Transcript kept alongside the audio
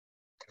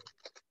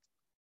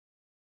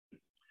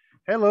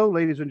Hello,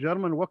 ladies and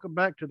gentlemen. Welcome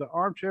back to the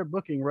Armchair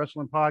Booking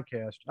Wrestling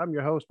Podcast. I'm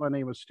your host. My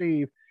name is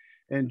Steve,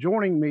 and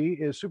joining me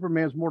is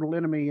Superman's mortal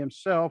enemy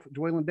himself,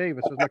 Dwaylen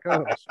Davis, as my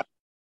co-host.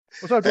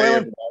 What's up,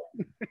 Hey,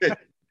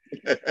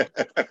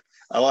 Dwaylen?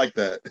 I like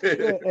that.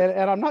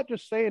 And I'm not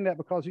just saying that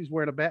because he's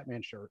wearing a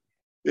Batman shirt.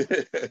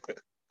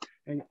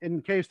 And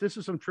in case this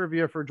is some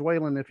trivia for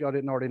Dwaylen, if y'all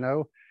didn't already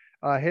know,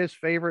 his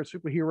favorite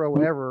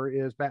superhero ever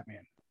is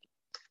Batman.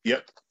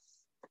 Yep.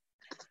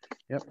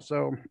 Yep.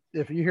 So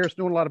if you hear us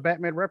doing a lot of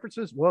Batman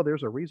references, well,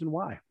 there's a reason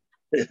why.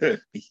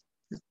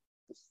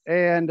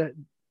 And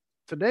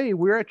today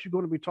we're actually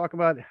going to be talking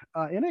about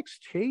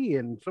NXT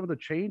and some of the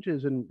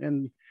changes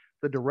and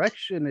the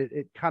direction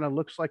it kind of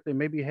looks like they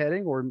may be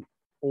heading,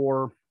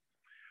 or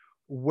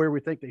where we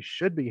think they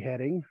should be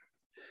heading.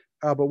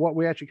 But what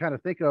we actually kind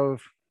of think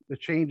of the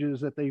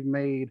changes that they've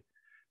made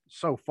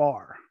so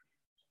far.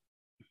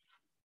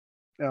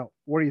 Now,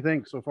 what do you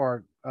think so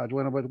far,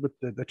 Dwayne, with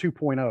the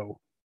 2.0?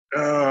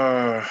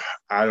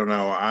 I don't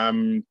know.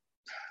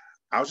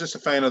 I was just a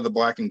fan of the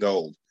black and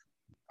gold.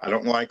 I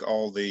don't like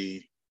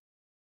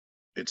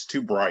it's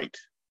too bright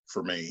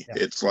for me.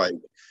 Yeah. It's like,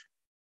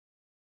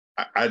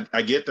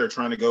 I get they're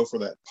trying to go for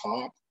that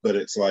pop, but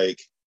it's like,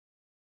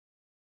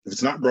 if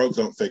it's not broke,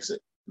 don't fix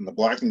it. And the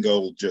black and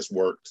gold just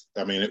worked.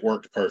 I mean, it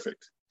worked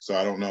perfect. So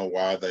I don't know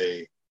why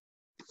they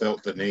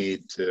felt the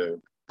need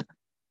to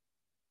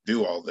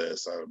do all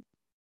this.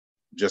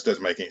 Just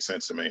doesn't make any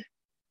sense to me.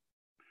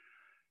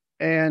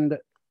 And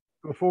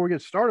before we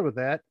get started with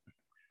that,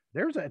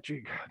 there's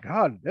actually,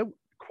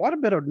 quite a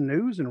bit of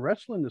news in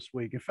wrestling this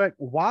week. In fact,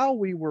 while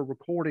we were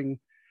recording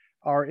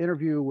our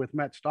interview with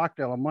Matt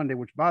Stockdale on Monday,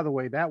 which, by the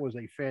way, that was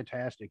a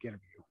fantastic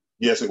interview.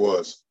 Yes, it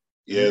was.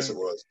 Yes, it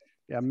was.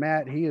 Yeah,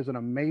 Matt, he is an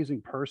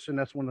amazing person.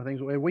 That's one of the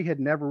things we had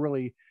never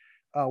really,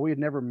 we had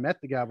never met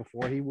the guy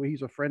before.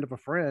 He's a friend of a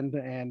friend,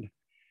 and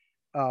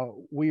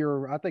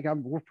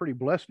we're pretty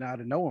blessed now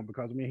to know him,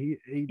 because I mean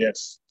he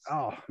yes.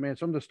 Oh man,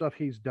 some of the stuff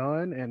he's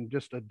done, and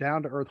just a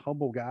down to earth,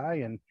 humble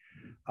guy, and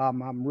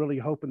I'm really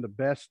hoping the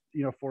best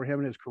for him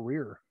in his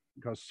career,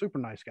 because super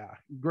nice guy,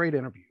 great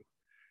interview.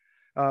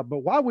 But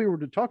while we were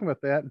talking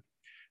about that,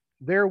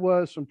 there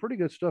was some pretty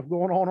good stuff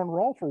going on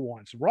Raw for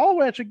once.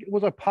 Raw actually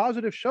was a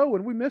positive show,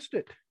 and we missed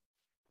it.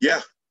 Yeah.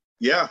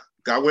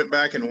 I went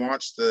back and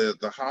watched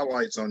the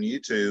highlights on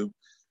YouTube,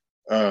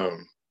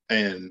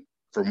 and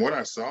from what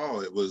I saw,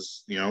 it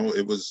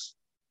was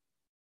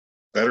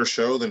better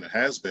show than it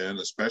has been,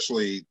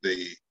 especially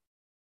the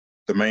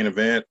main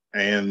event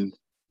and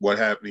what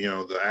happened,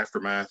 the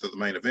aftermath of the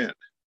main event.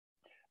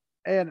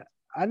 And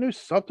I knew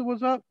something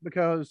was up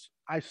because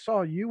I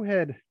saw you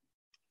had,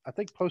 I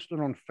think, posted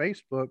on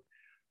Facebook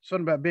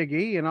something about Big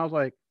E, and I was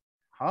like,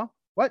 huh?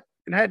 What?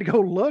 And I had to go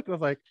look. I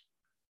was like,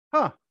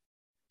 huh.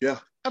 Yeah.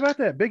 How about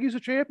that? Big E's a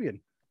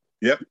champion.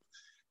 Yep.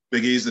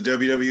 Big E's the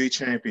WWE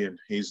champion.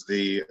 He's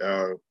the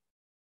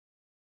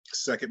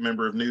second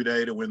member of New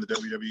Day to win the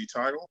WWE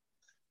title.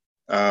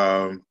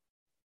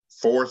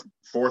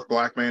 Fourth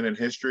black man in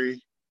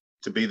history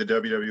to be the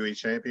WWE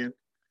champion.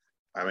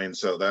 I mean,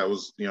 so that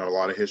was, a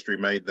lot of history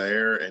made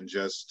there. And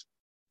just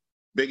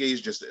Big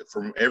E's, just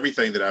from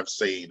everything that I've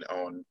seen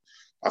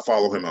I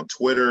follow him on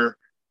Twitter,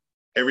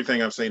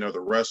 everything I've seen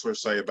other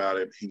wrestlers say about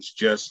him, he's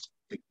just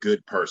a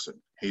good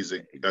person. He's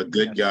a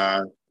good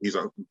guy.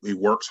 He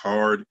works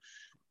hard,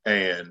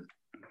 and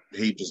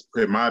he just,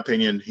 in my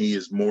opinion, he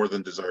is more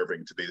than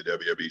deserving to be the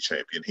WWE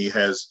champion. He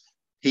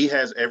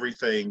has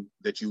everything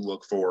that you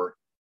look for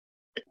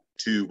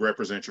to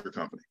represent your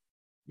company.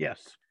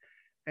 Yes.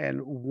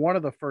 And one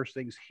of the first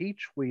things he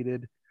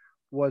tweeted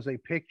was a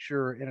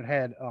picture, and it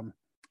had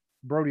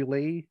Brody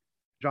Lee,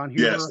 John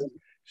Huber,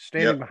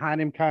 standing behind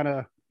him, kind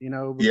of,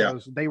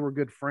 because they were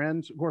good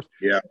friends. Of course,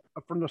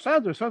 from the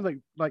sounds of it, sounds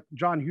like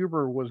John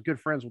Huber was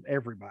good friends with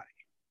everybody.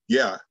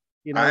 Yeah.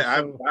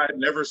 I've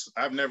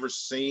never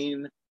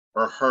seen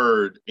or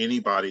heard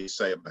anybody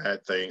say a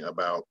bad thing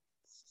about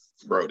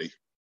Brody.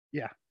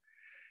 Yeah.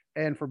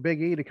 And for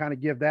Big E to kind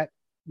of give that,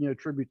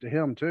 tribute to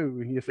him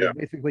too. You say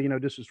basically,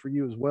 this is for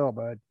you as well,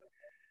 bud.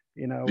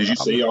 Did you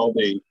see all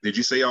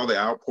the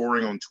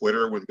outpouring on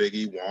Twitter when Big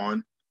E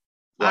won?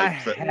 I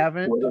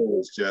haven't. Twitter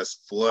was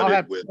just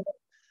flooded with.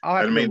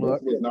 I mean,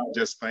 this was not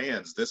just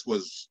fans. This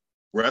was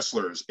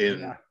wrestlers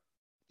in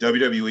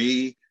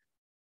WWE,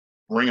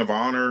 Ring of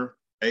Honor,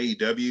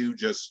 AEW,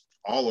 just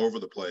all over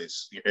the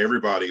place.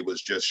 Everybody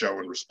was just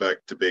showing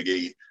respect to Big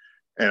E.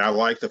 And I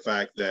like the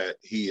fact that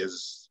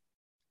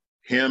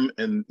him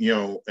and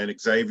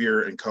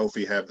Xavier and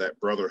Kofi have that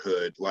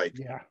brotherhood,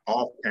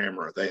 off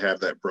camera, they have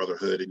that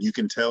brotherhood. And you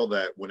can tell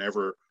that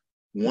whenever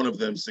one of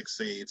them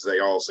succeeds, they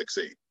all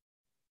succeed.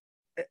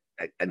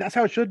 And that's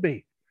how it should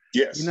be.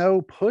 Yes.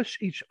 Push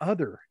each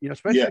other,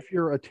 especially if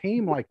you're a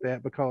team like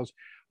that, because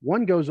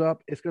one goes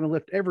up, it's going to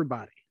lift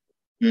everybody.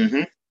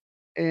 Mm-hmm.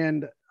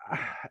 And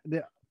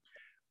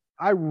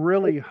I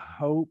really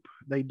hope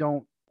they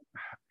don't.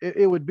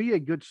 It would be a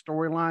good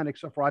storyline,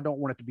 except for I don't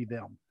want it to be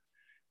them.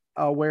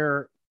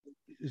 Where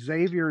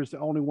Xavier is the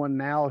only one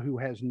now who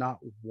has not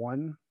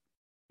won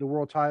the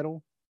world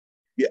title.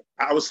 Yeah,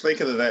 I was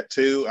thinking of that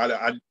too.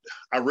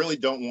 I really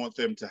don't want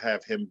them to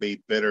have him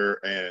be bitter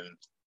and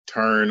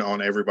turn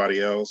on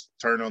everybody else,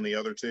 turn on the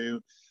other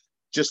two.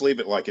 Just leave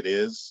it like it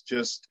is.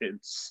 Just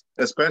it's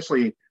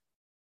especially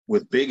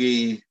with Big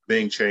E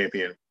being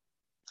champion,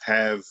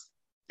 have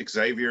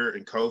Xavier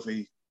and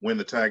Kofi win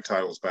the tag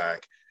titles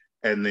back,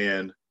 and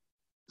then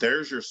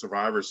there's your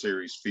Survivor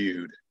Series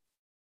feud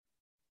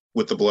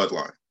with the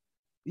Bloodline.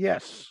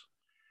 Yes.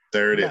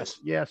 There it yes, is.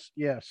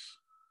 Yes.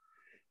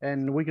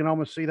 And we can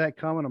almost see that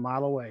coming a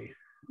mile away.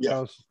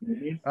 Yeah.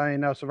 I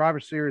mean, Survivor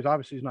Series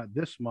obviously is not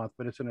this month,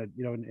 but it's in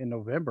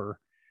November,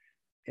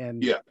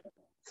 and yeah,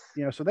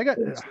 so they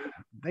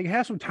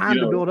have some time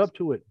to build up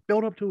to it.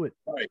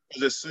 Right.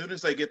 Because as soon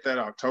as they get that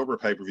October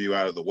pay-per-view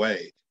out of the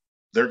way,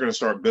 they're going to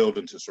start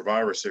building to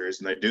Survivor Series,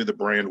 and they do the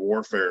brand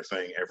warfare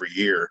thing every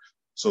year.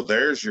 So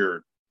there's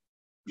your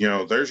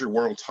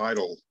world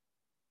title,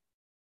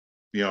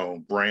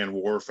 brand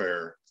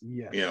warfare.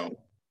 Yes.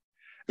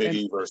 Big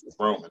E versus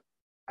Roman.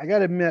 I got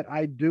to admit,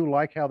 I do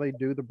like how they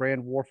do the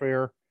brand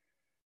warfare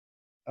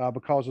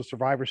because of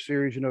Survivor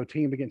Series,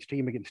 team against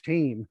team against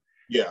team.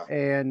 Yeah.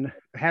 And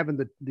having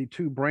the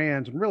two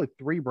brands, and really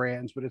three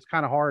brands, but it's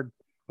kind of hard.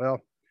 Well,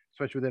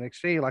 especially with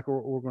NXT, like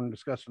we're going to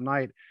discuss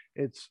tonight,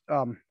 it's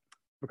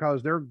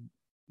because they're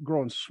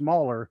growing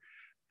smaller.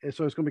 And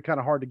so it's going to be kind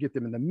of hard to get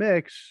them in the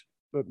mix,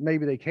 but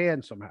maybe they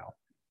can somehow.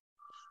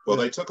 Well,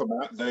 they took them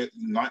out.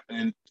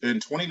 In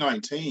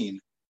 2019,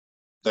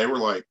 they were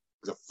like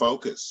the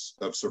focus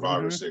of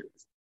Survivor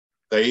Series.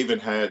 They even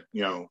had,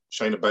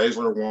 Shayna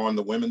Baszler won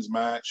the women's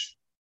match.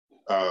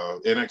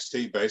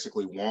 NXT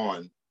basically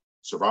won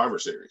Survivor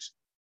Series.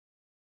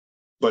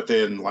 But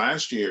then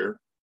last year,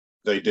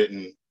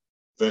 Vince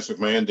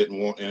McMahon didn't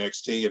want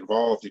NXT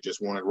involved. He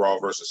just wanted Raw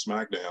versus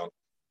SmackDown.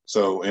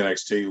 So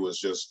NXT was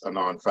just a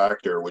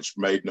non-factor, which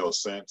made no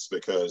sense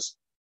because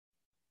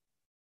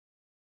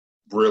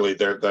really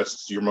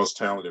that's your most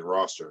talented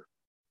roster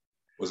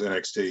was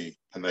NXT,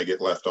 and they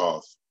get left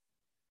off.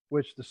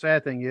 Which the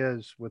sad thing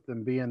is, with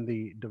them being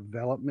the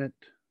development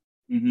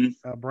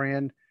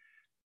brand,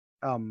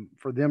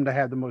 for them to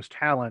have the most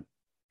talent,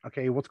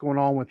 okay, what's going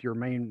on with your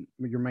main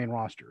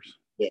rosters?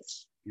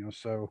 Yes.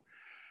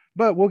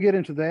 But we'll get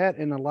into that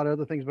and a lot of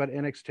other things about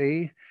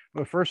NXT.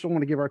 But first, I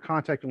want to give our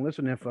contact and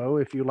listen info.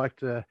 If you'd like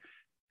to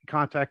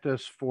contact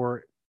us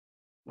for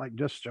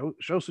just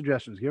show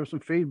suggestions, give us some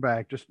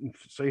feedback, just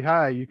say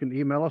hi, you can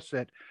email us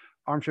at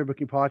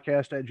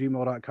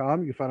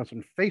armchairbookingpodcast@gmail.com. You can find us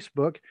on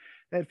Facebook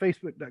at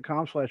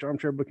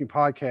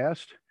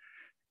facebook.com/armchairbookingpodcast.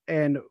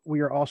 And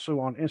we are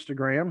also on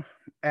Instagram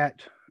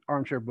at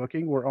Armchair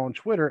Booking. We're on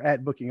Twitter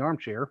at Booking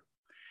Armchair.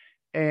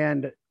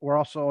 And we're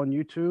also on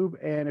YouTube.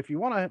 And if you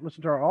want to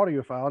listen to our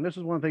audio file, and this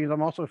is one of the things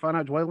I'm also finding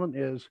out, Dwaylen,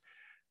 is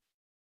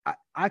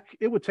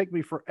it would take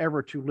me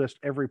forever to list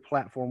every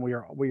platform we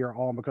are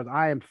on because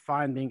I am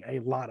finding a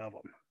lot of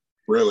them.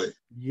 Really?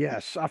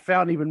 Yes. I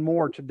found even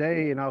more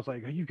today, and I was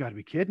like, oh, you got to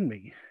be kidding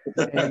me.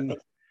 And,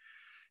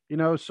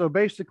 so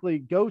basically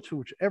go to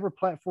whichever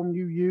platform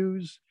you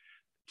use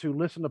to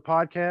listen to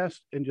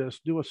podcasts and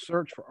just do a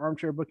search for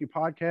Armchair Booking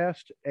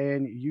Podcast,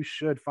 and you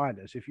should find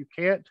us. If you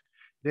can't,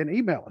 then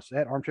email us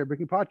at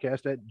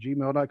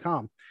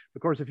armchairbookingpodcast@gmail.com.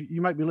 Of course, if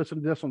you might be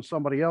listening to this on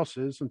somebody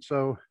else's, and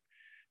so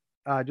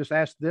just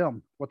ask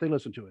them what they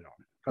listen to it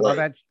on. Because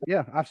right.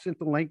 I've sent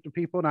the link to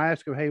people and I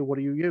ask them, hey, what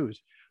do you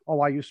use?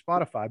 Oh, I use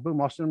Spotify. Boom,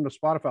 I'll send them the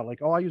Spotify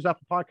link. Oh, I use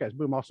Apple Podcasts.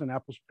 Boom, I'll send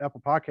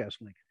Apple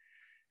Podcast link.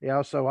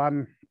 So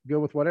I'm good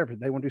with whatever.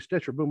 They want to do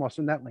Stitcher. Boom, I'll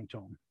send that link to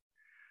them.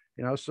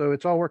 So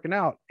it's all working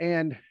out.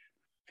 And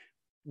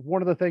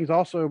one of the things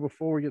also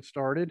before we get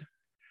started,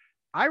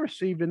 I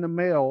received in the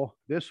mail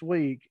this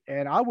week,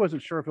 and I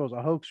wasn't sure if it was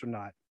a hoax or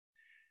not,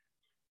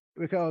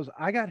 because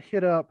I got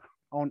hit up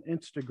on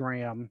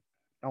Instagram,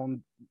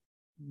 on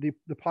the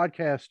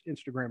podcast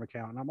Instagram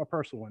account, not my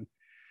personal one,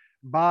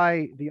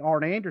 by the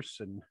Arn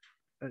Anderson,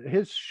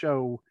 his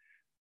show,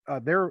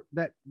 the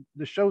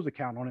show's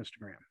account on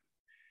Instagram.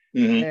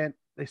 And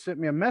they sent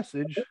me a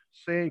message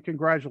saying,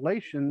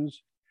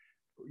 congratulations,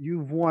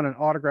 you've won an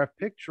autographed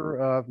picture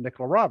of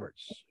Nicola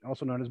Roberts,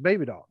 also known as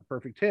Baby Doll, the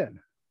Perfect 10.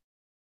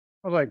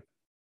 I was like,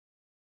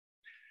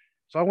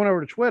 so I went over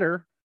to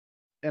Twitter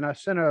and I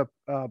sent a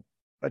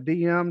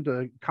DM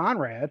to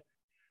Conrad.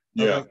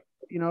 Yeah.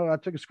 I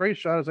took a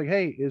screenshot. I was like,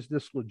 hey, is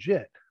this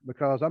legit?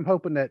 Because I'm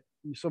hoping that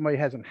somebody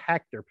hasn't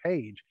hacked their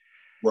page.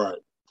 Right.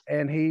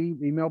 And he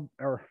emailed,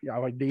 or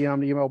I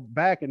DM'd email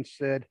back and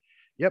said,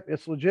 yep,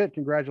 it's legit.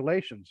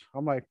 Congratulations.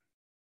 I'm like,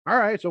 all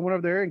right. So I went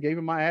over there and gave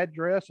him my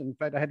address. In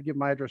fact, I had to give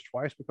my address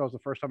twice because the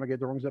first time I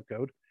gave the wrong zip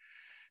code.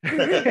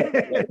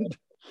 And,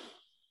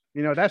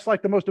 that's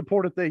like the most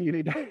important thing you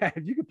need to have.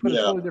 You can put a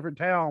totally different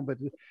town, but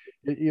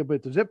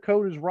but the zip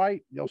code is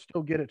right, you'll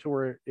still get it to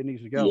where it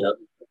needs to go. Yep.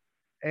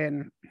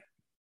 And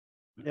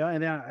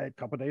and then a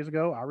couple of days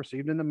ago, I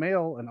received in the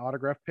mail an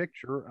autographed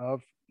picture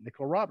of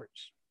Nicola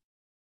Roberts.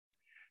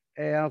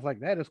 And I was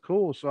like, that is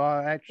cool. So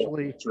I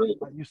actually,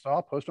 you saw,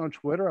 I posted on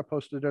Twitter. I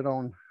posted it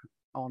on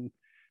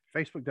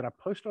Facebook. Did I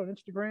post on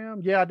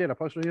Instagram? Yeah, I did. I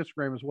posted on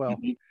Instagram as well.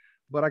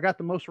 but I got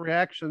the most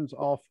reactions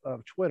off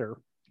of Twitter,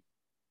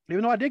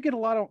 even though I did get a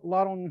lot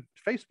on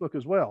Facebook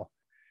as well.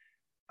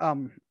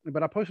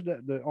 But I posted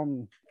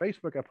on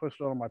Facebook. I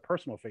posted it on my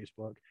personal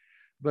Facebook,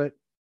 but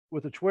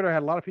with the Twitter, I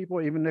had a lot of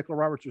people, even Nicola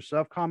Roberts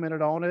herself,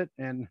 commented on it,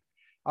 and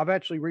I've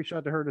actually reached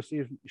out to her to see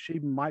if she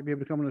might be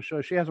able to come on the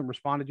show. She hasn't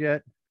responded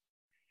yet,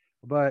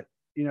 but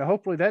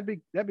hopefully that'd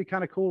be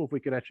kind of cool if we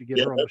could actually get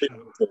her on the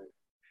show. Cool.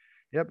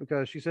 Yep,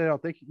 because she said, "Oh,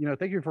 thank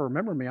you for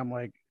remembering me." I'm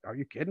like, "Are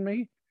you kidding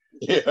me?"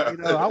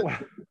 Yeah.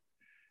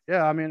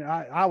 Yeah, I mean,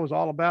 I was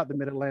all about the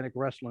Mid-Atlantic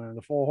wrestling and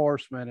the Four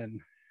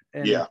Horsemen,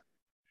 and yeah.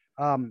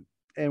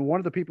 And one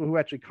of the people who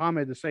actually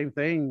commented the same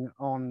thing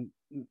on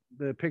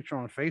the picture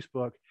on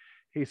Facebook,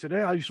 he said,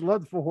 "Hey, I used to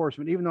love the Four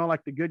Horsemen, even though I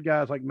like the good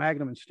guys like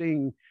Magnum and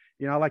Sting.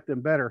 I like them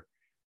better."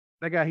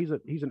 That guy, he's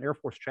an Air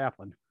Force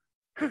chaplain.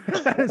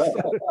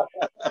 So,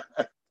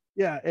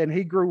 yeah, and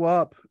he grew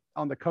up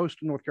on the coast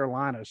of North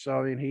Carolina, so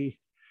I mean, he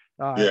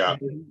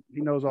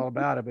knows all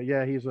about it. But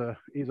yeah, he's an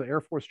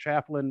Air Force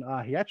chaplain.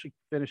 He actually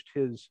finished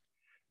his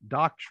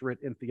doctorate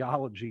in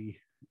theology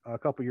a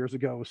couple years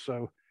ago.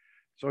 So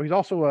he's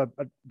also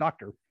a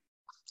doctor,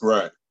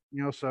 right?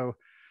 So,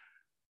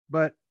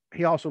 but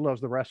he also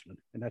loves the wrestling,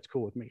 and that's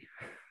cool with me.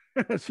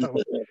 So,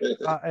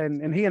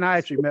 and he and I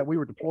actually met. We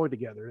were deployed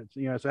together.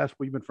 It's that's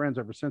we've been friends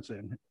ever since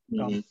then.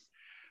 Mm-hmm.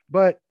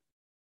 But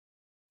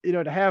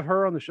to have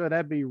her on the show,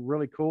 that'd be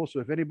really cool. So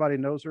if anybody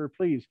knows her,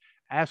 please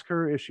ask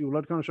her if she would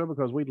love to come on the show,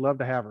 because we'd love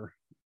to have her,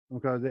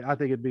 because I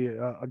think it'd be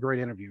a great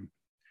interview.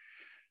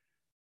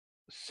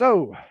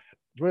 So,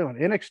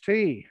 Dwayne,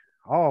 NXT.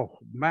 Oh,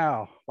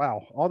 wow.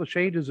 All the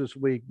changes this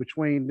week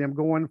between them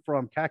going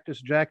from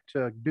Cactus Jack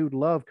to Dude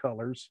Love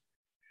colors.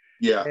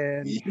 Yeah.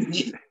 And,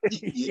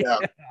 yeah.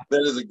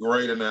 That is a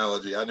great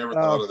analogy. I never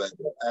thought of that.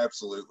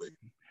 Absolutely.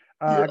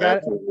 I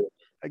got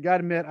to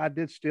admit, I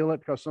did steal it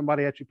because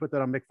somebody actually put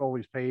that on Mick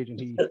Foley's page, and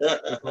he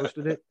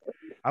posted it.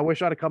 I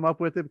wish I'd have come up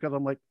with it, because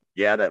I'm like,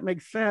 yeah, that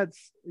makes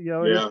sense.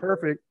 It's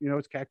perfect.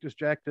 It's Cactus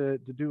Jack to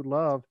Dude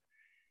Love.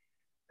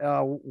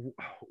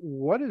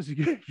 What is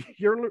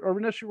your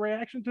initial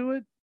reaction to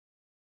it?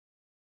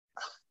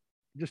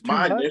 Just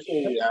my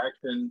initial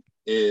reaction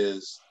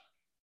is,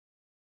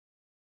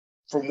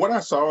 from what I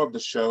saw of the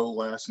show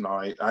last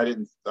night, I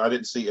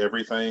didn't see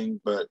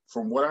everything, but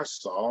from what I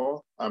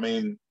saw, I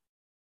mean,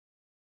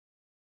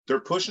 they're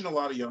pushing a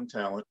lot of young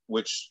talent,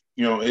 which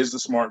is the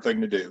smart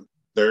thing to do.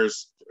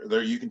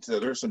 You can tell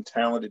there's some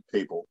talented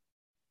people,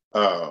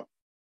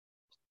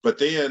 but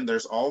then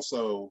there's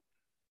also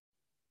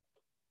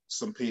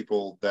some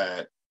people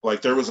that,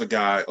 like, there was a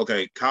guy.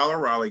 Okay, Kyle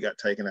O'Reilly got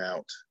taken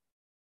out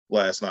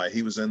last night.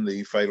 He was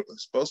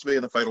supposed to be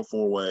in the Fatal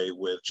 4-Way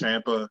with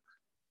Ciampa,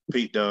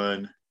 Pete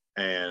Dunne,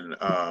 and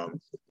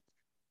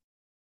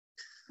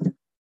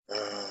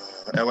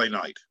LA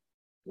Knight.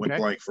 Went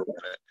blank for a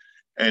minute.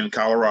 And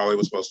Kyle O'Reilly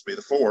was supposed to be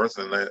the fourth,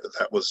 and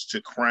that was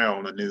to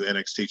crown a new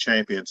NXT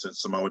champion,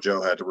 since Samoa Joe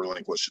had to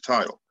relinquish the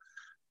title.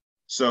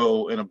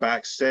 So in a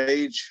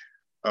backstage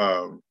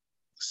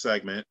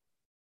segment,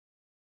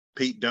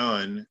 Pete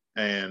Dunne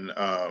and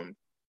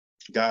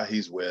guy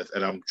he's with,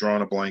 and I'm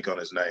drawing a blank on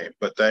his name,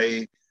 but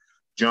they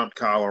jumped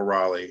Kyle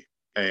O'Reilly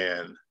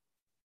and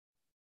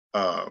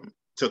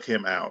took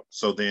him out.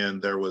 So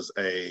then there was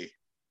a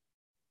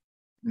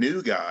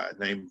new guy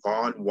named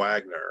Von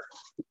Wagner,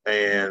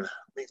 and let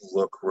me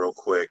look real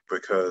quick,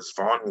 because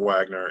Von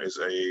Wagner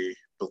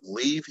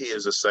believe he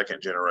is a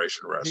second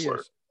generation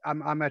wrestler.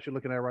 I'm actually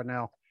looking at it right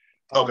now.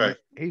 Okay.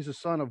 He's the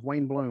son of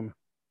Wayne Bloom.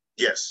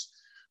 Yes.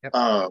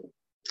 Yep.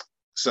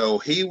 So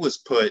he was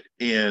put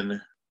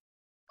in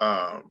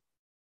Kyle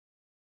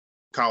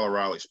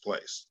O'Reilly's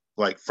place,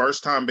 like,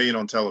 first time being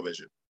on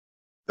television.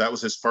 That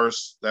was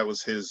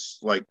his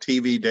like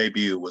TV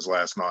debut was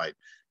last night,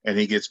 and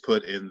he gets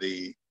put in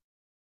the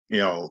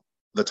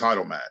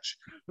title match.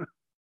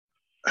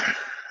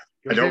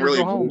 I don't really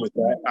agree with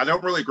that. I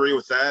don't really agree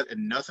with that,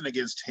 and nothing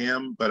against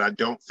him, but I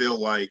don't feel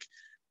like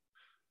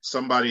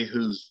somebody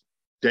who's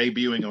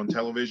debuting on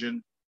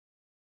television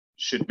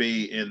should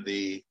be in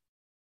the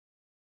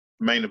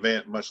main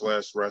event, much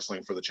less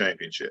wrestling for the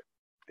championship.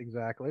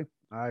 Exactly.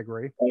 I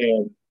agree.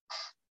 And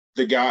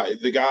the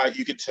guy,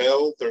 you could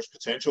tell there's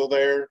potential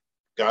there.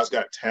 Guy's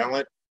got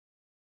talent,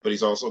 but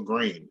he's also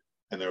green.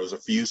 And there was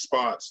a few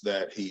spots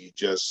that he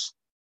just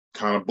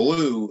kind of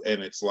blew,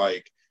 and it's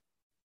like,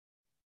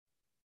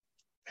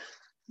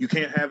 you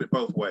can't have it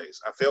both ways.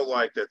 I feel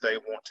like that they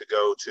want to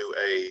go to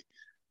a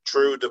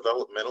true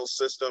developmental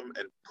system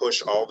and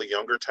push all the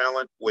younger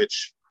talent,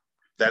 which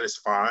that is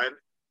fine.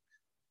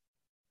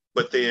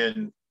 But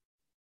then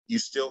you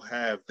still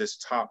have this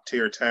top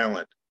tier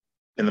talent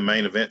in the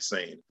main event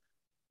scene.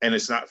 And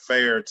it's not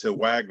fair to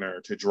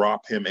Wagner to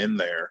drop him in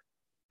there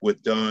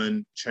with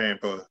Dunne,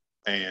 Ciampa,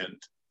 and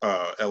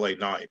LA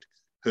Knight,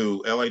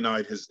 who LA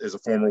Knight is a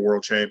former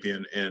world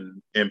champion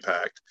in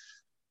Impact.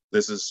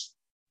 This is,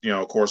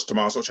 of course,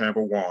 Tommaso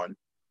Ciampa won.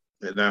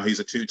 And now he's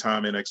a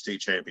 2-time NXT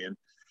champion.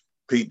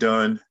 Pete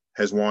Dunne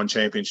has won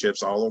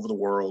championships all over the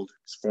world.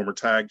 He's former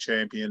tag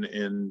champion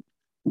in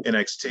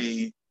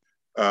NXT,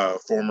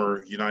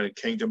 former United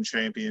Kingdom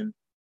champion.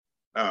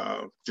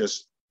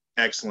 Just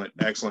excellent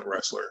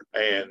wrestler.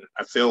 And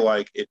I feel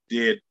like it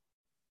did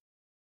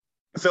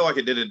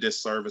a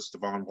disservice to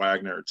Von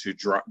Wagner to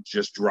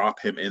drop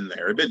him in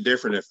there. It'd been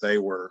different if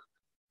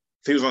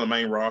he was on the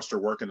main roster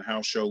working the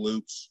house show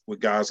loops with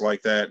guys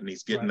like that and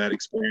he's getting that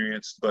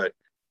experience. But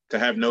to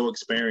have no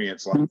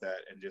experience like that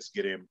and just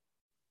get him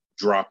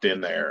dropped in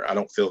there, I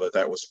don't feel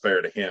that was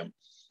fair to him.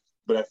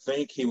 But I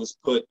think he was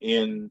put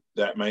in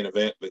that main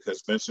event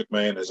because Vince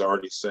McMahon has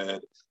already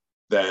said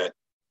that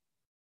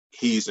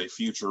he's a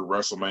future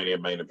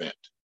WrestleMania main event.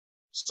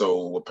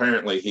 So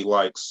apparently he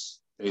likes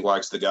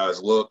the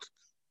guy's look,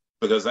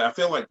 because I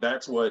feel like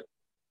that's what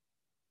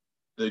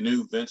the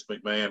new Vince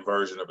McMahon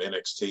version of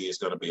NXT is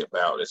going to be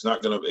about. It's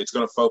going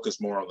to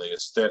focus more on the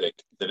aesthetic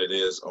than it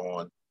is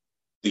on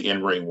the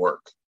in-ring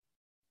work,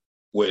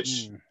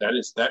 which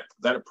that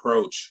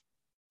approach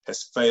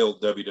has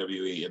failed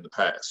WWE in the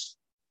past.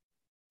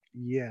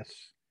 Yes.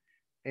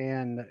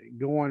 And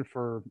going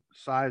for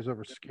size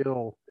over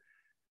skill,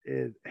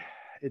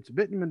 it's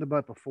bitten him in the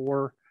butt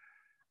before.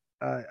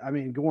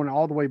 Going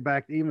all the way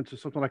back even to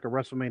something like a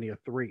WrestleMania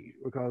 3,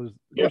 because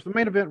the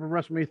main event for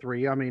WrestleMania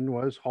 3,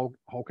 was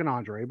Hulk and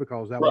Andre,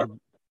 because that was a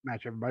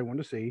match everybody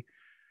wanted to see.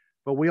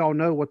 But we all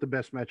know what the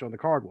best match on the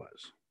card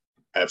was.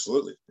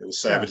 Absolutely. It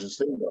was Savage and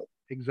Steamboat.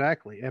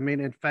 Exactly.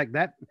 In fact,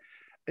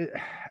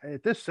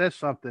 this says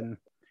something.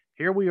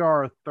 Here we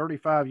are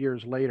 35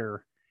 years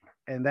later,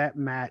 and that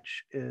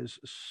match is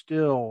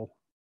still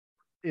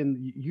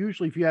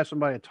usually if you ask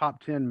somebody a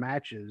top 10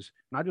 matches,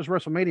 not just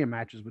WrestleMania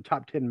matches, but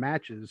top 10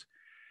 matches,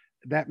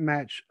 that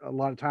match a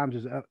lot of times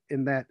is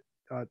in that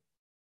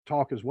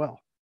talk as well.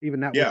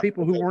 Even that with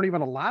people who weren't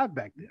even alive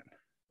back then.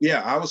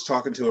 Yeah, I was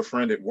talking to a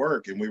friend at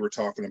work and we were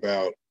talking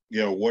about,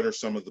 what are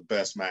some of the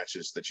best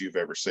matches that you've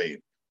ever seen?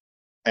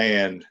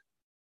 And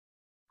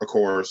of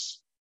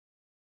course,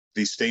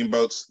 the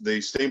Steamboat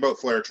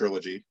Flair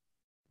trilogy.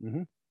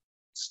 Mm-hmm.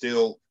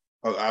 Still,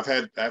 I've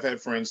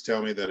had friends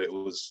tell me that it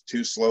was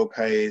too slow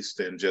paced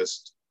and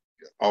just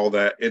all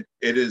that. It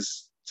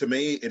is, to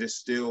me, it is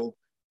still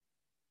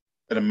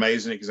an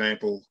amazing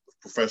example of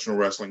professional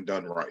wrestling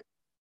done right.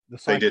 The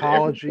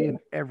psychology and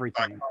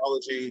everything.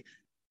 Psychology,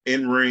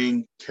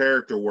 in-ring,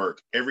 character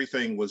work,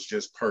 everything was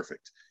just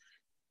perfect.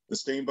 The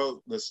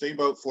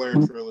Steamboat Flair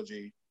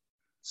trilogy,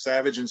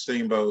 Savage and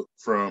Steamboat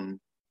from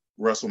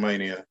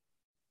WrestleMania,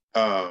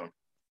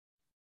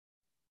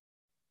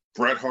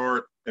 Bret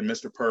Hart and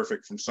Mr.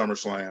 Perfect from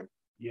SummerSlam.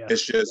 Yeah.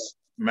 It's just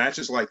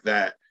matches like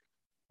that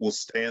will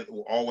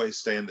always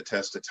stand the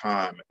test of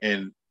time.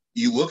 And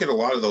you look at a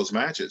lot of those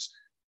matches,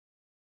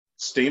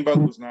 Steamboat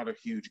was not a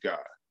huge guy.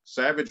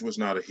 Savage was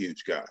not a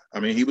huge guy.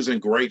 He was in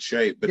great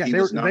shape, but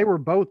they were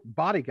both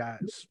body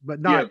guys,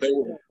 but not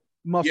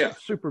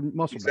super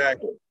muscle.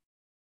 Exactly.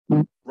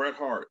 Bret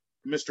Hart,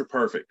 Mr.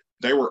 Perfect,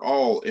 they were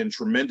all in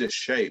tremendous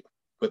shape,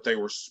 but they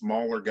were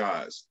smaller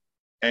guys.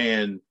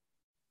 And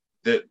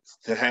that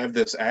to have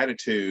this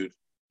attitude,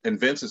 and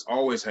Vince has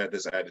always had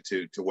this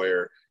attitude to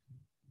where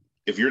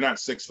if you're not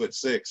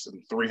 6'6"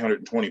 and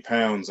 320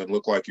 pounds and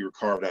look like you were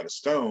carved out of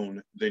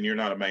stone, then you're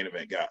not a main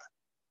event guy.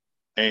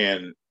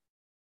 And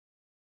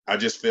I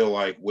just feel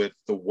like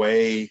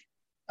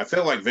I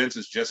feel like Vince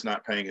is just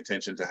not paying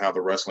attention to how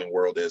the wrestling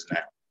world is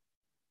now,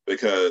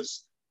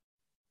 because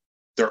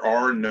there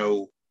are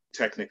no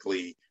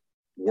technically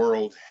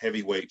world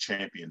heavyweight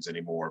champions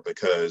anymore,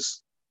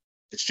 because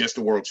it's just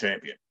a world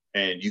champion.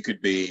 And you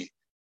could be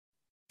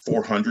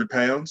 400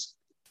 pounds,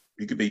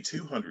 you could be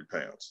 200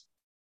 pounds.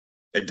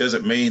 It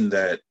doesn't mean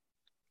that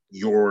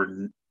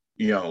you're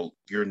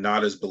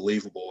not as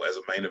believable as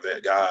a main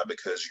event guy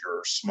because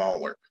you're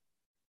smaller.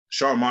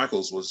 Shawn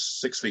Michaels was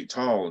 6 feet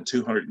tall and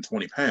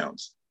 220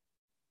 pounds.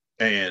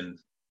 And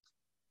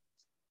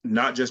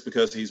not just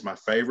because he's my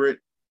favorite,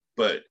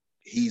 but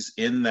he's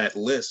in that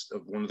list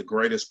of one of the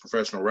greatest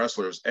professional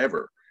wrestlers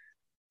ever.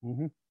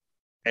 Mm-hmm.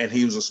 And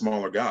he was a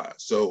smaller guy.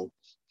 So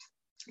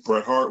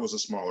Bret Hart was a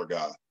smaller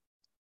guy.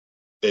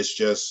 It's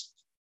just,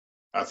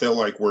 I feel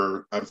like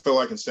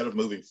instead of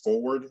moving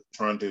forward,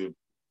 trying to,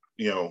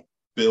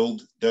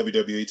 build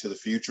WWE to the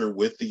future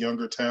with the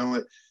younger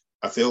talent,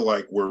 I feel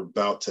like we're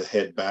about to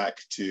head back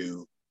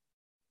to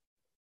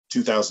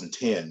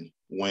 2010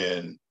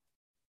 when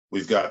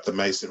we've got the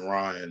Mason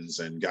Ryans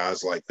and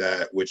guys like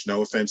that, which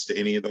no offense to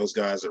any of those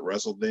guys that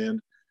wrestled then,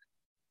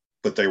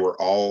 but it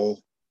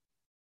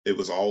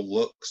was all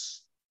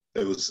looks.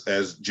 It was,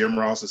 as Jim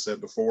Ross has said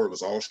before, it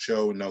was all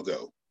show and no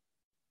go.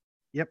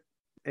 Yep.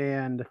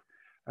 And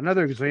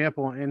another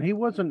example, and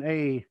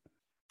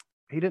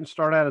he didn't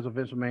start out as a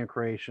Vince McMahon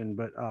creation,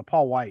 but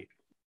Paul White,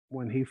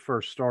 when he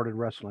first started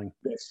wrestling.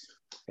 Yes.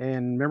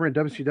 And remember in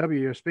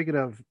WCW, speaking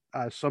of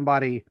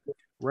somebody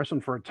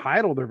wrestling for a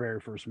title, their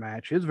very first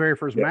match, his very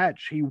first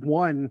match, he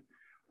won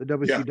the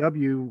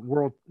WCW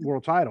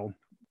world title.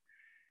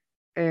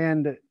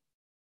 And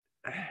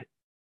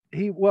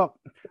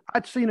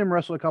I'd seen him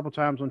wrestle a couple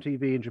times on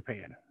TV in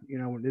Japan,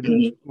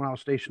 when I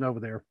was stationed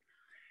over there.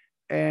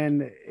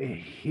 And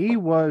he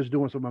was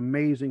doing some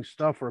amazing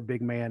stuff for a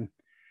big man.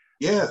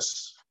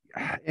 Yes.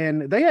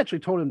 and they actually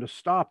told him to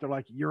stop. They're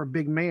like, "You're a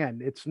big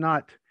man. It's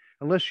not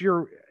unless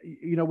you're,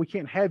 we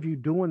can't have you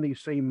doing these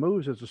same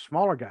moves as the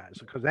smaller guys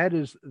because that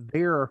is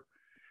their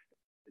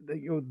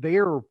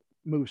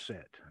move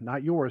set,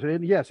 not yours."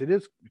 And yes, it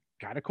is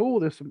kind of cool.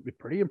 This is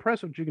pretty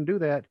impressive that you can do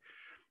that.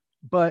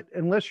 But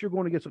unless you're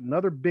going to get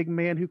another big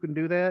man who can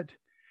do that,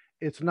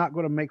 it's not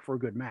going to make for a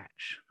good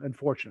match,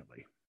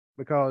 unfortunately,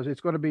 because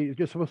it's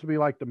just supposed to be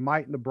like the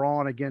might and the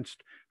brawn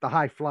against the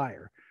high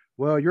flyer.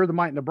 Well, you're the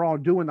might and the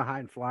brawn doing the high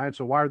and flying,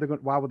 so why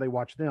would they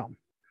watch them?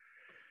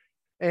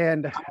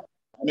 And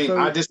I mean,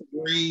 I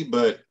disagree,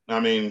 but I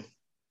mean,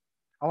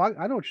 I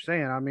know what you're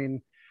saying. I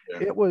mean,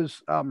 yeah. it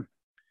was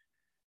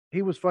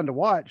he was fun to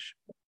watch,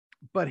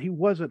 but he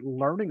wasn't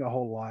learning a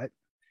whole lot,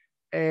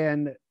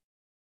 and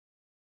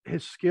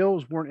his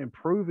skills weren't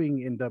improving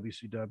in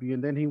WCW.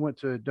 And then he went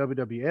to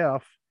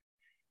WWF,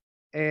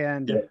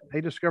 and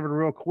they discovered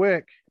real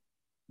quick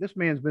this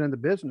man's been in the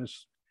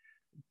business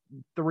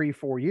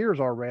 3-4 years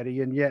already,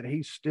 and yet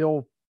he's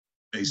still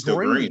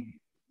green.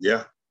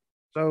 Yeah.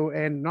 So,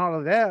 and not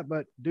only that,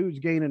 but dude's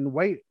gaining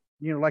weight,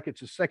 like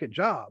it's his second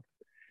job.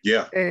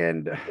 Yeah.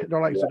 And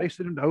they're like, so they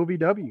sent him to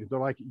OVW. They're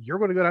like, you're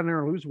going to go down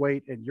there and lose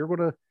weight, and you're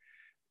going to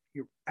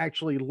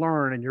actually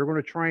learn, and you're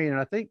going to train. And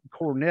I think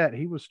Cornette,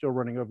 he was still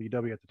running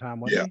OVW at the time,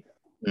 wasn't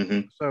he?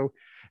 Mm-hmm. So,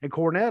 and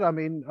Cornette, I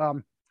mean,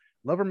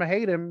 love him or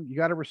hate him, you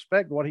got to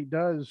respect what he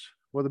does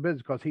with the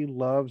business because he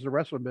loves the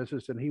wrestling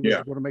business, and he was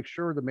going to make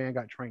sure the man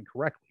got trained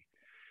correctly.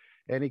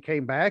 And he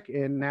came back,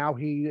 and now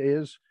he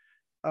is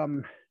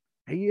more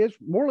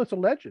or less a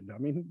legend. I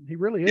mean, he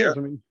really is. Yeah. I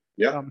mean,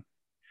 yeah.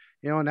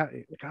 And now,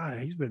 God,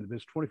 he's been in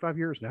this 25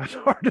 years now. It's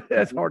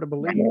hard to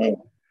believe.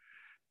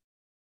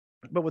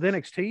 But with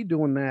NXT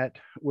doing that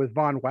with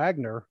Von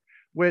Wagner,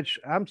 which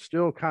I'm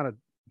still kind of,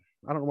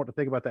 I don't know what to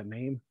think about that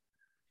name.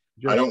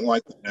 I don't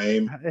like the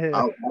name.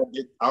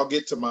 I'll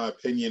get to my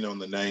opinion on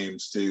the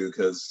names too,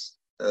 because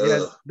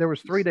there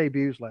was 3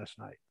 debuts last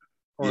night.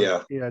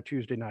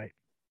 Tuesday night,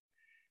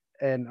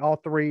 and all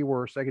 3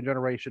 were second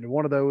generation, and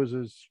one of those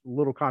is a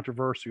little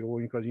controversial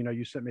because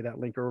you sent me that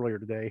link earlier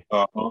today.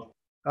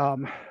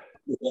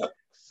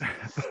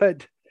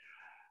 But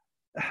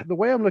the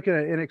way I'm looking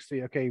at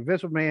NXT, okay,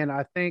 Vince McMahon,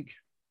 I think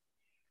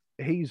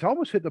he's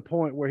almost hit the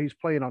point where he's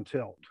playing on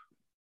tilt.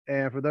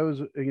 And for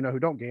those who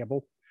don't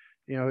gamble,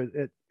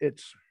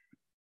 it's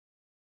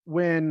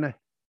when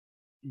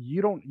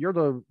you're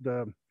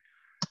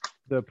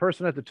the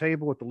person at the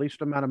table with the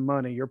least amount of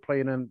money. You're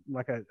playing in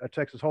like a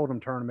Texas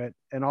Hold'em tournament,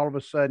 and all of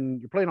a sudden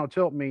you're playing on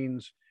tilt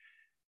means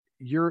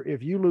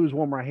if you lose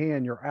one more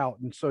hand, you're out.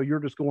 And so you're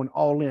just going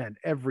all in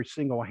every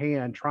single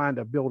hand, trying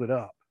to build it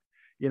up,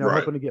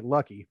 hoping to get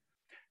lucky.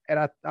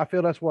 And I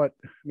feel that's what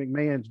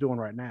McMahon's doing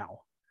right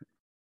now.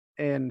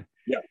 And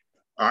yeah,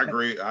 I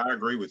agree. I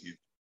agree with you.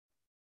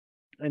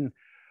 And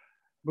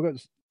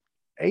because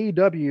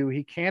AEW,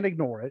 he can't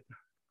ignore it.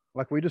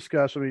 Like we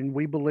discussed, I mean,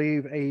 we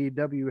believe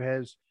AEW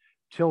has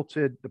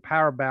tilted the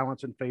power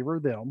balance in favor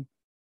of them.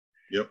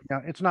 Yep.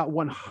 Now, it's not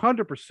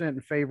 100%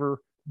 in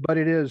favor, but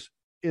it is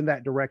in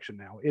that direction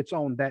now. It's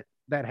on that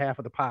half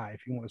of the pie,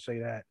 if you want to say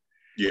that.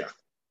 Yeah.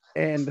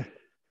 And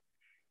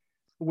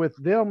with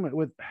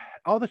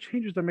all the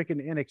changes they're making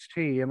to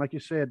NXT, and like you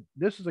said,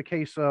 this is a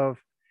case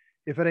of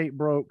if it ain't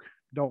broke,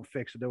 don't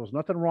fix it. There was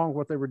nothing wrong with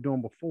what they were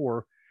doing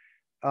before.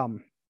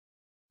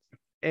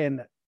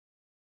 And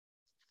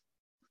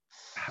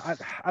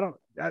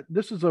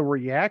this is a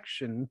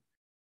reaction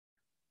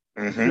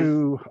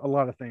to a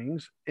lot of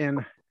things.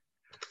 And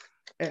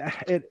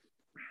it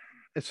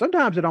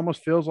sometimes it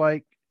almost feels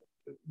like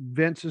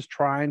Vince is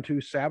trying to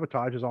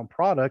sabotage his own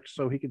product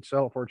so he can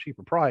sell it for a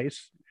cheaper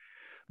price.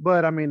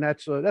 But I mean,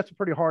 that's a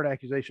pretty hard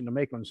accusation to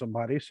make on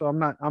somebody. So I'm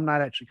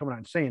not actually coming out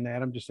and saying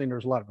that. I'm just saying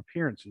there's a lot of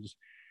appearances.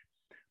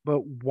 But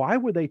why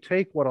would they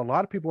take what a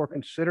lot of people are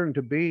considering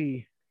to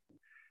be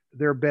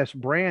their best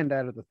brand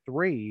out of the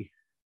 3,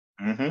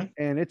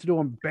 and it's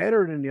doing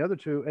better than the other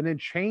 2, and then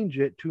change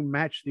it to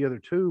match the other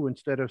 2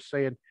 instead of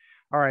saying,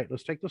 all right,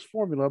 let's take this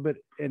formula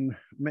and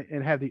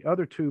have the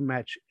other 2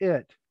 match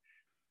it.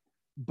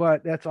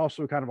 But that's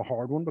also kind of a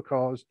hard one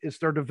because it's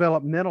their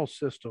developmental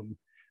system,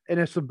 and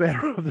it's the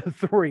better of the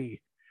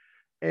 3.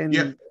 And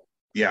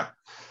yeah.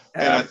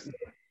 I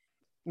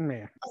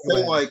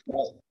feel like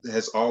that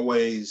has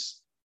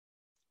always,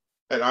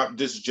 and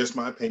this is just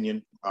my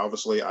opinion.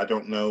 Obviously, I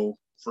don't know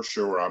for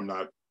sure. I'm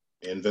not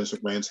in Vince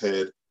McMahon's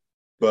head,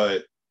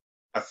 but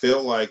I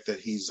feel like that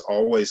he's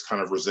always kind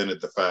of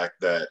resented the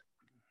fact that,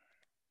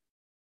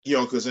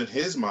 because in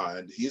his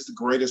mind, he's the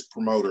greatest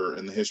promoter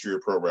in the history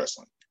of pro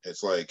wrestling.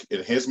 It's like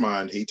in his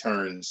mind,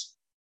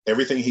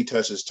 everything he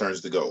touches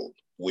turns to gold.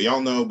 We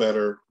all know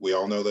better. We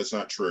all know that's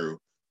not true.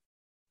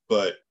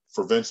 But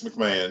for Vince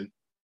McMahon,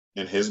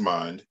 in his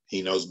mind,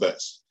 he knows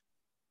best.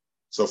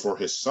 So for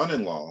his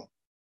son-in-law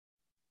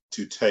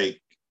to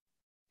take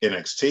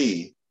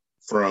NXT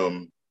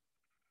from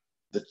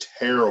the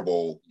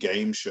terrible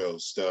game show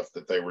stuff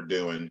that they were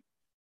doing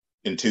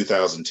in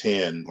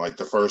 2010, like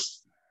the first,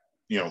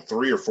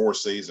 3 or 4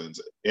 seasons,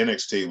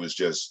 NXT was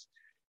just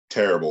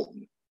terrible.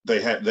 They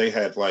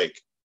had like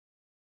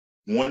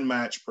one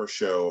match per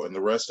show, and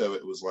the rest of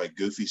it was like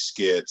goofy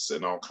skits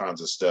and all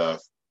kinds of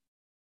stuff.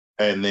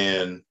 And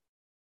then,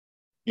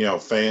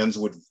 fans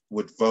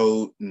would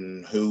vote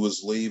and who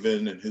was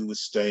leaving and who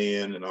was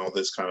staying and all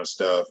this kind of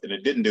stuff. And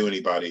it didn't do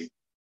anybody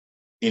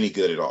any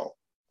good at all.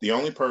 The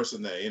only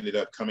person that ended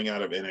up coming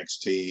out of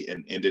NXT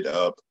and ended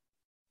up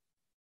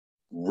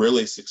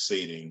really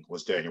succeeding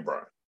was Daniel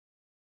Bryan.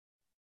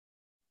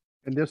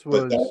 And this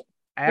was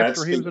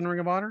after he was in Ring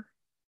of Honor?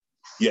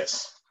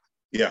 Yes.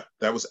 Yeah,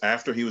 that was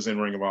after he was in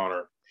Ring of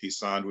Honor. He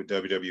signed with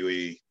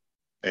WWE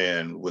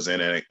and was in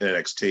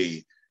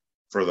NXT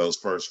for those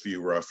first few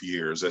rough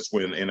years. That's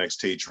when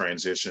NXT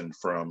transitioned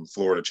from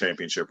Florida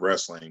Championship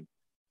Wrestling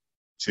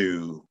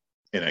to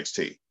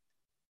NXT.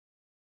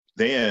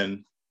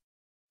 Then,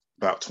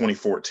 about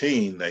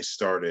 2014, they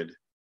started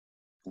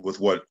with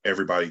what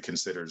everybody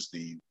considers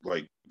the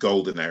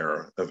golden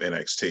era of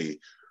NXT,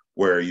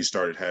 where you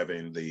started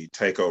having the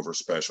takeover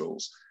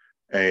specials,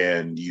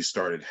 and they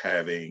started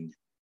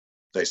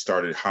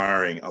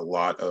hiring a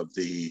lot of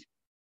the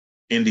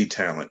indie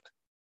talent.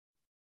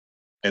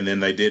 And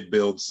then they did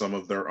build some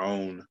of their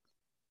own,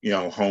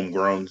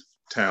 homegrown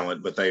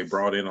talent, but they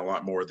brought in a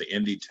lot more of the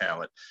indie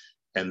talent,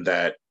 and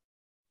that,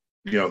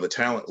 the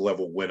talent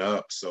level went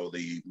up. So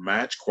the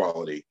match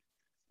quality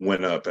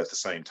went up at the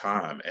same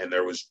time. And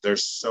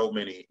there's so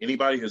many,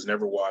 anybody who's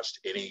never watched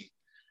any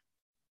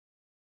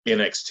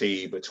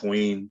NXT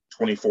between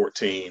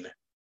 2014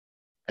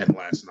 and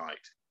last night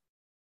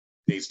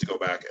needs to go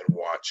back and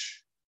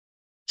watch.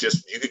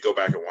 You could go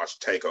back and watch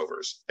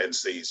takeovers and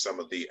see some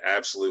of the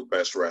absolute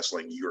best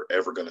wrestling you're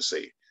ever going to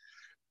see.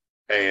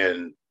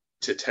 And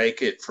to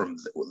take it from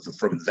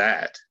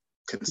that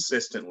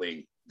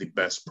consistently the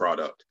best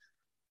product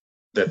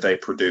that they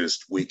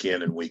produced week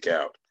in and week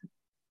out,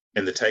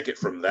 and to take it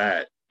from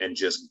that and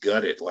just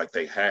gut it like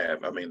they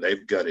have. I mean,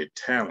 they've gutted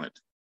talent.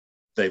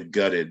 They've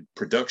gutted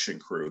production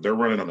crew. They're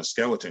running on a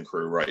skeleton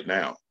crew right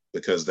now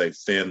because they've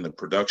thinned the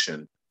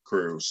production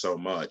crew so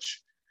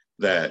much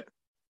that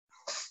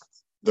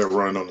they're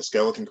running on the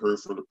skeleton crew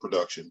for the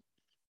production.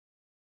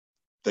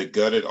 They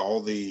gutted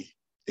all the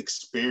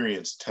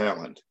experienced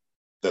talent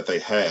that they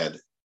had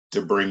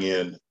to bring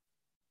in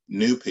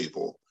new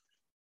people.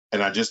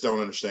 And I just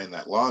don't understand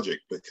that logic,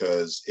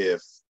 because if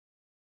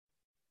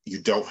you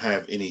don't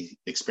have any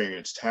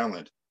experienced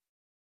talent,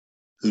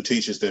 who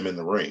teaches them in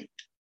the ring?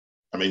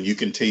 I mean, you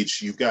can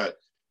teach,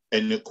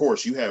 and of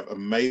course you have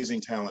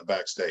amazing talent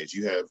backstage.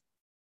 You have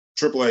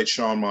Triple H,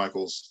 Shawn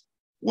Michaels,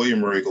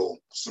 William Regal,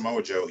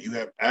 Samoa Joe. You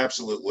have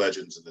absolute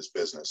legends in this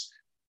business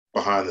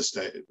behind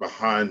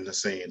the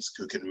scenes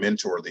who can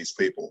mentor these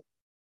people.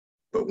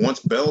 But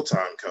once bell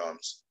time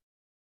comes,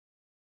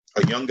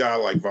 a young guy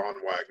like Von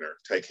Wagner,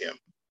 take him,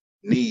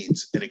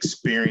 needs an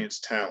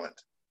experienced talent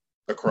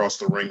across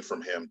the ring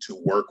from him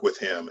to work with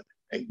him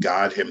and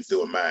guide him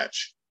through a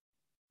match.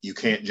 You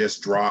can't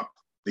just drop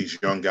these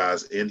young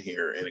guys in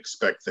here and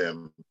expect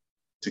them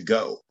to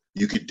go.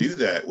 You could do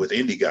that with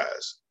indie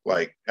guys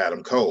like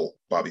Adam Cole,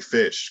 Bobby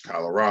Fish,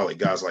 Kyle O'Reilly,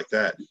 guys like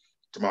that,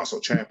 Tommaso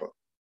Ciampa.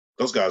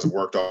 Those guys have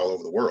worked all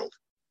over the world.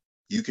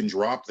 You can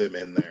drop them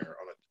in there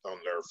on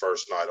their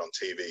first night on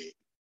TV,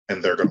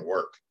 and they're going to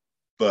work.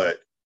 But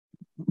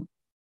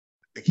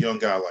a young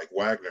guy like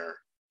Wagner,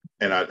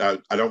 and I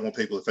don't want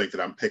people to think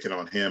that I'm picking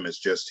on him. It's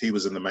just he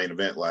was in the main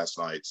event last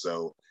night,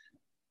 so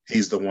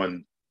he's the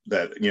one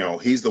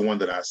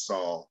that I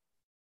saw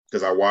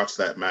because I watched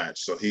that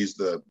match. So he's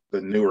the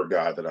newer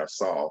guy that I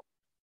saw,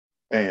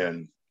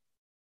 and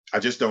I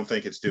just don't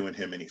think it's doing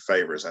him any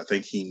favors. I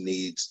think he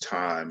needs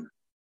time,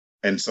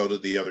 and so do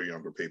the other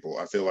younger people.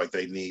 I feel like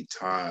they need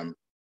time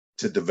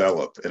to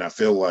develop, and I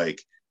feel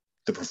like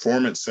the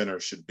Performance Center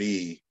should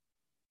be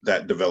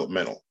that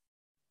developmental.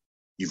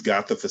 You've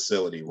got the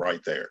facility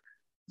right there.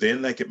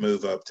 Then they could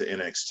move up to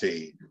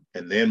NXT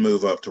and then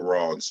move up to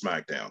Raw and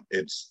SmackDown.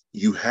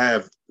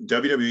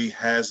 WWE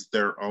has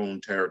their own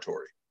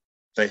territory.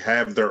 They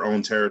have their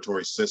own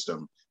territory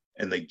system,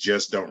 and they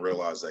just don't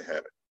realize they have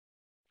it.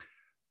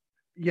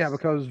 Yeah,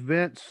 because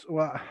Vince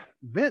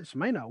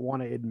may not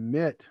want to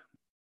admit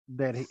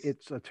that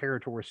it's a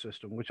territory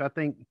system, which I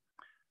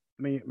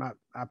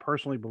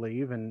personally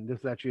believe, and this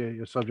is actually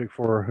a subject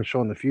for a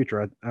show in the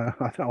future.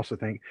 I also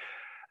think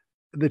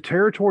the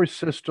territory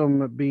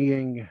system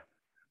being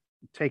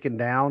taken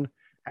down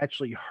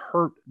actually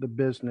hurt the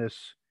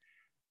business.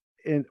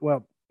 It's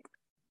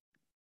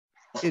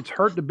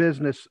hurt the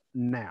business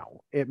now.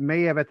 It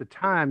may have at the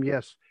time,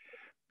 yes,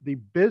 the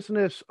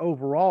business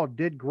overall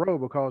did grow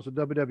because the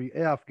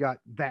WWF got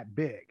that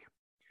big.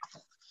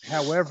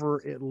 However,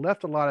 it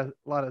left a lot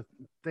of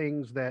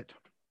things that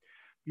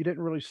you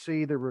didn't really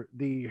see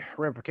the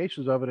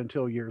ramifications of it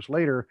until years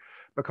later,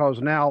 because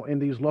now in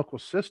these local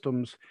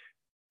systems,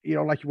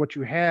 like what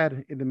you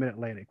had in the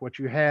Mid-Atlantic, what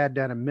you had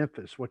down in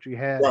Memphis, what you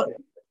had, right,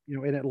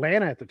 in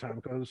Atlanta at the time,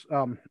 because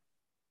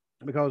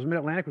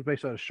Mid-Atlantic was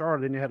based out of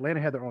Charlotte, and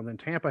Atlanta had their own, then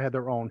Tampa had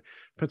their own,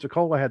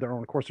 Pensacola had their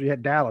own. Of course, you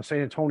had Dallas, San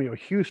Antonio,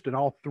 Houston,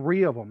 all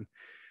three of them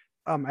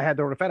had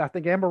their own. In fact, I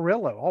think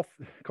Amarillo,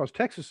 because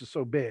Texas is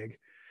so big,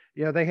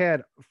 they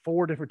had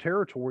 4 different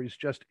territories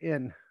just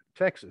in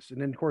Texas,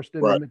 and then of course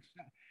Right.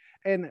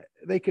 and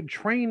they could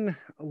train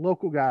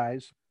local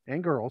guys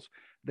and girls.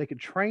 They could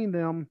train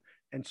them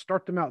and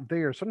start them out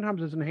there.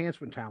 Sometimes as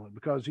enhancement talent,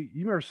 because you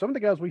remember some of the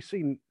guys we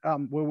seen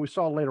when we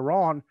saw later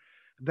on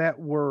that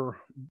were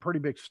pretty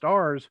big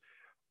stars.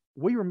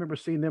 We remember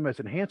seeing them as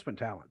enhancement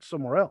talent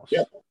somewhere else.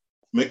 Yeah.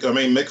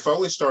 Mick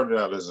Foley started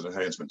out as an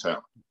enhancement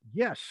talent.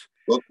 Yes.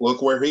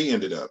 Look where he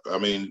ended up. I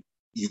mean,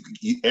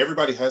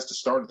 everybody has to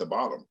start at the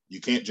bottom.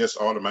 You can't just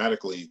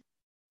automatically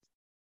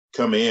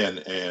come in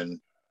and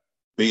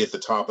be at the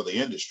top of the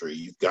industry.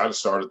 You've got to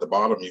start at the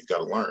bottom. You've got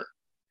to learn.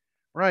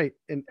 Right.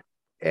 And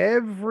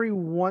every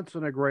once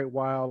in a great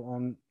while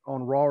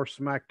on Raw or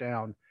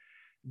SmackDown,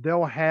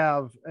 they'll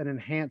have an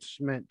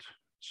enhancement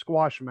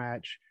squash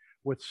match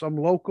with some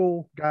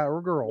local guy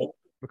or girl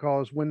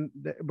because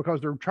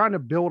they're trying to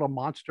build a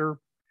monster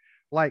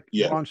like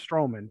Braun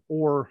Strowman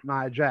or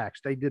Nia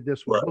Jax. They did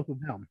this with both of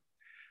them.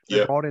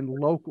 They brought in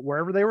local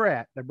wherever they were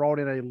at. They brought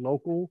in a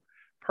local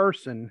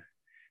person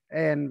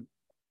and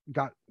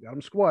got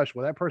them squashed.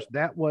 Well, that person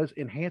that was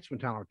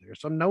enhancement talent there.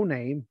 Some no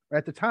name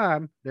at the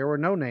time. They were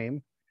no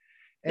name,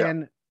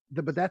 and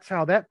but that's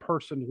how that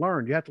person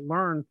learned. You have to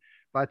learn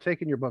by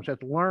taking your bumps. You have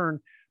to learn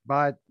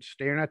by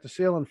staring at the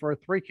ceiling for a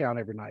 3 count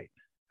every night,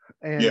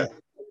 and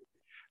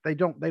they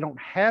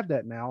don't have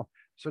that now.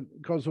 So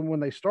because when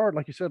they start,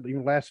 like you said,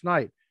 even last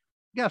night,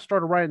 you got to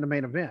start right in the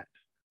main event.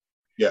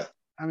 Yeah,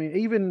 I mean,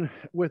 even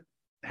with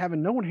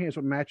having no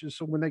enhancement matches,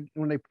 so when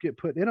they get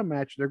put in a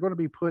match, they're going to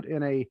be put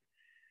in a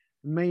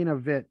main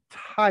event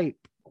type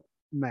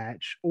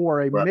match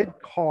or a mid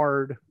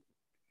card.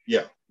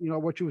 Yeah,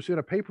 what you would see in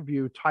a pay per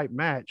view type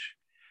match,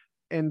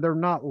 and they're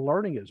not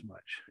learning as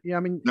much. Yeah, I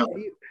mean,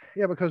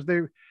 because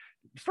they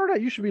start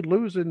out, you should be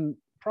losing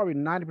probably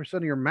 90%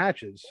 of your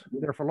matches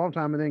there for a long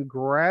time, and then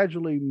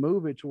gradually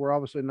move it to where all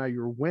of a sudden now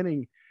you're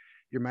winning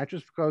your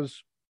matches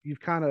because you've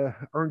kind of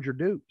earned your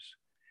dues.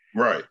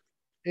 Right.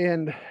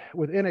 And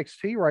with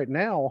NXT right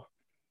now,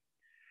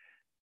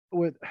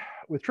 with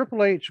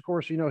Triple H, of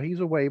course, he's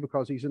away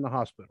because he's in the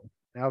hospital.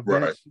 Now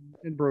Vince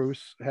and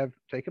Bruce have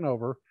taken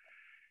over,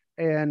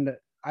 and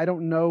I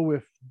don't know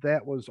if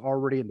that was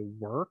already in the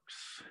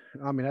works.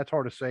 I mean, that's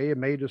hard to say. It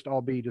may just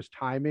all be just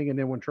timing. And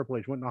then when Triple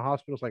H went in the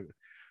hospital, it's like,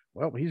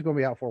 well, he's going to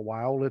be out for a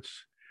while. We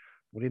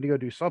need to go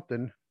do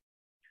something.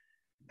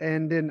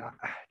 And then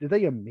did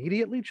they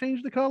immediately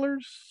change the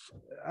colors?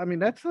 I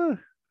mean, I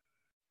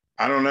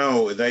don't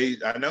know.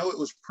 I know it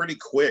was pretty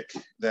quick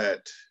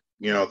that,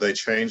 they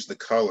changed the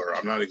color.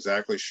 I'm not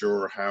exactly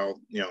sure how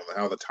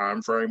the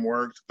time frame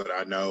worked, but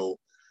I know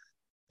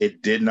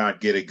it did not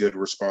get a good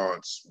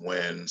response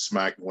when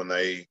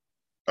they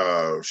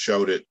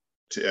showed it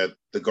at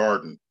the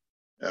Garden,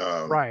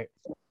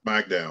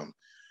 SmackDown.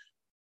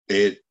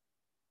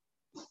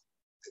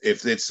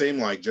 It seemed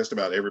like just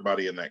about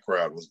everybody in that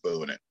crowd was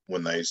booing it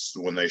when they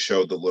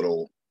showed the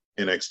little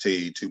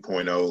NXT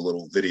 2.0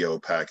 little video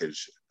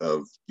package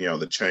of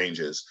the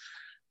changes,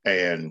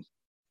 and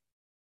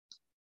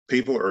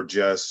people are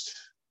just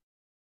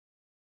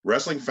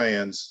wrestling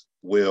fans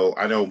will.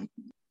 I know,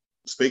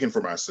 speaking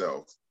for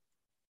myself,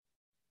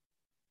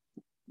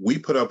 we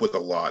put up with a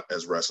lot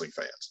as wrestling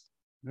fans.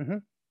 Mm-hmm.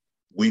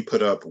 We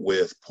put up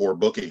with poor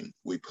booking.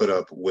 We put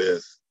up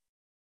with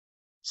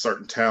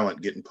certain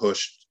talent getting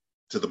pushed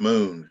to the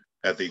moon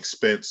at the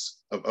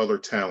expense of other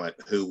talent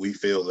who we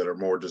feel that are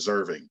more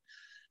deserving.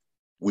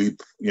 We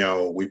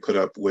put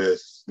up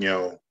with,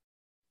 in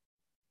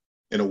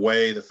a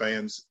way,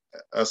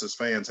 us as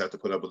fans have to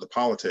put up with the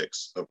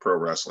politics of pro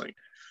wrestling.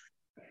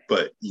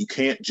 But you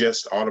can't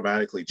just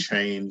automatically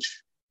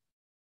change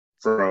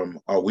from,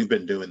 we've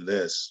been doing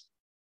this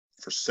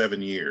for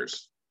 7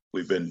 years.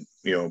 We've been,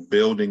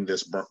 building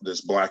this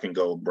black and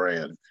gold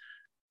brand,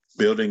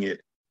 building it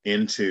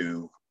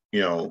into,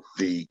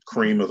 the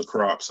cream of the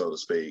crop, so to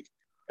speak.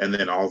 And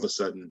then all of a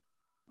sudden,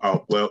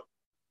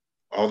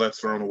 all that's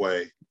thrown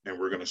away, and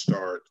we're going to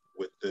start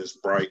with this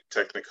bright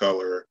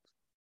Technicolor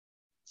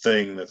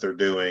thing that they're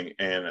doing.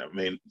 And I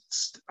mean,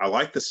 I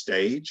like the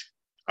stage.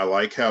 I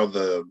like how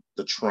the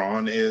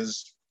Tron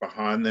is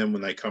behind them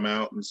when they come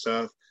out and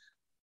stuff.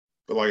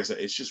 But like I said,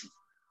 it's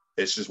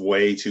just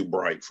way too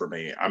bright for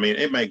me. I mean,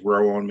 it may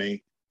grow on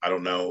me. I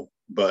don't know.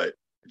 But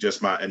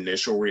just my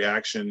initial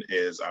reaction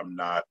is I'm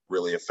not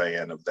really a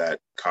fan of that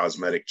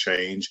cosmetic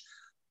change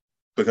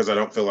because I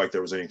don't feel like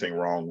there was anything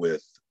wrong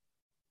with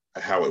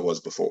how it was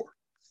before.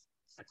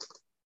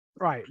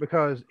 Right.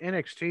 Because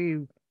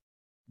NXT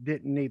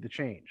didn't need the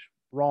change.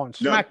 Raw and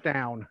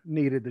SmackDown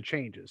needed the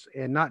changes,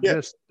 and not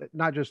just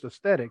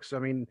aesthetics. I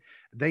mean,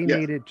 they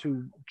needed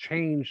to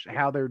change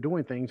how they're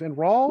doing things. And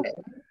Raw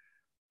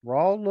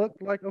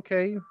looked like,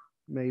 okay,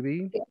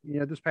 maybe,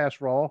 this past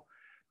Raw,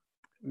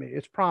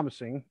 it's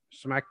promising.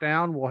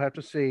 SmackDown, we'll have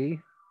to see,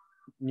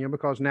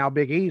 because now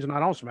Big E's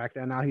not on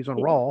SmackDown. Now he's on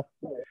Raw.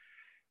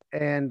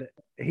 And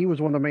he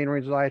was one of the main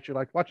reasons I actually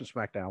liked watching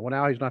SmackDown. Well,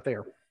 now he's not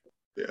there.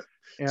 Yeah.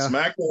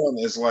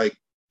 SmackDown is like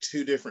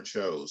two different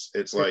shows.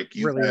 It's like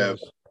you really have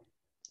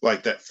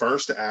like that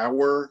first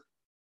hour,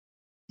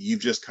 you've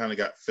just kind of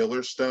got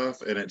filler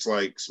stuff, and it's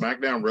like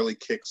SmackDown really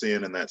kicks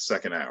in that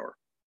second hour,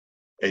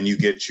 and you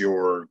get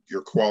your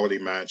quality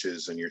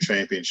matches and your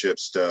championship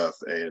stuff,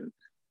 and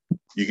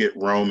you get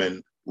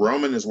Roman.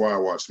 Roman is why I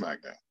watch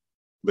SmackDown,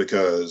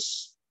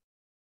 because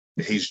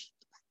he's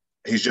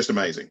just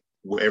amazing.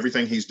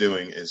 Everything he's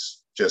doing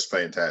is just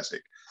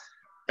fantastic.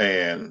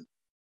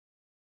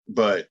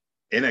 But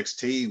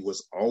NXT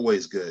was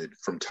always good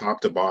from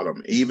top to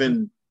bottom.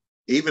 Even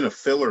a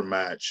filler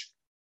match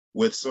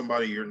with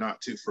somebody you're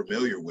not too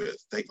familiar with,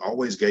 they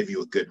always gave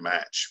you a good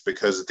match,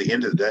 because at the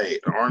end of the day,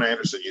 Arn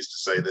Anderson used to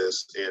say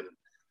this in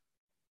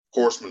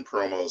Horseman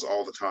promos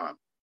all the time. It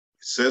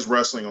says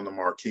wrestling on the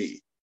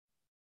marquee.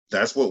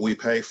 That's what we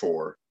pay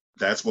for.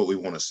 That's what we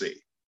want to see.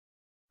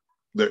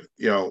 I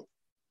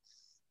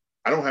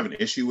don't have an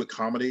issue with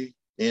comedy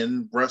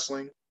in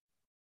wrestling.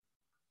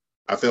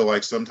 I feel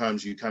like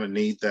sometimes you kind of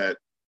need that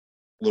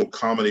little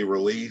comedy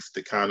relief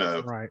to kind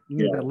of right. You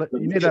need that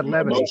levity.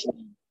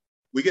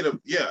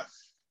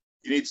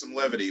 You need some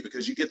levity,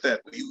 because you get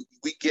that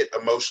we get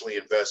emotionally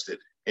invested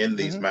in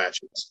these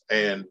matches,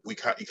 and you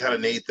kind of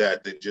need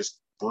that to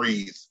just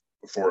breathe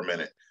for a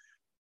minute.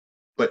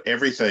 But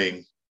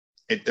everything,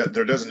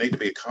 there doesn't need to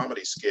be a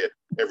comedy skit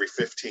every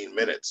 15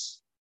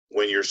 minutes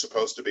when you're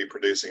supposed to be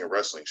producing a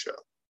wrestling show.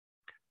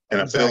 And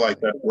I feel like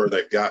that's where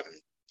they've gotten.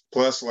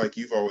 Plus, like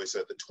you've always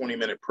said, the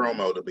 20-minute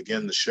promo to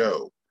begin the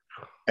show,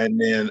 and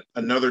then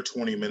another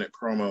 20-minute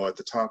promo at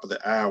the top of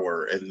the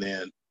hour, and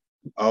then,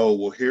 oh,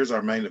 well, here's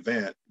our main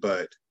event,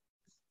 but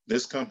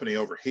this company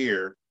over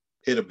here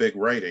hit a big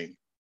rating,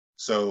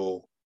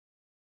 so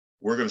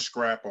we're going to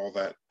scrap all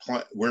that.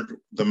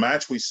 The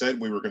match we said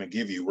we were going to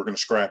give you, we're going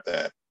to scrap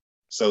that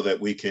so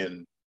that we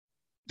can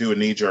do a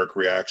knee-jerk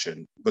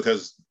reaction,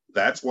 because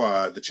that's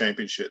why the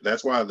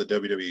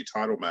WWE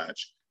title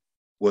match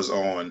was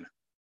on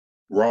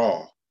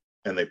Raw,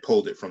 and they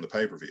pulled it from the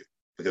pay-per-view,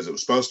 because it was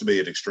supposed to be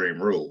at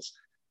Extreme Rules.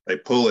 They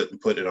pull it and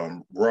put it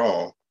on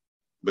Raw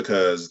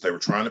because they were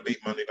trying to beat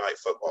Monday Night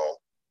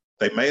Football.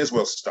 They may as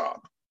well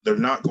stop. They're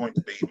not going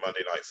to beat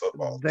Monday Night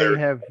Football. They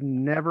have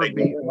never beat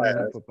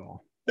Monday Night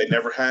Football. They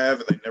never have,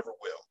 and they never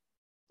will.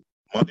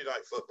 Monday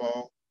Night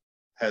Football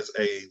has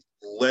a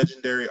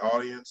legendary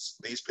audience.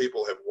 These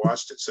people have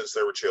watched it since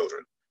they were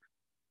children.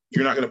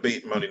 You're not going to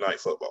beat Monday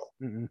Night Football.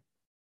 Mm-hmm.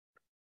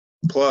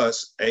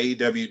 Plus,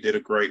 AEW did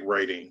a great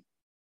rating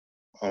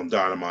on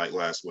Dynamite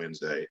last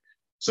Wednesday.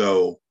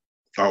 So,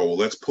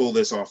 let's pull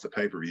this off the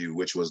pay-per-view,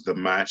 which was the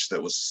match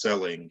that was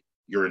selling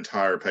your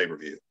entire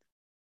pay-per-view.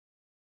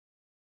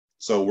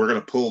 So we're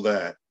going to pull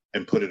that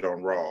and put it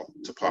on Raw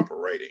to pop a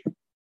rating.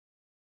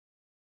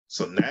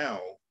 So now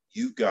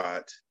you've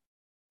got,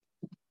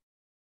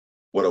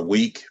 a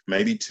week,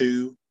 maybe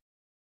two,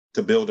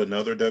 to build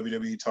another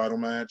WWE title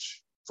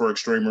match for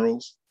Extreme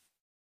Rules,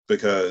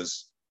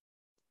 because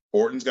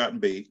Orton's gotten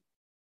beat.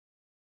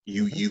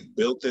 You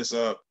built this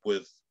up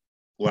with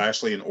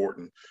Lashley and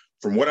Orton.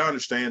 From what I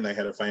understand, they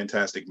had a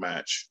fantastic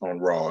match on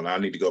Raw, and I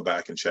need to go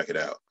back and check it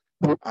out.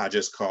 I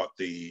just caught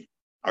the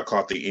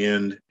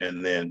end,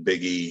 and then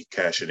Big E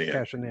cashing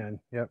in.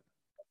 Yep.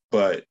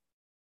 But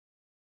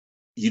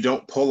you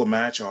don't pull a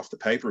match off the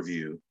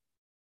pay-per-view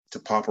to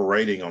pop a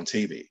rating on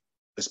TV.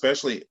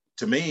 Especially,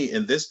 to me,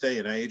 in this day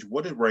and age,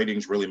 what do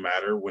ratings really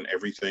matter when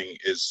everything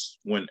is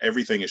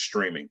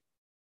streaming?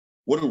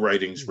 What do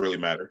ratings really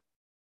matter?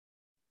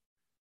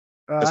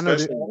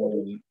 Especially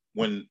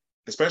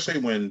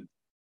when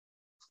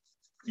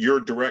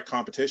your direct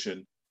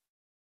competition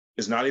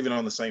is not even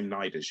on the same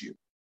night as you.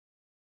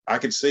 I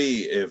could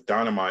see if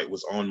Dynamite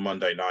was on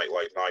Monday night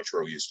like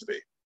Nitro used to be.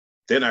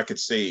 Then I could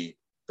see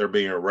there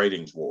being a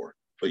ratings war.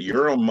 But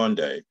you're on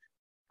Monday,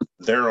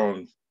 they're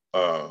on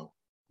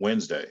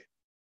Wednesday.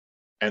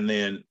 And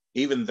then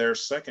even their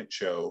second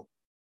show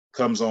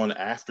comes on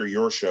after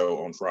your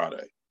show on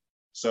Friday.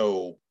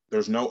 So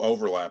there's no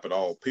overlap at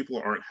all.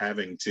 People aren't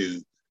having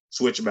to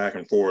switch back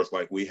and forth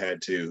like we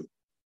had to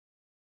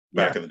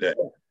back in the day.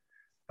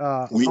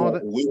 We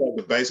had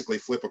to basically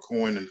flip a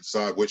coin and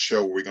decide which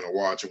show we're going to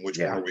watch and which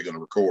one are we going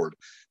to record.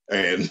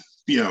 And,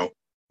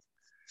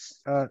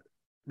 but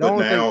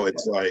now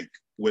it's like,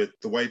 with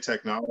the way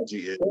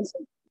technology is,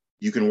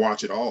 you can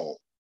watch it all.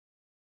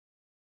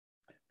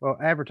 Well,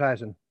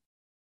 advertising.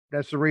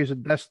 That's the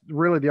reason. That's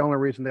really the only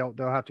reason they'll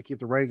have to keep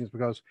the ratings,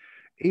 because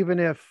even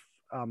if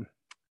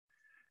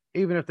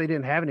they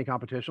didn't have any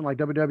competition, like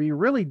WWE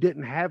really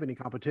didn't have any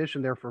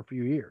competition there for a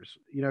few years,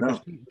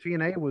 because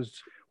TNA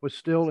was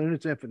still in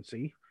its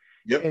infancy.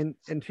 Yep. And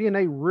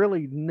TNA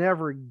really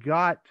never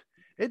it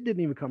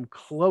didn't even come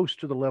close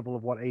to the level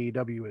of what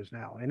AEW is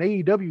now. And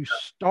AEW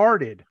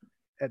started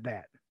at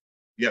that.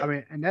 Yeah. I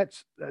mean, and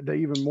that's the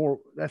even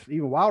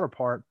wilder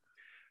part,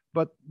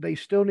 but they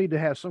still need to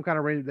have some kind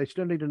of rating. They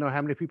still need to know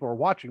how many people are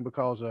watching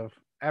because of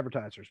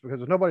advertisers,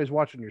 because if nobody's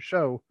watching your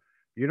show,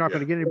 you're not going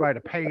to get anybody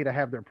to pay to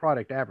have their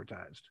product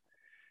advertised.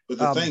 But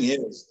the thing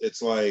is,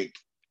 it's like,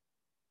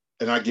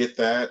 and I get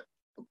that,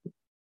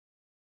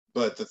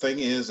 but the thing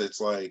is, it's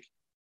like,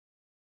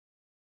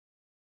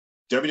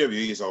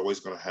 WWE is always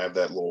going to have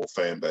that loyal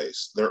fan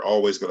base. They're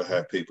always going to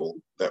have people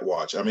that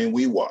watch. I mean,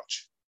 we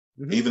watch,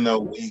 even though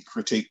we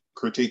critique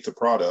the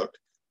product,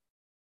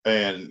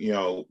 and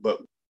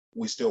but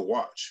we still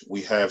watch.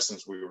 We have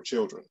since we were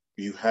children.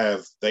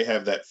 They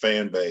have that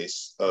fan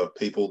base of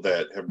people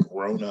that have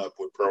grown up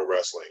with pro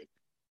wrestling,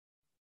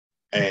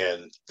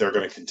 and they're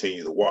going to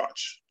continue to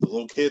watch. The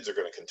little kids are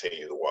going to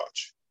continue to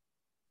watch.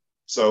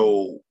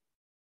 So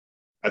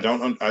I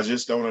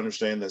just don't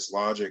understand this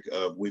logic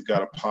of we've got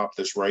to pop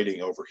this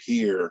rating over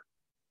here,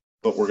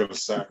 but we're going to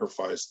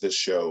sacrifice this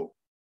show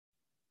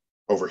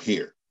over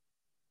here.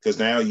 Because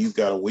now you've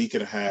got a week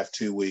and a half,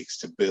 2 weeks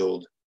to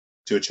build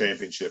to a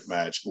championship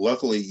match.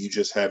 Luckily, you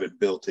just have it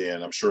built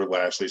in. I'm sure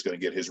Lashley's going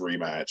to get his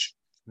rematch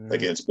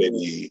against Big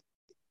E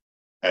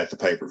at the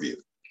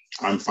pay-per-view.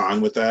 I'm fine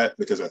with that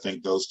because I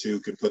think those two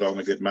can put on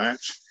a good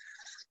match.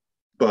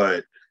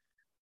 But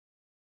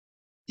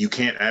you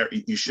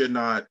should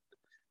not.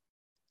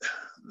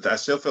 I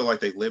still feel like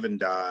they live and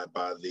die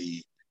by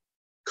the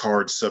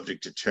card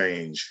subject to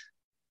change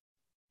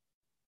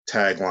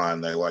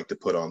tagline they like to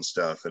put on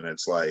stuff. And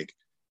it's like,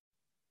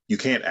 you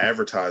can't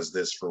advertise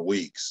this for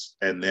weeks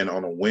and then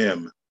on a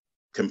whim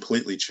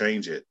completely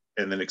change it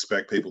and then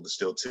expect people to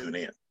still tune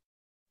in.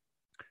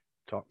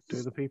 Talk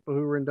to the people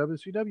who were in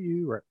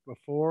WCW right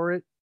before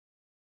it.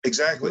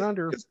 Exactly.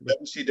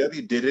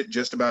 WCW did it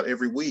just about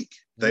every week.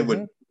 They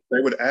would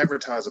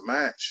advertise a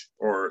match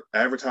or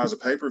advertise a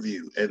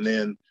pay-per-view, and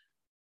then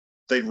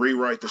they'd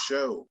rewrite the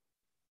show.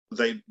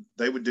 They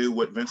would do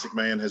what Vince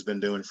McMahon has been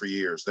doing for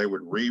years. They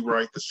would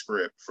rewrite the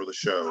script for the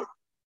show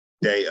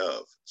day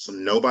of. So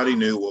nobody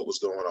knew what was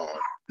going on.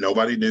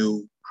 Nobody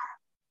knew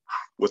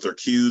what their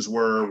cues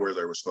were, where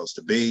they were supposed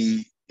to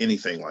be,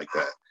 anything like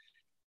that.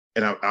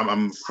 And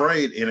I'm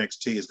afraid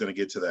NXT is going to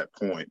get to that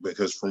point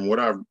because from what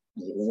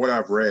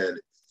I've read,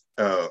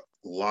 a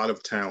lot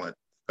of talent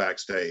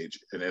backstage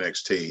in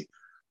NXT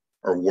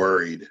are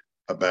worried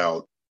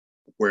about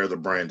where the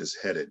brand is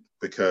headed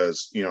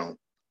because,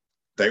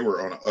 they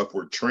were on an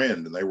upward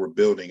trend and they were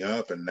building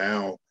up, and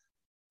now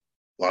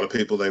a lot of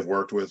people they've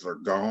worked with are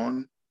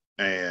gone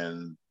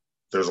and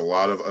there's a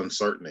lot of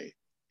uncertainty.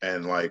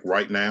 And like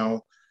right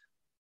now,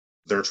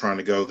 they're trying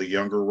to go the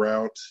younger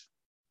route.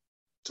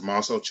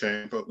 Tommaso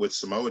Ciampa, with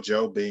Samoa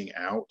Joe being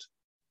out,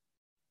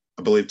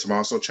 I believe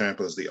Tommaso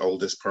Ciampa is the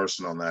oldest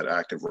person on that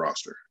active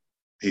roster.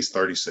 He's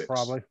 36.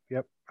 Probably.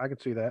 Yep. I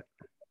could see that.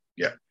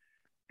 Yeah.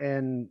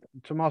 And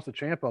Tommaso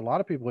Ciampa, a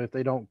lot of people, if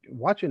they don't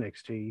watch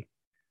NXT,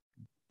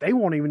 they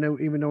won't even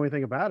know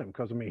anything about him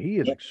because he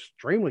is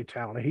extremely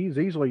talented. He's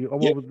easily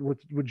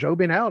with Joe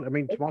being out.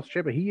 Tommaso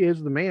Ciampa, he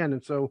is the man,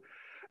 and so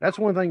that's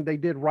one thing they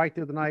did right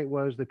the other night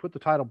was they put the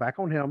title back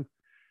on him.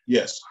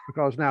 Yes,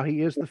 because now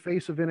he is the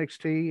face of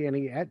NXT, and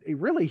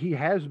he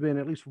has been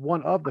at least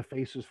one of the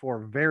faces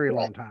for a very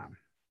long time.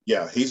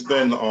 Yeah, he's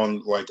been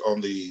on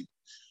the.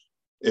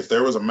 If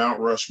there was a Mount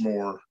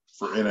Rushmore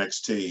for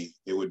NXT,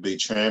 it would be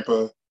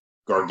Ciampa,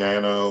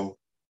 Gargano.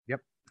 Yep.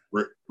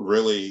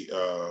 Really.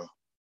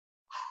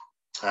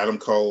 Adam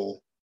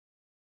Cole,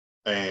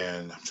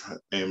 and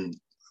I'm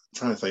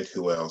trying to think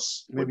who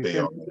else maybe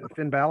would be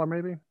Finn Balor,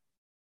 maybe.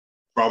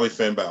 Probably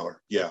Finn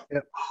Balor, yeah.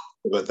 Yep.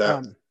 But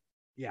that,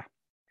 yeah.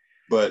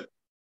 But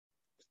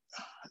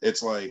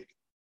it's like,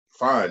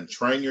 fine,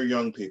 train your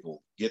young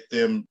people, get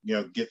them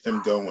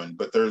going.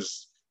 But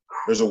there's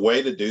a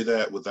way to do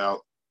that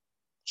without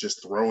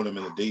just throwing them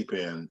in the deep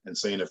end and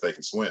seeing if they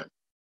can swim.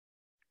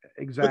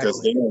 Exactly.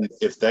 Because then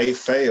if they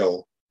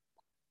fail,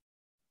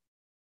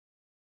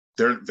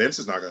 Vince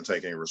is not going to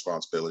take any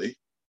responsibility.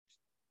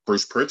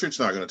 Bruce Pritchard's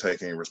not going to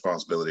take any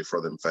responsibility for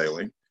them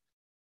failing.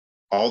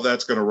 All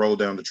that's going to roll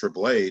down to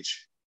Triple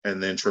H,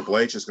 and then Triple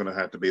H is going to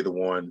have to be the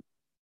one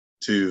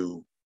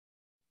to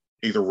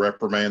either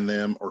reprimand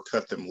them or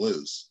cut them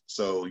loose.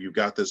 So you've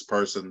got this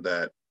person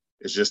that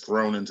is just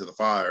thrown into the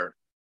fire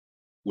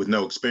with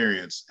no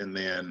experience, and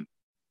then,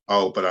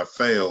 but I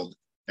failed,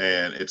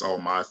 and it's all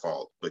my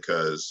fault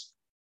because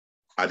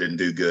I didn't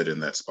do good in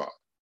that spot.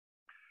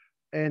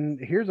 And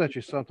here's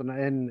actually something,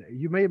 and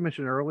you may have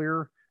mentioned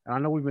earlier, and I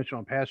know we've mentioned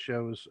on past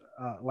shows,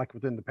 like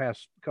within the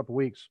past couple of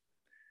weeks,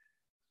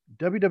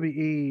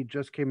 WWE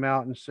just came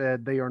out and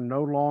said they are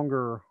no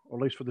longer, or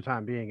at least for the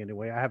time being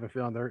anyway, I have a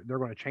feeling they're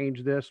going to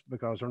change this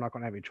because they're not going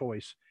to have any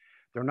choice.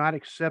 They're not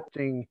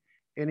accepting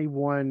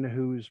anyone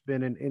who's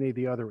been in any of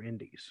the other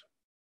indies.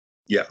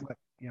 Yeah.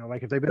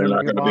 Like if they've been in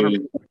Ring of Honor,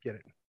 get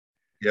it.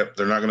 Yep.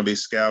 They're not going to be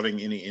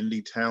scouting any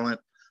indie talent.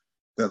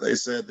 That they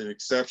said the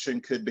exception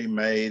could be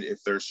made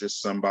if there's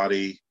just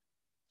somebody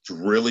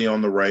really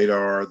on the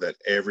radar that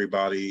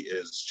everybody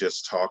is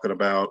just talking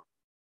about,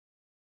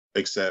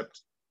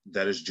 except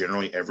that is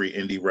generally every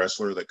indie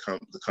wrestler that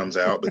comes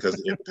out because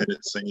the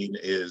independent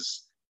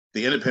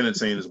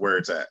scene is where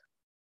it's at.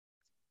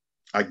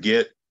 I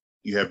get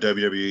you have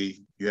WWE,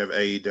 you have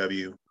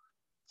AEW,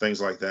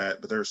 things like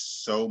that, but there's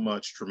so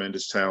much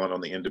tremendous talent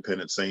on the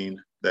independent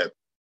scene that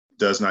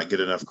does not get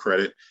enough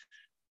credit.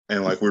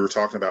 And like we were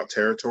talking about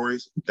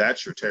territories,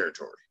 that's your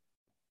territory.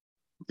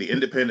 The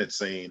independent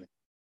scene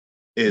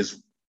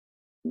is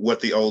what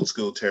the old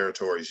school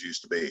territories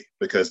used to be,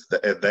 because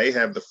they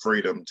have the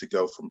freedom to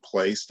go from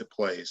place to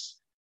place.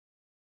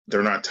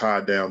 They're not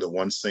tied down to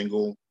one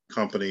single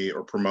company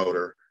or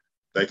promoter.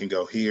 They can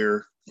go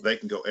here, they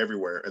can go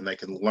everywhere, and they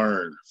can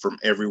learn from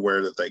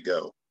everywhere that they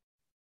go.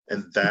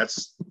 And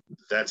that's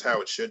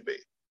how it should be.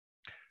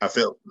 I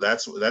feel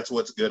that's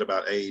what's good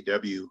about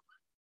AEW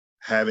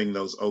having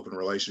those open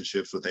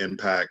relationships with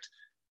Impact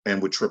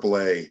and with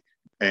AAA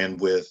and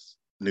with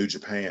New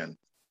Japan.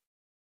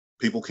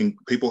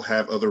 People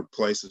have other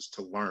places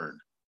to learn.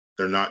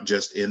 They're not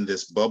just in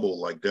this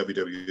bubble like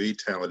WWE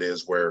talent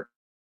is, where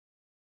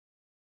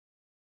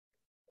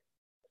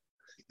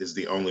is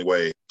the only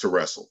way to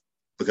wrestle,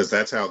 because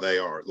that's how they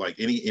are. Like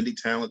any indie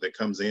talent that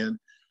comes in,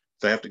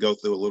 they have to go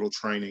through a little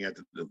training at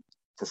the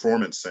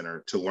Performance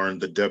Center to learn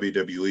the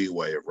WWE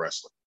way of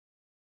wrestling.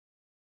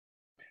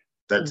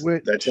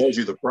 That tells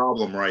you the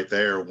problem right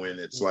there, when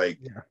it's like,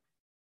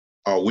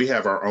 oh, we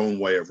have our own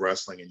way of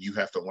wrestling and you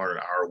have to learn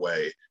our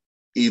way,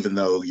 even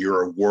though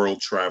you're a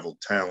world-traveled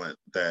talent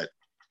that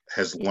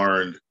has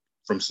learned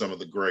from some of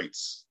the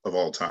greats of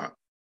all time.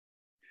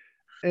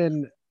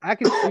 And I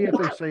can see if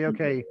they say,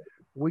 okay,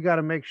 we got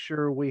to make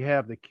sure we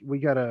have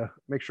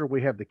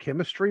the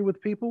chemistry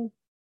with people,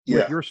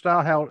 with your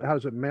style. How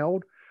does it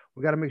meld?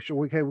 We got to make sure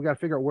we got to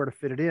figure out where to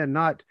fit it in.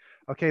 Not,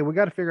 okay, we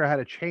got to figure out how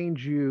to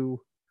change you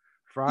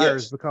for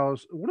ours,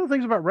 because one of the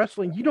things about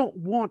wrestling, you don't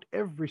want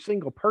every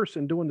single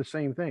person doing the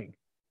same thing.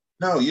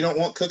 No, you don't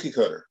want cookie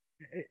cutter.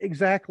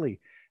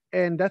 Exactly.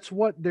 And that's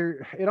what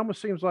it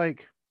almost seems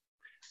like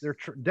they're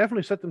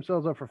definitely set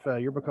themselves up for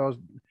failure, because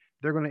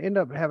they're going to end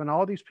up having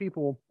all these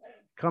people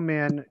come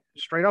in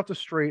straight off the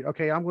street.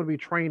 Okay, I'm going to be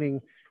training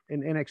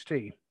in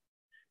NXT.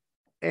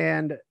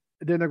 And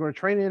then they're going to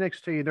train in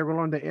NXT. They're going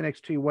to learn the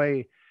NXT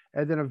way.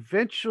 And then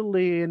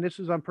eventually, and this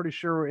is, I'm pretty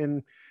sure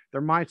in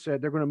their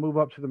mindset, they're going to move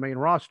up to the main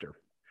roster.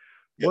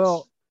 Yes.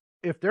 Well,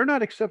 if they're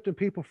not accepting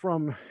people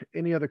from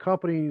any other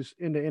companies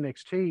into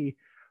NXT,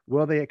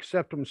 will they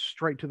accept them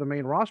straight to the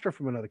main roster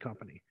from another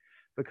company?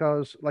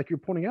 Because, like you're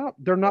pointing out,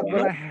 they're not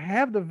going to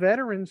have the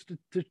veterans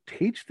to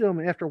teach them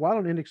after a while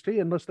in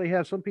NXT, unless they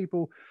have some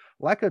people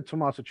like a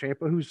Tommaso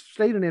Ciampa who's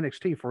stayed in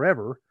NXT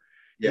forever.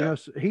 Yeah. You know,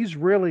 so he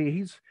doesn't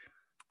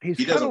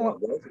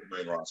want to go to the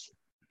main roster.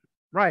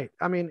 Right.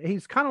 I mean,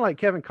 he's kind of like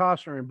Kevin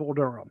Costner and Bull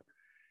Durham.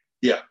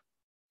 Yeah.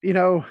 You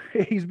know,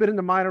 he's been in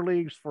the minor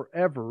leagues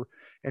forever,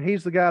 and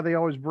he's the guy they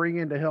always bring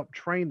in to help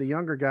train the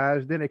younger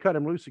guys. Then they cut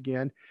him loose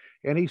again,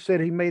 and he said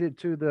he made it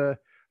to the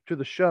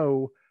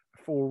show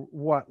for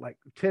what, like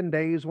 10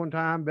 days one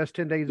time, best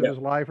 10 days of his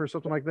life or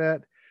something like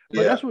that.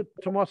 But that's what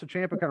Tommaso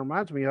Ciampa kind of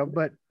reminds me of.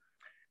 But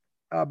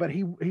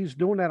he's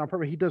doing that on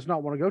purpose. He does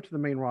not want to go to the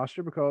main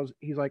roster, because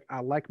he's like, I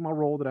like my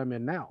role that I'm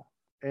in now.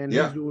 And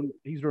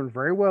he's doing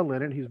very well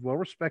in it. He's well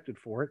respected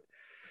for it.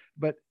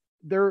 But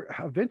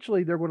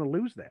eventually they're going to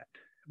lose that,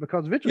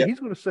 because eventually he's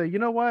going to say, you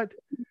know what,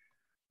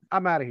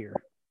 I'm out of here.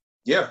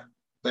 Yeah.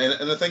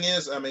 And the thing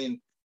is, I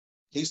mean,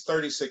 he's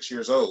 36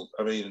 years old.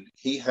 I mean,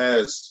 he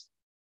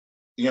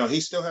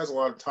still has a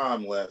lot of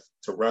time left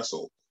to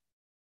wrestle.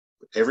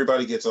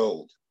 Everybody gets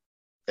old.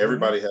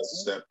 Everybody has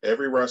a step.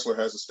 Every wrestler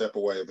has a step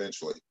away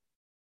eventually.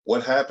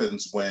 What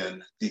happens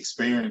when the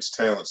experienced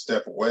talent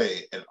step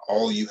away and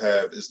all you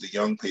have is the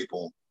young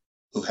people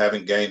who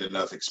haven't gained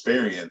enough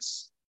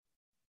experience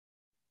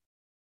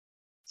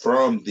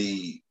from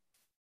the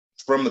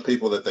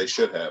people that they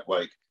should have?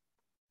 Like,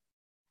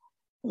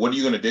 what are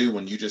you going to do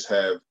when you just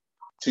have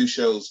 2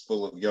 shows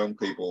full of young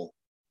people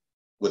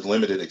with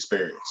limited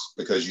experience,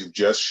 because you've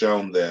just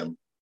shown them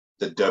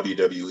the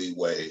WWE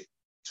way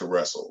to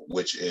wrestle,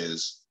 which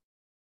is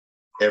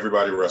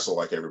everybody wrestle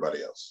like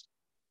everybody else?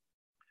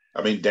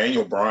 I mean,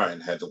 Daniel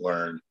Bryan had to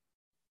learn,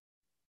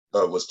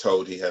 was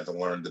told he had to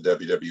learn the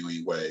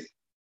WWE way.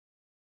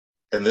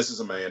 And this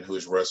is a man who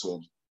has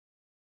wrestled,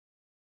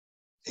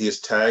 he has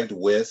tagged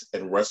with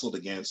and wrestled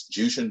against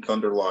Jushin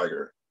Thunder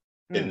Liger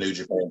in New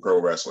Japan Pro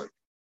Wrestling.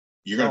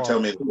 You're going to tell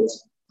me that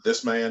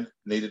this man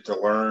needed to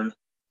learn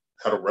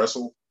how to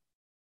wrestle?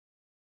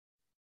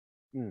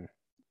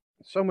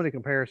 So many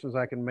comparisons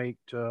I can make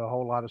to a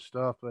whole lot of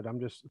stuff, but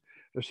there's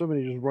so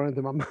many just running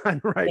through my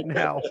mind right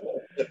now.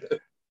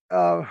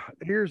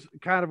 Here's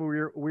kind of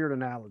a weird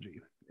analogy,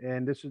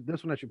 and this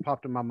one actually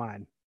popped in my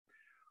mind.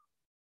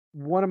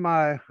 One of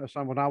my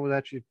assignments,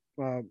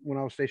 when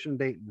I was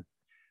stationed in Dayton,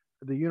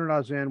 the unit I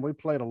was in, we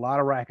played a lot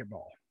of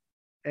racquetball,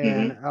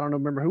 and I don't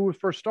remember who was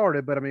first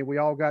started, but I mean, we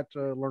all got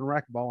to learn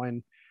racquetball,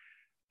 and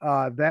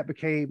that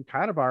became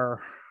kind of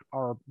our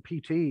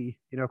PT. You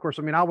know, of course,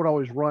 I mean, I would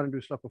always run and do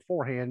stuff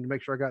beforehand to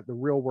make sure I got the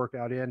real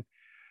workout in,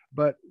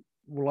 but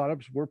a lot of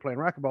us were playing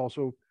racquetball.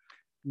 So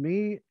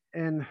me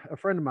and a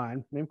friend of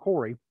mine named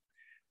Corey,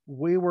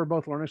 we were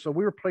both learning. So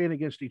we were playing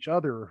against each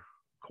other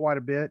quite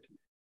a bit.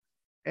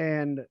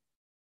 And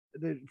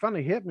it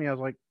finally hit me. I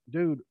was like,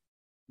 dude,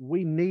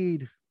 we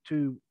need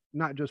to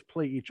not just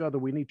play each other.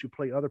 We need to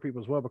play other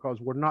people as well, because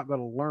we're not going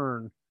to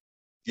learn.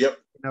 Yep.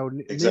 You know,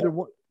 exactly.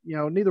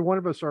 neither one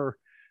of us are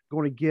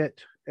going to get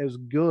as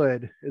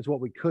good as what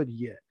we could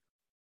get.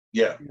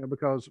 Yeah.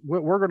 Because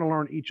we're going to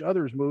learn each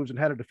other's moves and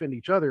how to defend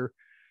each other.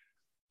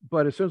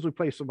 But as soon as we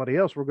play somebody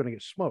else, we're going to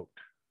get smoked.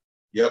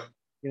 Yep.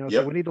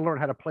 So we need to learn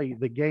how to play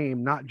the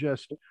game, not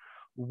just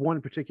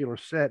one particular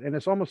set. And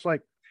it's almost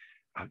like,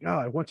 oh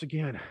God, once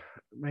again,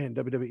 man,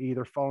 WWE,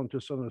 they're falling into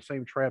some of the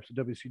same traps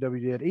that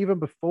WCW did, even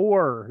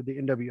before the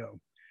NWO.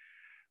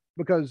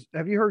 Because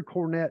have you heard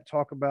Cornette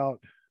talk about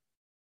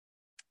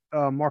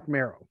Mark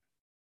Merrow?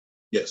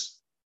 Yes.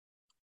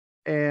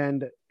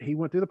 And he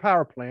went through the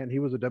power plant. He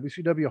was a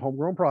WCW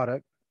homegrown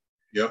product.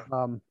 Yep.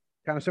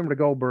 Kind of similar to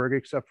Goldberg,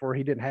 except for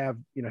he didn't have,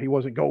 he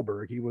wasn't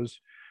Goldberg. He was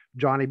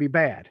Johnny B.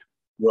 Bad.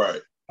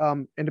 Right.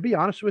 And to be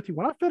honest with you,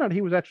 when I found out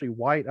he was actually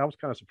white, I was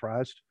kind of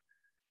surprised.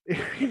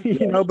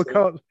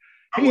 Because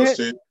he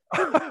had,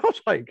 I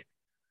was like,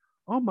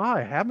 oh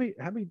my, how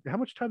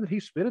much time did he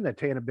spend in that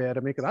tanning bed?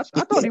 I mean, because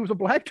I thought he was a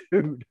black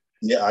dude.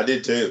 Yeah, I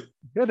did too.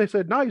 Yeah, they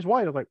said, no, he's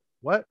white. I was like,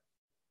 what?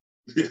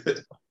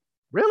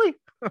 Really?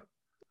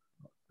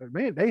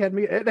 Man, they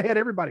had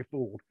everybody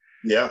fooled.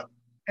 Yeah.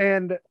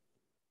 And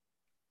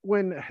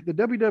when the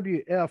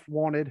WWF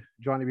wanted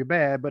Johnny B.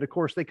 Bad, but of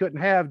course they couldn't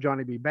have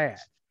Johnny B. Bad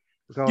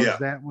because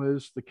that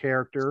was the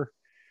character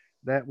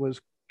that was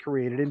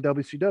created in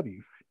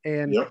WCW.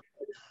 And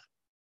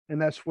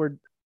that's where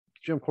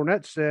Jim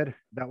Cornette said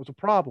that was a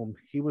problem.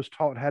 He was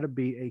taught how to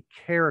be a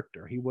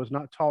character. He was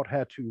not taught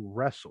how to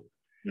wrestle.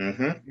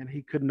 And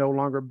he could no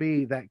longer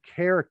be that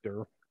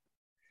character.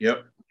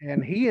 Yep.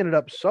 And he ended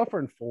up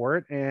suffering for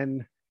it.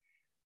 And,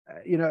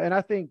 and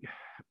I think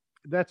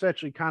that's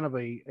actually kind of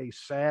a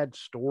sad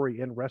story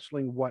in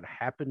wrestling, what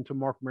happened to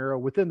Mark Merrow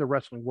within the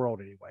wrestling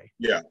world anyway.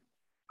 Yeah.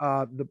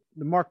 The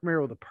Mark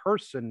Merrow, the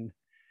person,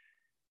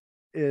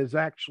 is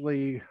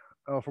actually,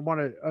 from what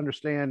I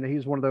understand,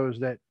 he's one of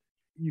those that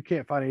you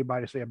can't find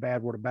anybody to say a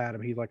bad word about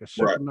him. He's like a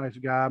super nice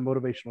guy,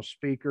 motivational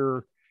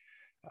speaker.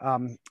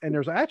 And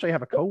I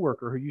have a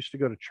coworker who used to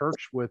go to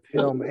church with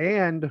him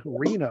and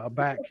Rena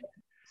back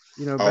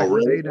in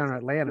the day down in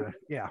Atlanta.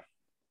 Yeah.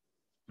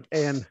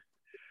 And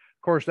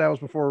of course, that was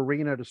before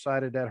Rena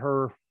decided that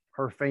her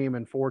fame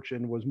and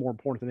fortune was more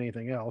important than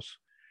anything else.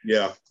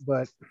 Yeah.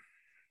 But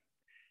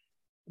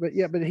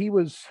he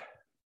was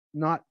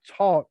not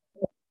taught,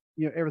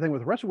 everything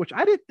with wrestling, which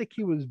I didn't think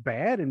he was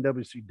bad in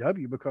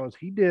WCW because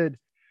he did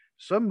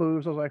some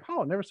moves. I was like,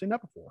 oh, I've never seen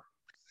that before.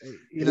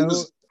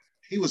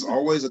 He was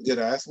always a good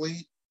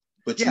athlete,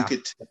 but you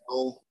could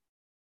tell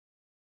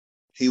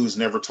he was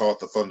never taught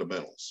the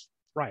fundamentals.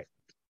 Right.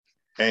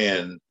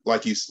 And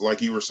like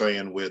you were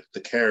saying with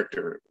the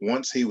character,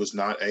 once he was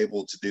not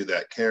able to do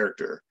that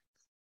character,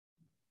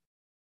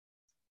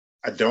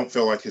 I don't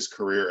feel like his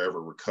career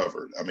ever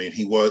recovered. I mean,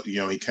 he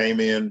came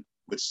in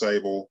with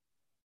Sable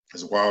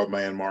as Wild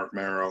Man Mark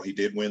Merrow. He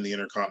did win the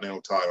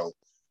Intercontinental title,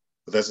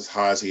 but that's as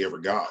high as he ever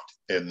got.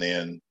 And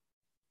then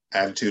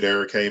Attitude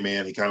Era came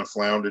in. He kind of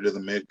floundered to the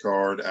mid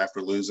card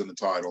after losing the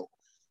title.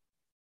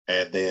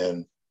 And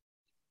then,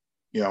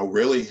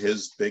 really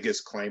his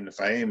biggest claim to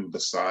fame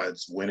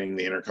besides winning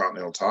the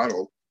Intercontinental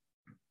title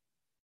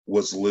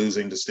was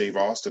losing to Steve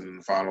Austin in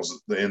the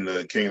finals in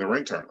the King of the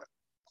Ring tournament.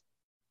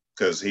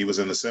 Because he was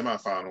in the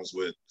semifinals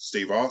with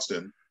Steve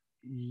Austin.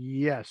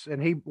 Yes.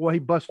 And he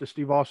busted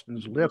Steve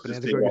Austin's lip and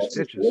had to go get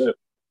stitches.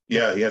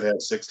 Yeah, he had to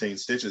have 16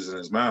 stitches in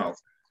his mouth.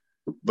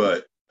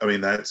 But, I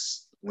mean,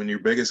 that's when your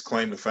biggest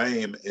claim to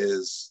fame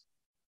is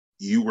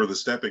you were the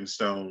stepping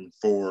stone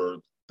for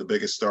the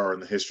biggest star in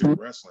the history of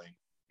wrestling.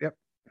 Yep.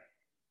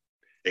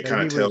 It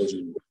kind of tells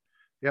you.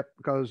 Yep,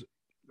 because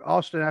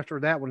Austin, after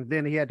that one,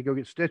 then he had to go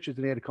get stitches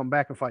and he had to come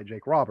back and fight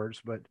Jake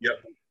Roberts. But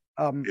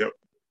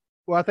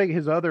well, I think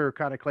his other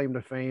kind of claim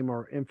to fame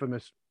or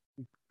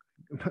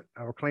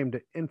claim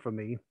to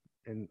infamy,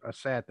 and a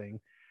sad thing,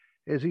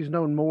 is he's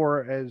known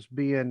more as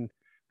being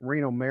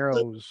Reno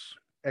Merrow's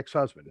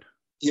ex-husband.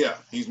 Yeah,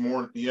 he's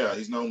known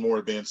more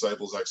as being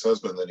Sable's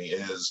ex-husband than he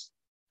is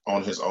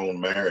on his own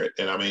merit.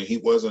 And I mean, he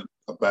wasn't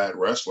a bad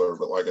wrestler,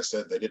 but like I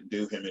said, they didn't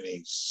do him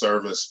any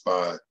service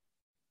by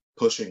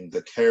pushing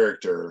the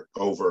character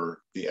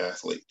over the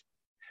athlete.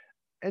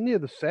 And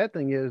the sad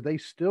thing is they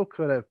still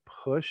could have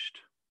pushed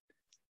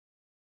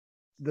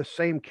the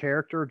same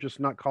character, just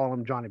not call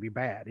him Johnny B.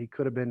 Bad. He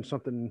could have been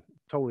something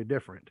totally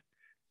different.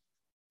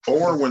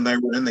 Or when they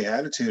were in the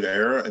Attitude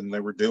Era and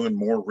they were doing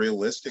more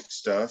realistic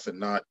stuff and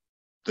not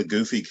the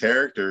goofy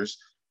characters,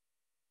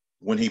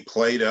 when he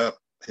played up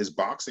his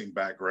boxing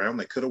background,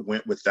 they could have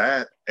went with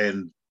that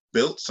and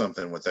built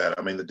something with that.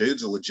 I mean, the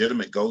dude's a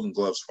legitimate Golden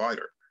Gloves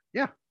fighter.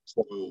 Yeah.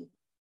 So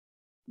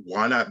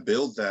why not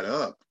build that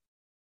up?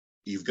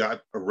 You've got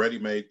a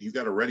ready-made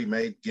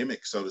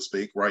gimmick, so to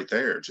speak, right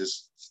there.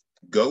 Just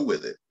go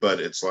with it.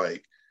 But it's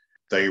like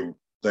they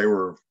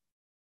were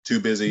too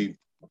busy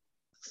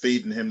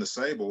feeding him the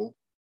Sable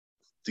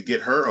to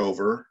get her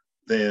over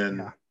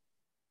than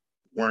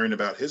worrying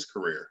about his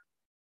career.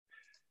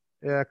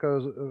 Yeah,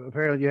 because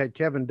apparently you had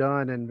Kevin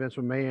Dunn and Vince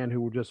McMahon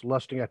who were just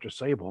lusting after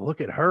Sable. Look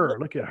at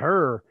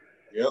her.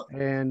 Yep.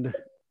 And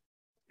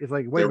it's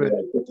like, wait a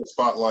minute. Put the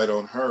spotlight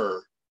on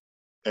her,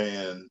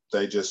 and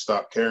they just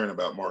stopped caring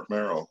about Mark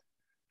Merrow.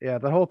 Yeah,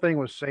 the whole thing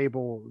with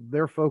Sable,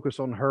 their focus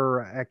on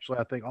her actually,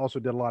 I think, also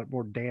did a lot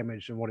more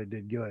damage than what it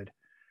did good.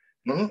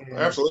 And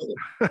Absolutely.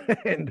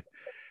 and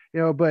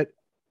but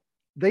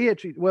they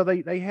actually, well,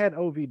 they had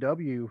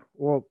OVW.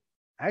 Well,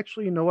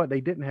 actually, you know what?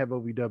 They didn't have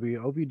OVW.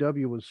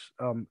 OVW was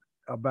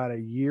about a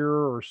year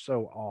or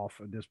so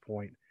off at this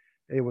point.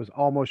 It was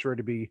almost ready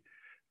to be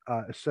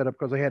set up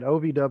because they had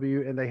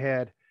OVW and they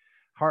had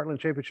Heartland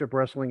Championship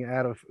Wrestling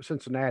out of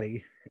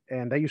Cincinnati,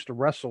 and they used to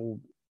wrestle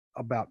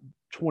about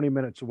 20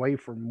 minutes away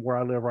from where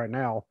I live right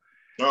now.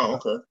 Oh, Uh,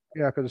 okay.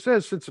 yeah, because it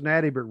says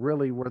Cincinnati, but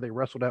really where they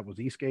wrestled at was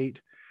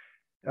Eastgate,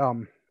 at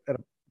a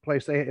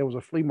place it was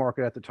a flea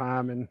market at the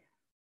time,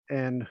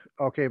 and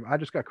okay, I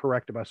just got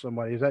corrected by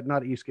somebody. Is that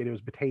not Eastgate? It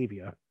was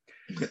Batavia,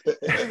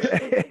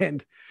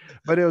 and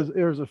but it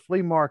was a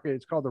flea market.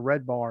 It's called the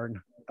Red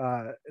Barn.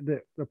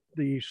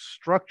 The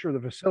structure, the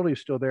facility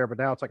is still there, but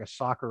now it's like a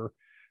soccer.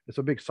 It's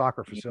a big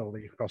soccer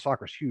facility because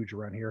soccer's huge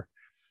around here.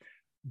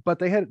 But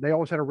they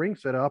always had a ring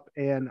set up,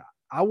 and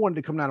I wanted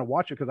to come down and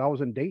watch it because I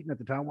was in Dayton at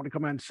the time. I wanted to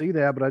come out and see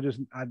that, but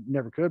I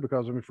never could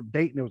because I mean from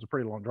Dayton it was a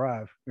pretty long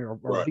drive, or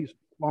Right. at least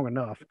long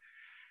enough.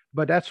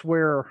 But that's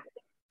where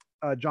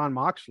John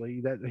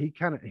Moxley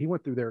he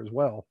went through there as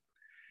well.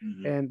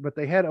 But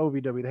they had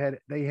OVW,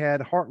 they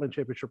had Heartland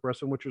Championship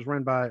Wrestling, which was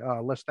run by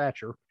Les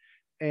Thatcher,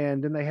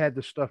 and then they had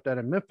this stuff down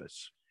in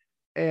Memphis,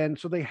 and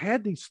so they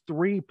had these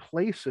three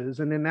places,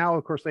 and then now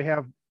of course they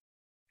have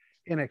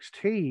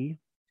NXT,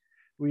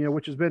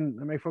 which has been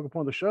a main focal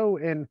point of the show,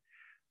 and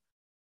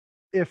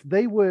if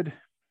they would,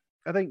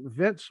 I think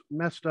Vince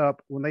messed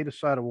up when they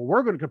decided, well,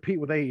 we're going to compete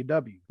with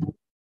AEW.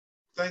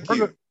 Thank We're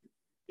you. go-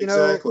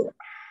 Exactly.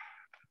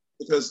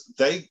 Because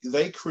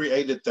they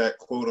created that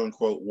quote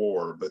unquote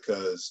war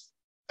because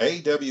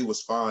AEW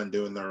was fine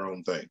doing their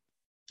own thing.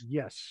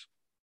 Yes.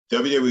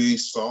 WWE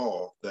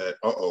saw that,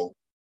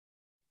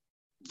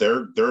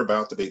 they're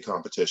about to be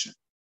competition.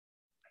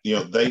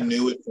 They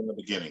knew it from the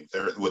beginning.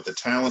 With the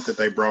talent that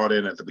they brought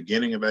in at the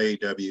beginning of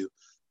AEW,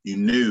 you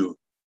knew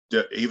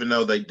that even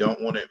though they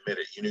don't want to admit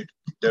it, you knew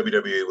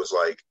WWE was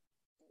like,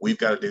 we've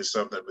got to do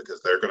something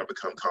because they're going to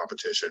become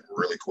competition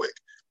really quick.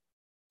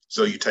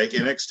 So you take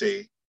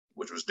NXT,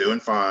 which was doing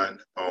fine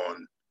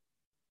on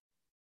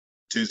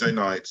Tuesday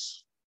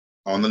nights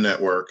on the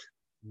network.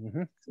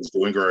 Mm-hmm. It was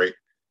doing great.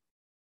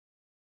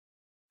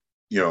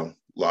 A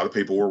lot of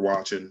people were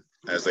watching,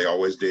 as they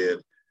always did.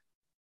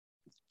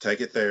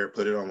 Take it there,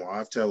 put it on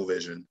live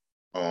television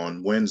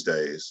on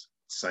Wednesdays,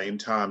 same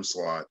time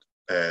slot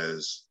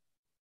as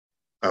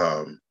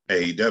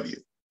AEW.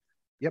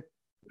 Yep.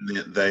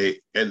 They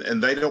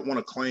don't want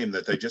to claim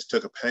that they just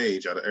took a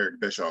page out of Eric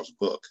Bischoff's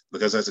book,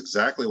 because that's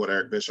exactly what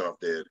Eric Bischoff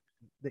did.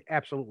 They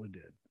absolutely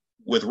did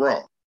with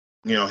Raw.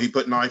 He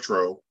put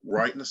Nitro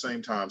right in the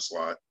same time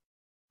slot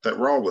that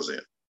Raw was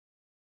in.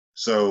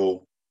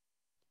 So,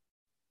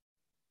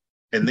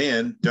 and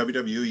then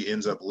WWE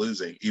ends up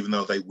losing, even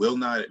though they will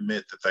not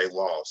admit that they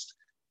lost.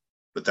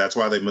 But that's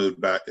why they moved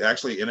back.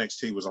 Actually,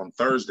 NXT was on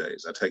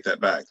Thursdays. I take that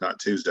back, not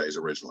Tuesdays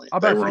originally. I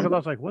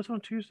was like, what's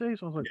on Tuesdays?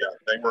 I was like, yeah,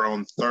 they were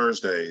on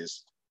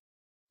Thursdays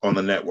on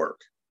the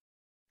network.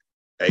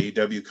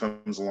 AEW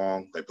comes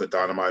along. They put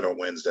Dynamite on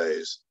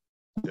Wednesdays.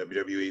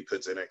 WWE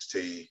puts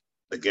NXT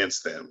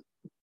against them.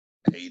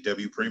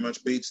 AEW pretty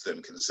much beats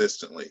them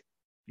consistently.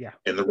 Yeah.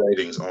 In the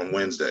ratings on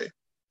Wednesday,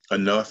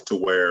 enough to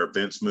where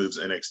Vince moves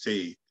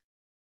NXT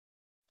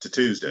to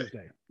Tuesday.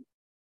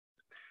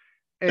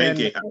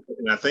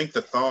 And I think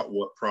the thought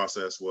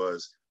process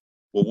was,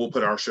 well, we'll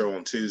put our show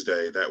on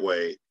Tuesday. That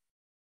way,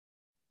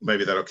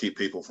 maybe that'll keep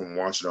people from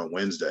watching on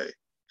Wednesday.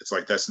 It's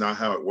like, that's not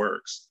how it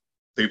works.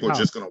 People are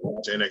just going to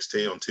watch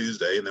NXT on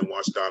Tuesday and then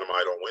watch Dynamite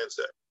on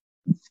Wednesday.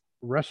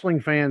 Wrestling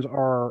fans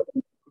are,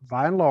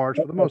 by and large,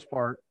 for the most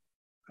part,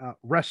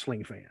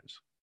 wrestling fans.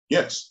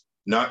 Yes,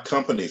 not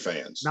company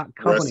fans. Not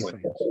company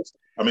fans.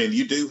 I mean,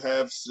 you do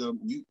have some.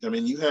 You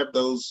have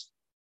those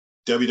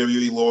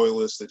WWE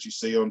loyalists that you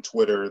see on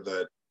Twitter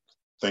that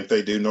think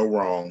they do no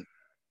wrong,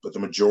 but the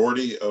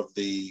majority of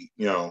the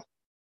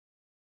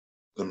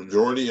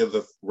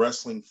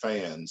wrestling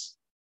fans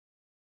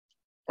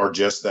are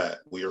just that.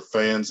 We are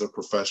fans of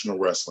professional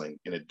wrestling,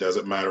 and it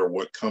doesn't matter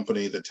what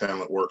company the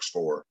talent works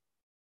for.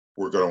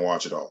 We're going to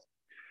watch it all.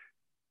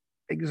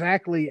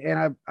 Exactly,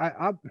 and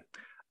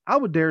I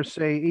would dare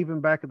say even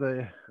back at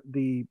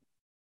the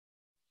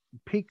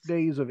peak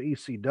days of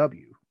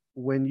ECW,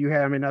 when you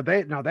had, now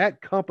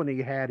that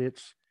company had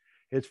its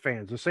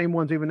fans, the same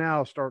ones even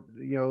now start,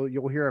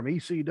 you'll hear them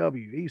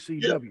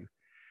ECW. Yep.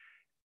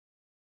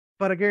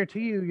 But I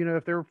guarantee you,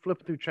 if they were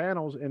flipping through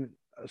channels and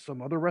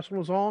some other wrestling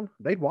was on,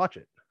 they'd watch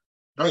it.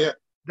 Oh yeah,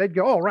 they'd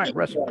go, all right,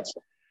 wrestling.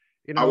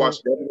 I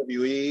watched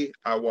WWE.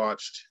 I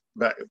watched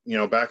back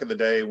in the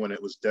day when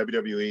it was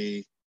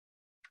WWE,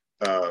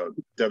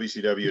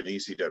 WCW, and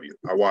ECW.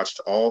 I watched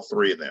all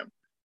three of them.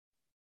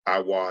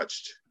 I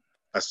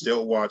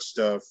still watch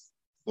stuff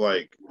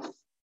like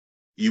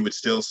you would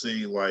still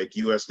see, like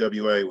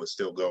USWA was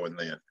still going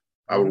then.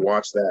 I would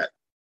watch that.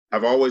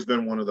 I've always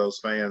been one of those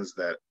fans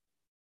that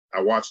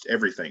I watched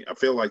everything. I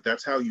feel like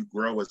that's how you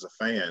grow as a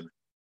fan,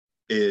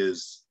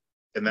 is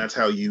And that's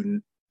how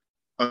you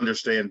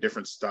understand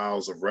different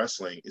styles of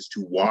wrestling, is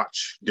to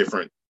watch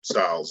different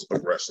styles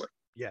of wrestling.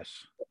 Yes.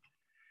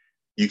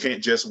 You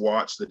can't just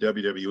watch the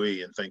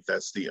WWE and think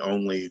that's the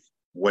only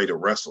way to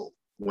wrestle,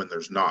 when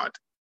there's not.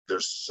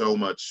 There's so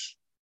much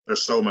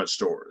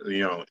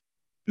story,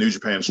 New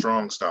Japan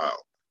Strong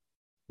style.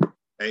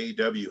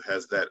 AEW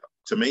has that.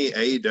 To me,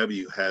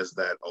 AEW has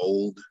that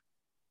old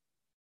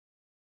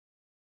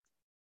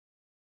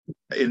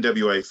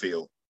NWA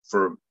feel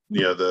for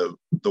the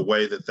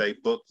way that they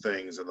book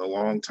things and the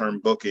long-term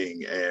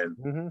booking.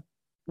 And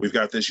we've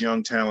got this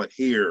young talent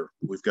here.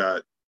 We've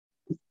got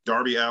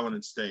Darby Allin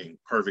and Sting,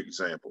 perfect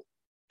example.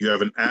 You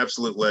have an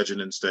absolute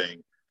legend in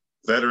Sting,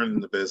 veteran in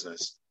the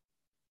business,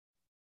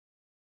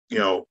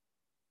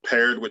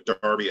 paired with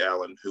Darby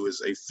Allin, who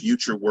is a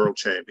future world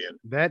champion.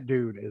 That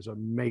dude is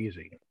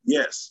amazing.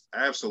 Yes,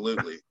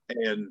 absolutely.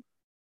 And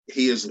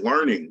he is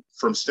learning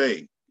from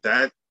Sting.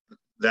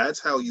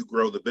 That's how you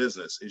grow the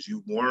business, is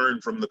you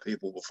learn from the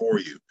people before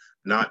you,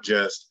 not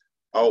just,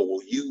 oh, well,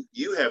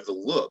 you have the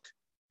look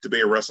to be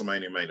a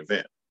WrestleMania main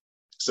event,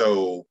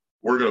 so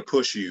we're going to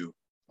push you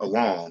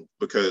along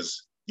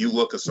because you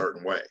look a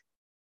certain way,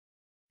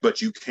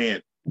 but you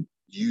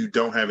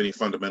don't have any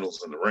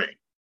fundamentals in the ring,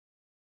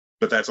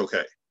 but that's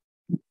okay.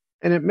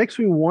 And it makes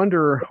me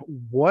wonder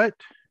what,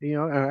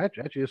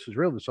 actually this is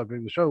really the subject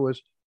of the show,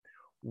 is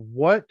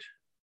what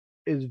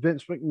is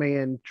Vince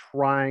McMahon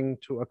trying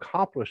to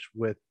accomplish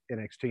with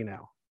NXT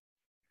now?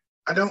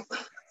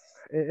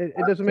 It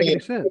doesn't make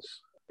any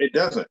sense. It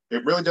doesn't.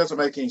 It really doesn't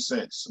make any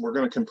sense. We're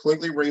going to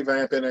completely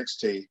revamp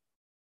NXT,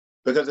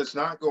 because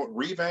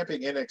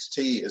revamping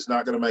NXT is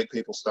not going to make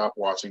people stop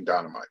watching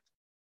Dynamite.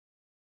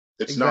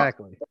 It's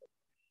exactly.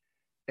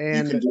 Not.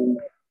 And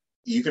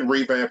you can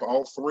revamp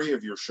all three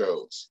of your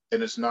shows,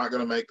 and it's not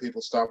going to make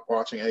people stop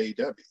watching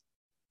AEW.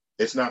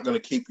 It's not going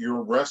to keep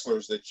your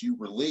wrestlers that you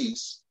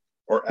release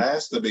or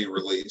ask to be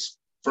released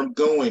from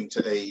going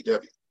to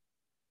AEW.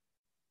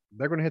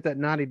 They're going to hit that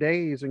 90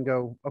 days and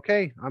go,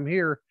 okay, I'm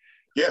here.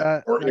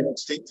 Yeah, or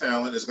NXT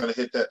talent is going to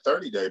hit that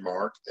 30-day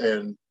mark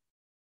and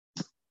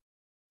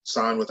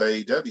sign with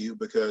AEW,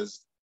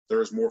 because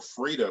there's more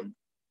freedom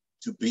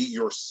to be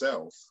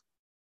yourself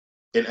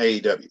in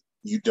AEW.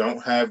 You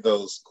don't have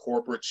those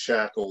corporate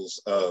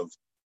shackles of,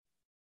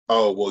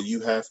 oh, well, you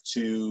have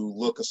to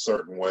look a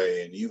certain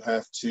way, and you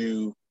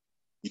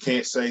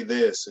can't say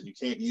this, and you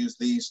can't use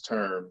these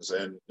terms.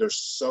 And there's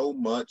so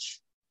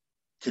much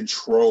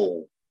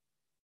control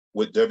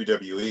with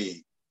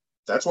WWE.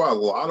 That's why a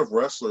lot of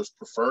wrestlers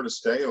prefer to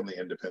stay on the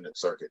independent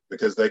circuit,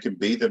 because they can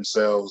be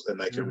themselves and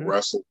they can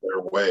wrestle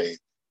their way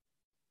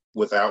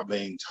without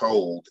being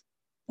told,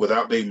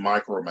 without being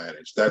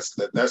micromanaged. That's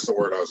the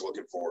word I was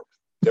looking for.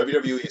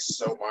 WWE is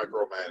so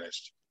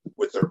micromanaged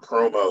with their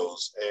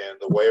promos and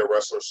the way a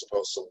wrestler's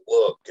supposed to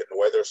look and the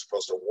way they're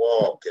supposed to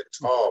walk and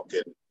talk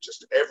and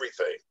just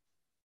everything.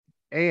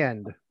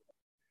 And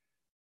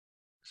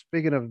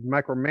speaking of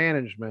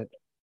micromanagement,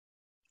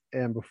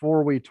 and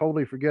before we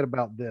totally forget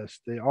about this,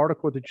 the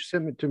article that you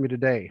sent to me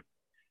today,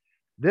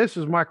 this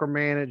is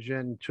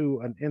micromanaging to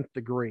an nth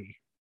degree.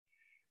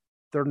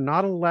 They're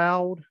not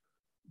allowed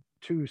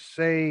to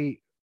say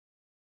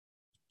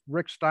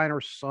Rick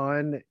Steiner's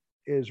son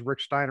is Rick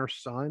Steiner's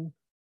son.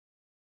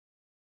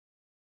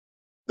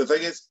 The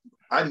thing is,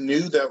 I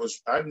knew that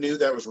was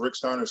Rick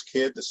Steiner's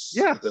kid. The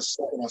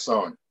second I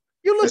saw him.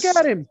 You look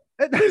at him.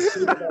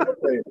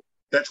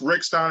 That's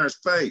Rick Steiner's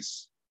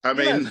face. I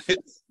mean,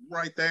 it's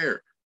right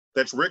there.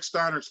 That's Rick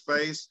Steiner's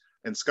face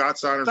and Scott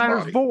Steiner's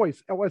body.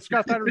 Voice. Oh,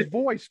 Scott Steiner's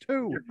voice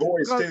too. Your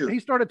voice too. He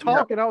started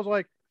talking. I was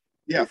like,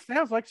 yeah, he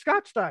sounds like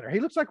Scott Steiner. He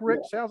looks like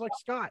Rick. Sounds like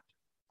Scott.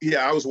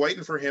 Yeah, I was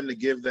waiting for him to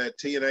give that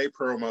TNA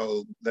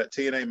promo, that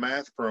TNA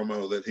math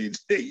promo that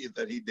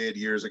he did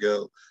years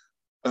ago.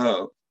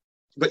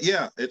 But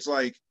yeah, it's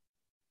like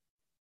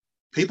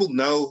people are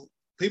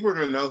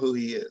going to know who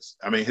he is.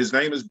 I mean, his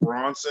name is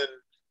Bronson.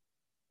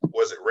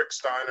 Was it Rick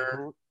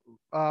Steiner?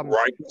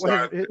 Right.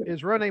 Well,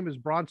 his real name is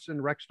Bronson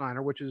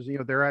Rechsteiner, which is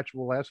their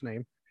actual last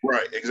name.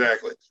 Right.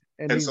 Exactly.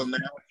 And so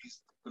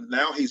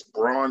now he's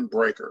Braun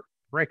Breaker.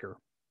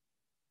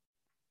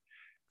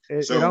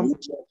 So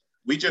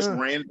we just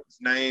ran his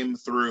name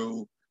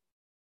through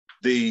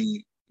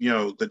the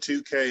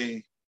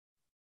 2K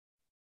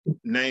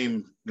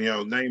name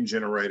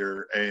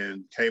generator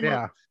and came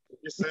up. It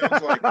just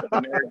sounds like a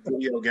generic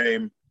video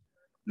game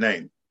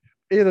name.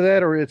 Either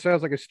that or it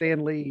sounds like a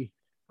Stan Lee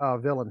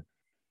villain.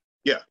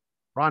 Yeah.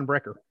 Ron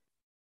Brecker.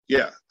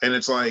 Yeah. And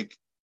it's like,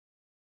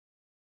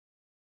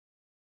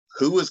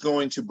 who is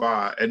going to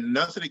buy? And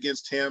nothing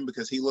against him,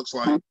 because he looks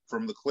like,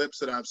 from the clips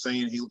that I've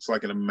seen, he looks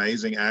like an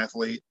amazing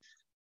athlete.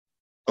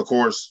 Of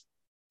course,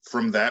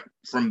 from that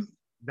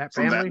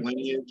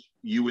lineage,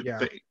 you would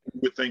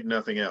think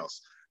nothing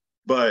else.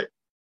 But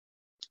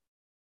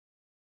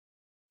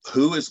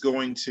who is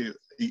going to,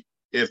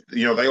 if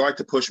they like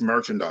to push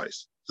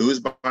merchandise, who is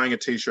buying a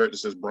T-shirt that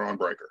says Braun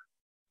Breaker?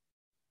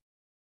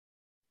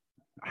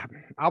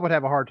 I would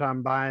have a hard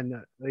time buying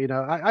that.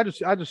 I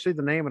just see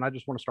the name and I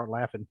just want to start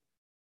laughing.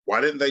 Why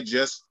didn't they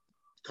just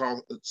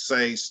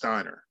say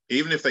Steiner,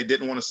 even if they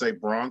didn't want to say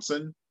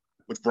Bronson,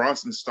 which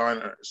Bronson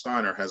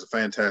Steiner has a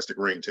fantastic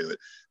ring to it.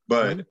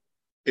 But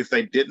if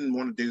they didn't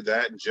want to do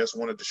that and just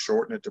wanted to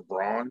shorten it to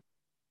Braun,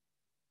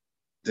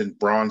 then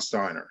Braun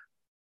Steiner.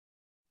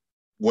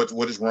 What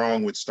is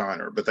wrong with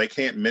Steiner? But they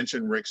can't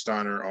mention Rick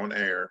Steiner on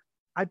air.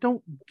 I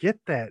don't get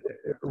that.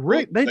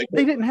 Rick, they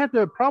didn't have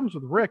the problems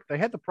with Rick. They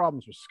had the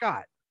problems with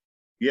Scott.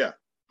 Yeah.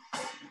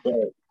 But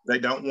they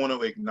don't want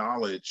to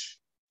acknowledge,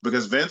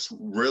 because Vince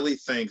really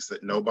thinks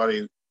that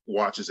nobody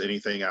watches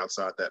anything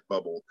outside that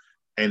bubble.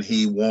 And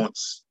he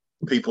wants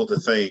people to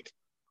think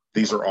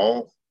these are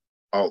all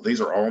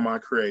my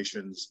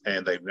creations,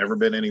 and they've never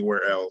been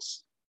anywhere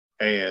else,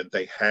 and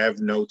they have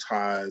no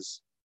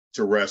ties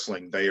to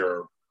wrestling. They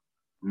are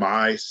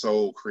my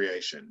sole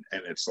creation.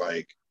 And it's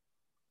like,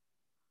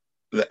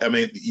 I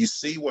mean, you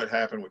see what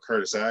happened with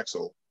Curtis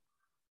Axel.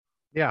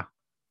 Yeah.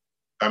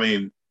 I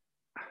mean,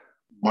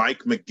 Mike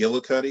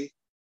McGillicuddy.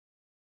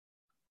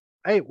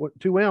 Hey, what,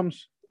 two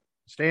M's?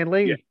 Stan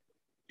Lee.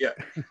 Yeah.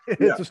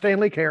 It's a Stan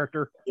Lee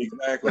character.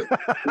 Exactly.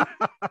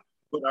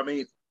 But I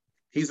mean,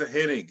 he's a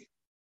Hennig.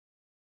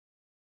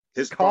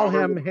 Call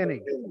him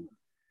Hennig.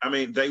 I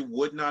mean, they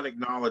would not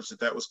acknowledge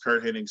that was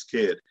Kurt Hennig's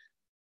kid.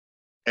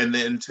 And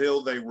then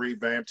until they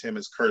revamped him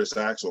as Curtis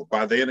Axel,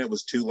 by then it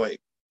was too late.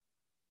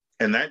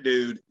 And that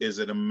dude is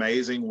an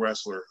amazing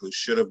wrestler who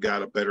should have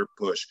got a better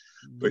push,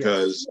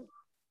 because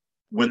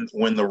when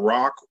the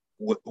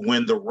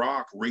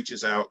Rock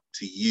reaches out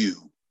to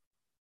you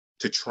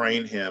to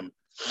train him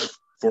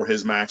for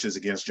his matches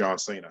against John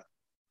Cena,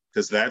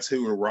 because that's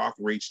who the Rock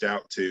reached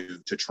out to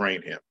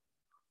train him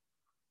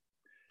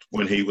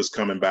when he was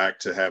coming back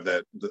to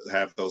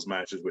have those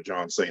matches with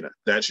John Cena.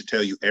 That should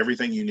tell you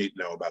everything you need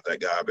to know about that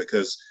guy,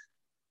 because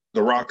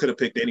the Rock could have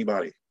picked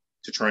anybody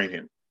to train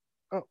him.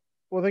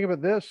 Well, think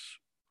about this,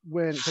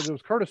 because it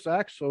was Curtis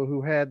Axel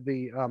who had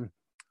the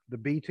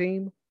B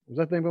team. Was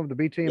that the name of the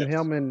B team? Yes.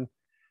 Him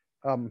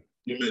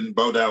and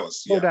Bo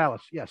Dallas. Bo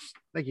Dallas. Yes,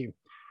 thank you.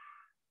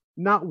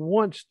 Not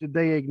once did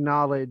they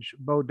acknowledge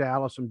Bo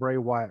Dallas and Bray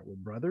Wyatt were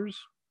brothers.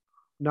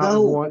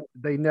 Once.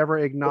 They never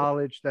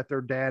acknowledged that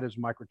their dad is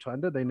Mike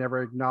Rotunda. They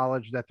never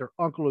acknowledged that their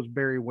uncle is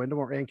Barry Windham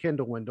and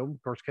Kendall Windham.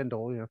 Of course,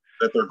 Kendall.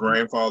 That their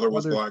grandfather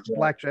was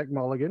Blackjack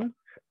Mulligan.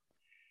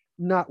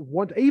 Not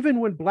once, even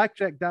when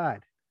Blackjack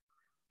died.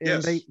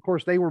 And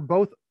they were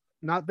both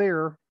not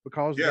there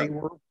because they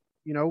were,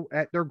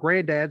 at their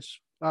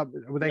granddad's.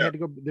 They had to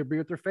go be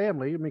with their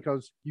family,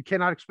 because you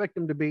cannot expect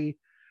them to be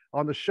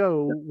on the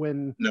show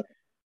when,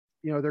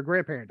 their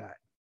grandparent died.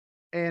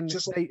 And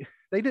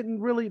they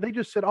didn't really. They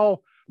just said,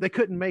 "Oh, they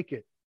couldn't make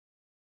it."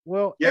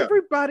 Well,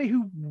 everybody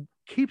who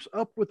keeps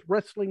up with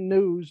wrestling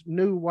news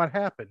knew what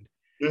happened.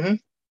 Mm-hmm.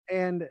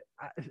 And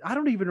I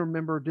don't even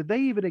remember. Did they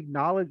even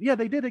acknowledge? Yeah,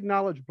 they did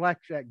acknowledge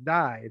Blackjack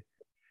died.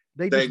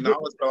 They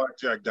acknowledged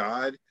Blackjack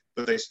died,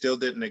 but they still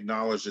didn't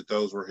acknowledge that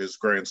those were his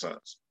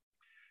grandsons.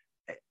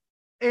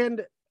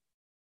 And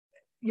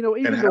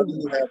even how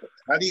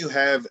do you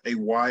have a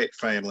Wyatt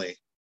family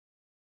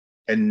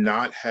and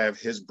not have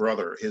his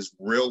brother, his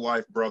real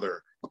life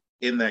brother,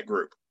 in that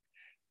group?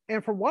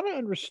 And from what I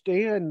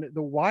understand,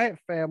 the Wyatt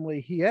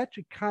family, he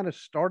actually kind of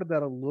started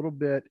that a little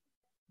bit.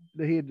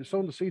 He had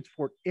sown the seeds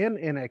for it in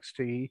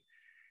NXT,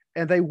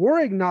 and they were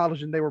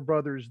acknowledging they were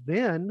brothers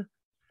then.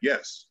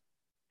 Yes.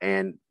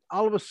 And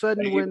all of a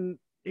sudden, when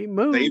he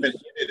moved, they even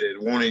hinted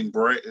at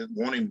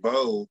wanting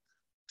Bo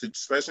to,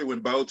 especially when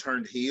Bo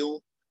turned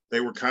heel.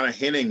 They were kind of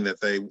hinting that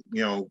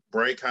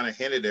Bray kind of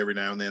hinted every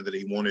now and then that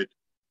he wanted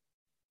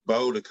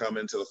Bo to come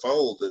into the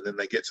fold, and then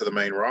they get to the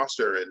main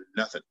roster and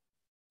nothing.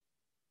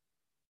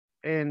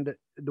 And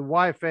the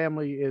Wyatt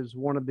family is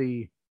one of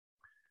the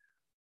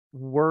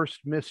worst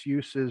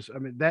misuses. I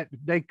mean, that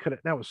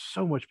was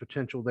so much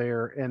potential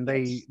there, and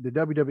the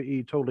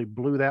WWE totally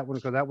blew that one,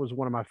 because that was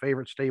one of my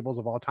favorite stables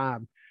of all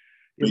time.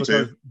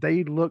 Because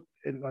they looked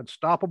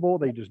unstoppable.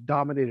 They just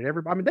dominated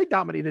everybody. I mean, they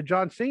dominated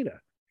John Cena.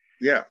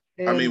 Yeah.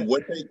 And I mean,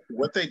 what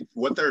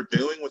they're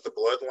doing with the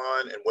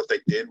bloodline and what they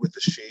did with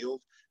the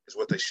Shield is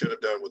what they should have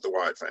done with the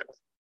Wyatt family.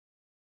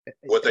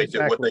 What they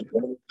did with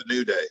the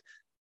New Day,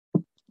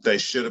 they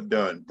should have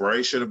done.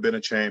 Bray should have been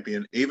a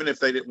champion, even if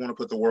they didn't want to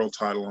put the world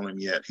title on him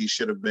yet. He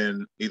should have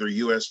been either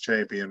U.S.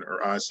 champion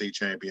or IC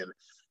champion,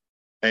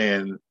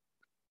 and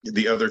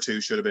the other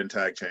two should have been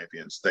tag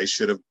champions. They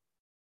should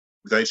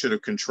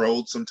have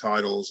controlled some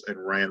titles and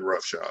ran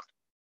roughshod.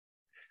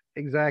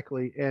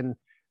 Exactly, and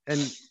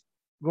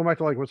going back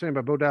to like what I was saying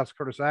about Bo Dallas,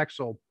 Curtis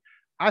Axel,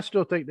 I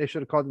still think they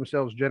should have called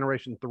themselves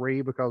Generation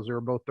 3, because they were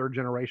both third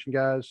generation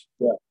guys.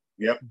 Yeah.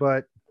 Yep.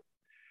 But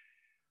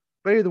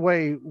either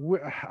way,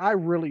 I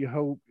really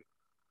hope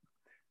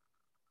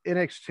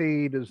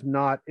NXT does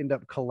not end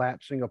up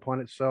collapsing upon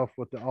itself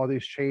with all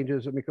these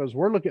changes, because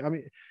we're looking on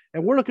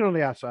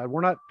the outside.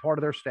 We're not part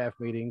of their staff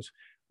meetings.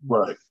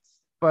 Right.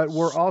 But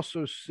we're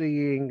also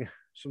seeing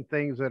some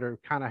things that are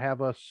kind of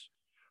have us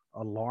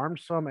alarmed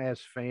some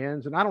as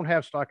fans. And I don't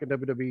have stock in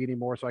WWE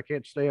anymore, so I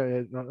can't stay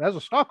as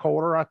a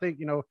stockholder. I think,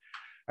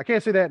 I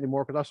can't say that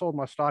anymore, because I sold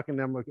my stock in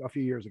them a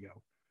few years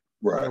ago.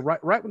 Right.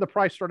 Right when the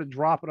price started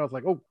dropping, I was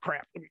like, oh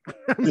crap.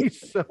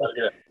 So,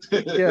 Yeah.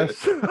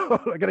 yes,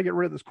 I got to get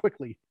rid of this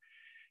quickly.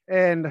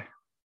 But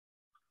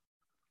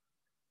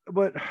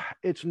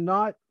it's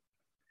not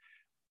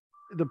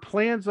the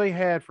plans they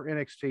had for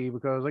NXT,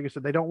 because like I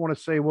said, they don't want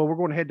to say, well, we're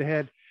going head to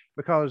head,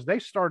 because they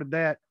started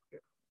that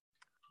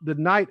the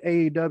night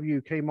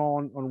AEW came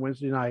on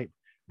Wednesday night.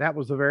 That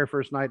was the very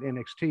first night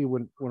NXT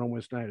went on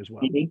Wednesday night as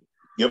well. Mm-hmm.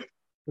 Yep.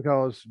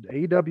 Because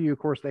AEW, of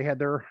course, they had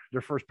their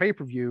first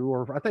pay-per-view,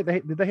 or I think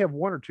they have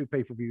one or two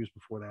pay-per-views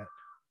before that.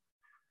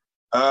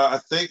 I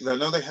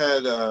know they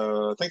had.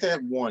 I think they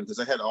had one, because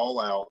they had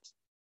All Out,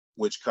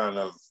 which kind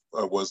of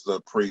was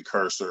the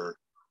precursor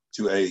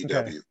to AEW.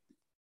 Okay.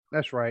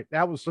 That's right.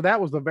 That was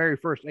the very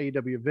first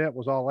AEW event,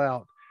 was All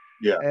Out.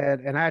 Yeah.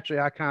 And actually,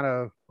 I kind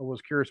of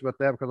was curious about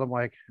that, because I'm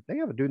like, they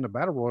have a dude in the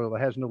Battle Royal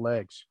that has no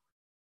legs.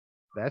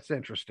 That's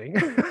interesting.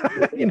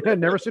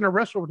 Never seen a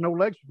wrestler with no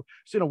legs.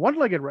 Seen a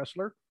one-legged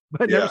wrestler,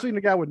 but never seen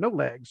a guy with no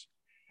legs.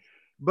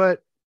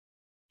 But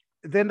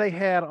then they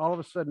had all of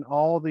a sudden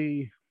all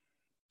the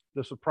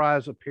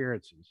surprise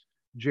appearances.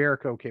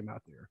 Jericho came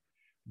out there.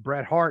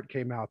 Bret Hart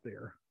came out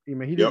there. I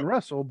mean, he didn't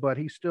wrestle, but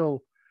he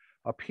still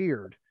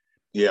appeared.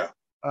 Yeah.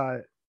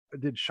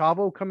 Did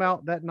Chavo come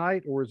out that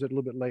night, or is it a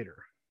little bit later?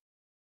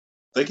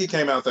 I think he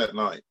came out that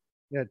night.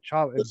 Yeah,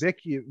 Chavo.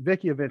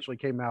 Vicky eventually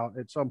came out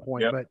at some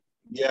point, but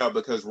yeah,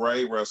 because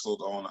Ray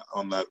wrestled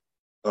on that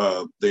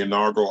the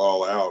inaugural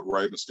All Out.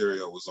 Rey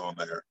Mysterio was on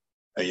there,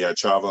 and yeah,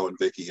 Chavo and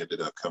Vicky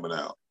ended up coming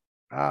out.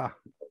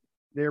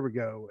 There we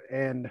go.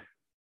 And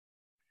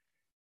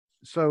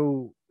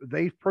so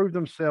they proved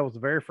themselves the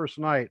very first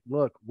night.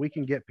 Look, we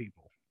can get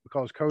people,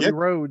 because Cody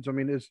Rhodes, I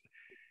mean,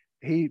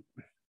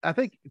 I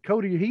think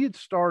Cody, he had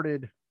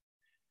started,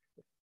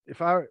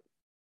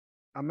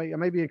 I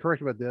may be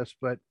incorrect about this,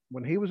 but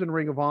when he was in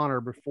Ring of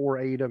Honor before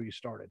AEW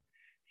started,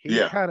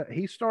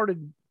 he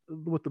started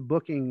with the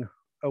booking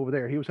over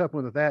there. He was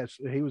helping with that.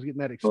 So he was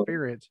getting that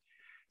experience.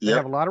 They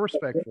have a lot of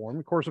respect for him.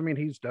 Of course, I mean,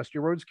 he's Dusty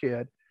Rhodes'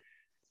 kid.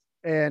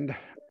 And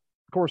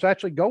of course,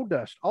 actually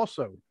Goldust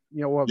also,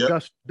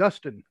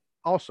 Dustin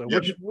also,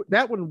 which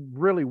that one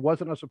really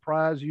wasn't a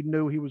surprise. You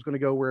knew he was going to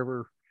go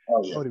wherever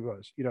Cody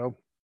was,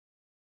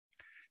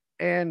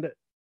 And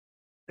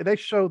they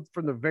showed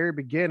from the very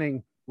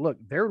beginning, look,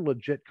 they're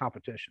legit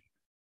competition.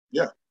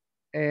 Yeah.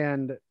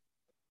 And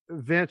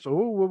Vince,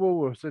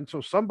 and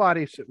so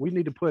somebody said, we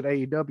need to put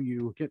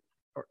AEW,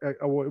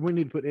 or we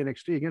need to put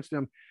NXT against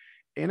them.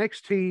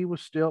 NXT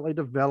was still a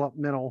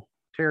developmental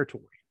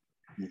territory.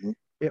 Mm-hmm.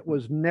 It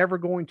was never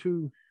going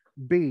to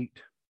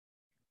beat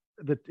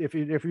if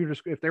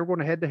they were going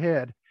to head to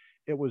head,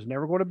 it was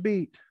never going to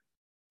beat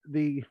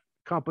the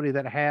company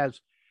that has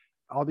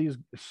all these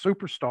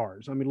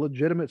superstars. I mean,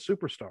 legitimate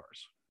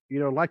superstars,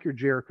 like your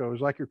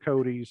Jerichos, like your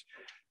Codys,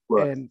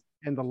 and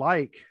the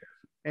like.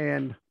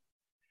 And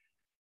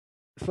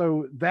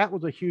so that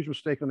was a huge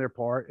mistake on their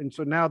part. And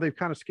so now they've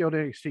kind of scaled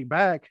NXT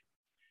back,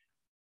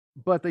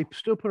 but they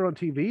still put it on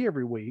TV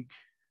every week,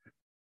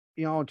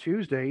 on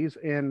Tuesdays.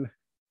 And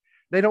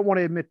they don't want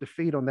to admit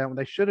defeat on that one.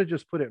 They should have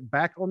just put it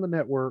back on the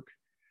network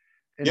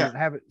and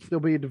have it still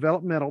be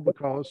developmental,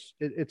 because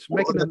it's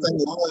making them.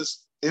 The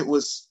thing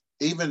was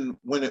even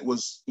when it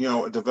was,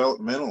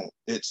 developmental,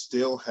 you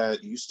still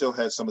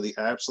had some of the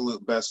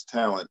absolute best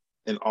talent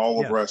in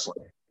all of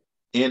wrestling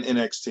in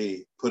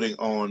NXT putting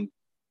on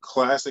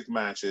classic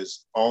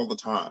matches all the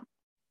time.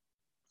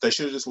 They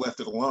should have just left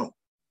it alone.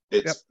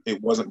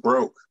 It wasn't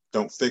broke.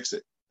 Don't fix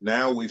it.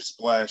 Now we've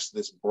splashed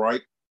this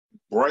bright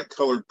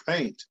colored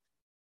paint.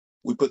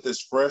 We put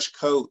this fresh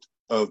coat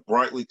of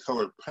brightly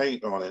colored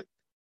paint on it,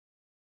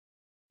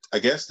 I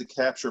guess to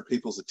capture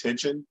people's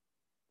attention,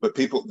 but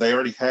they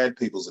already had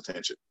people's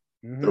attention.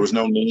 Mm-hmm. There was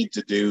no need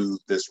to do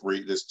this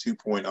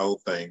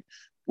 2.0 thing,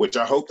 which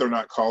I hope they're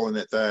not calling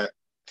it that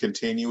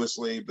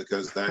continuously,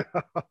 because that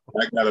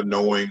got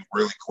annoying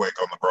really quick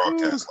on the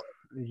broadcast.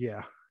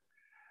 Yeah.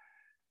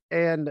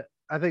 And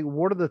I think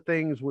one of the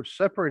things which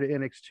separated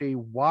NXT,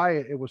 why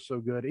it was so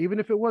good, even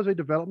if it was a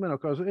developmental,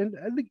 because and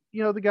I think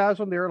the guys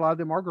on there, a lot of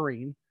them are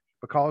green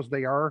because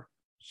they are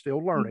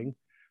still learning. Mm-hmm.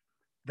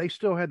 They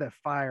still had that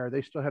fire.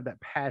 They still have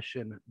that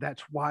passion.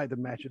 That's why the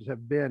matches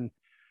have been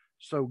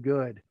so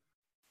good.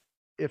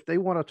 If they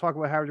want to talk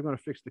about how they're going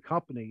to fix the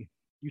company,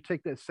 you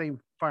take that same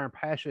fire and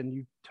passion,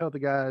 you tell the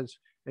guys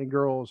and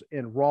girls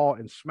in Raw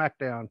and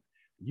SmackDown,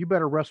 you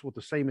better wrestle with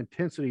the same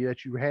intensity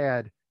that you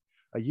had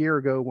a year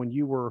ago when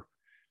you were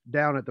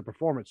down at the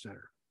Performance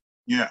Center.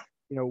 Yeah.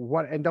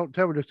 And don't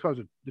tell me just because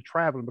of the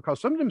traveling, because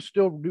some of them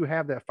still do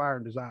have that fire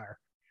and desire.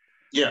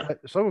 Yeah. But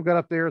some have got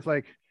up there, it's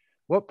like,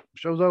 whoop,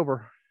 show's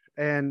over.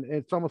 And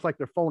it's almost like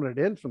they're phoning it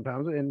in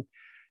sometimes. And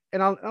I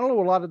don't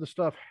know, a lot of the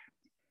stuff,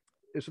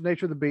 it's the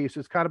nature of the beast.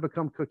 It's kind of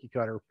become cookie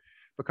cutter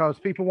because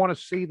people want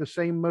to see the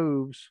same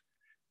moves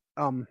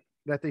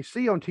that they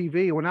see on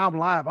TV. When I'm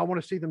live, I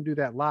want to see them do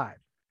that live.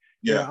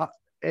 Yeah.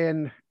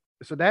 And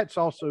so that's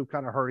also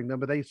kind of hurting them,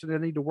 but they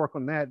need to work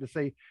on that to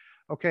say,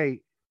 okay,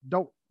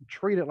 don't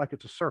treat it like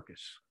it's a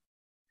circus.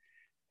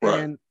 Right.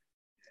 And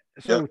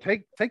so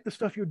take the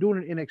stuff you're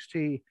doing in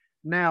NXT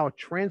Now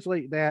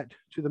translate that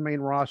to the main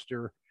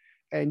roster,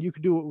 and you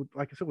could do it, with,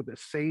 like I said, with the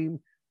same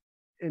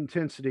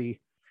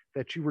intensity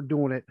that you were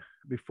doing it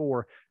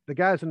before. The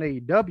guys in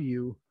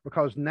AEW,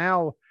 because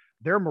now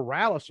their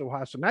morale is so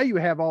high. So now you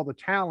have all the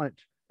talent,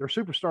 they're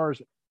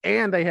superstars,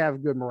 and they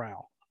have good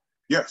morale.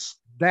 Yes.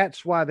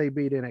 That's why they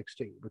beat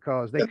NXT,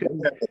 because they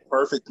couldn't have the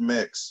perfect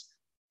mix.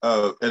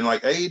 And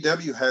like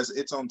AEW has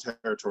its own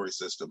territory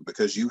system,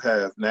 because you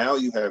have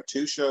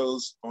 2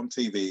 shows on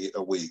TV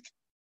a week,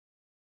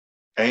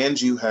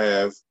 and you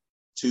have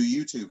 2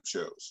 YouTube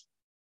shows.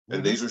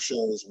 And these are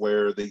shows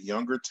where the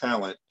younger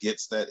talent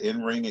gets that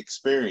in-ring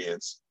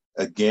experience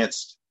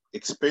against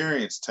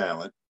experienced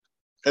talent.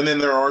 And then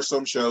there are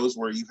some shows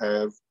where you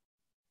have,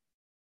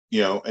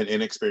 an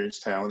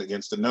inexperienced talent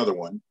against another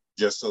one,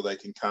 just so they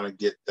can kind of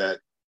get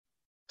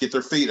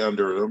their feet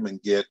under them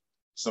and get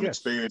some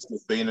experience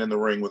with being in the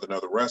ring with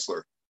another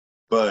wrestler.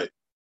 But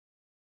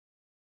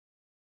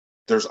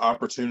there's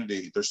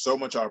so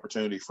much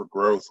opportunity for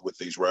growth with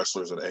these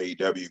wrestlers at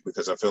AEW,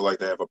 because I feel like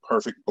they have a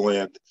perfect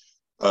blend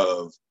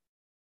of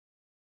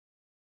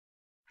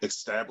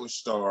established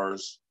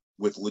stars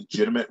with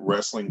legitimate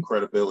wrestling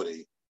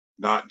credibility,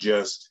 not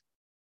just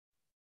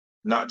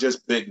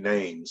big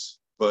names,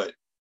 but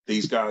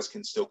these guys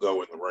can still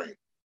go in the ring.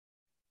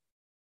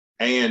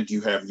 And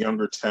you have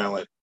younger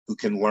talent who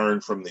can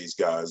learn from these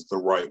guys the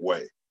right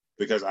way.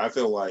 Because I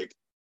feel like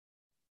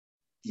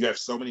you have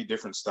so many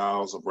different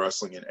styles of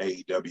wrestling in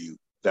AEW.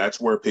 That's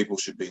where people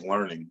should be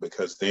learning,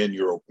 because then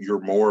you're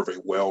more of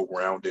a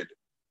well-rounded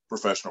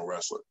professional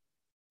wrestler.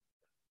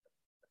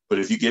 But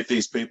if you get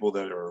these people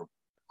that are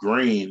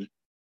green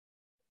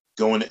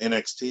going to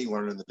NXT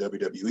learning the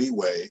WWE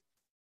way,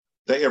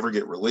 they ever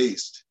get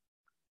released,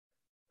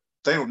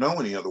 they don't know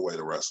any other way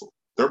to wrestle.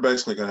 They're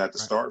basically going to have to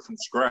start from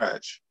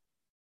scratch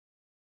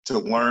to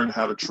learn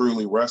how to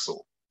truly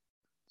wrestle.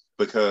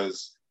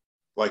 Because,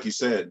 like you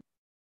said,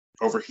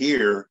 over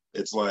here,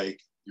 it's like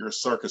you're a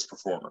circus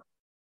performer.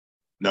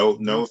 No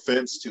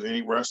offense to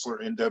any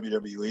wrestler in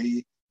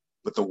WWE,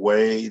 but the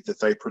way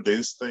that they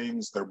produce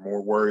things, they're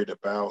more worried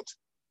about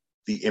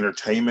the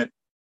entertainment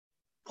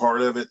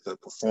part of it, the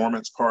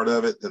performance part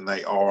of it, than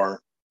they are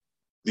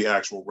the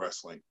actual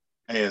wrestling.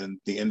 And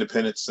the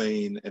independent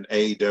scene and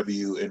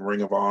AEW and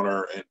Ring of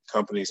Honor and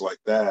companies like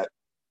that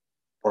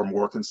are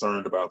more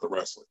concerned about the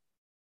wrestling.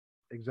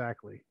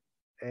 Exactly.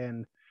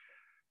 And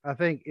I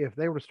think if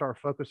they were to start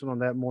focusing on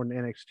that more than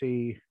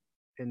NXT,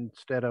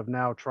 instead of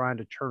now trying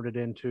to turn it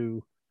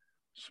into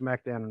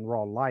SmackDown and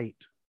Raw Light.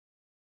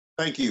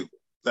 Thank you.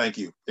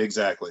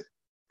 Exactly.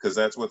 Because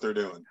that's what they're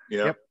doing.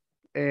 Yep.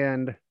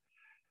 And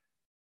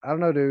I don't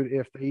know,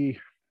 dude,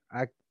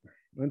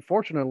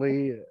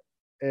 unfortunately,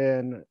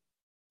 and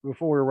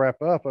before we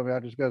wrap up, I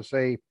just got to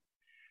say,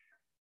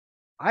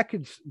 I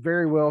could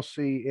very well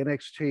see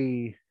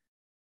NXT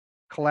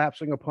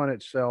collapsing upon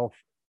itself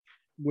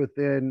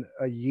within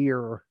a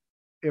year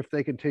if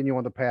they continue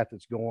on the path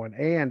it's going,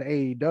 and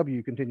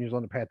AEW continues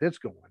on the path it's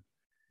going.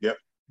 Yep.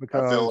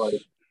 Because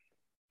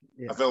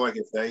I feel like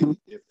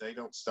if they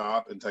don't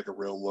stop and take a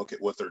real look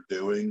at what they're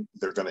doing,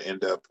 they're going to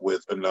end up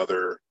with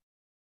another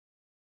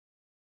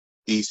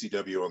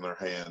ECW on their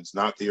hands.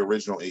 Not the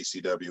original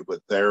ECW, but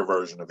their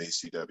version of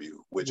ECW,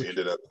 which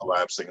ended up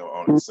collapsing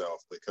on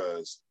itself,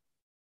 because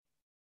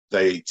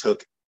they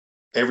took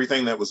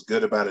everything that was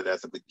good about it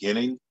at the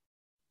beginning.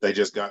 They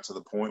just got to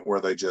the point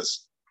where they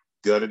just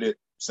gutted it,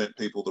 sent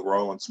people to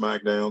Raw and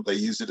SmackDown. They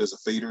used it as a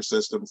feeder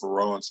system for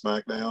Raw and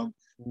SmackDown,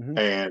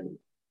 and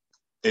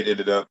it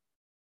ended up,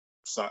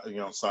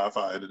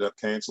 Sci-Fi ended up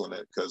canceling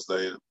it because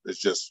it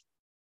just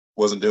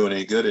wasn't doing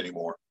any good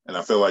anymore. And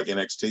I feel like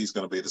NXT is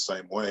going to be the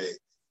same way,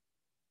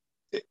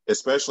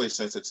 especially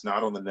since it's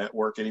not on the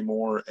network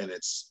anymore and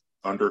it's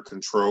under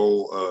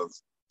control of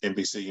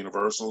NBC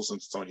Universal,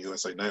 since it's on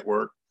USA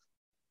Network.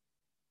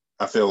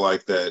 I feel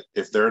like that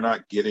if they're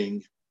not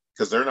getting,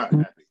 because they're not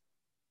happy,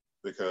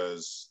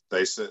 because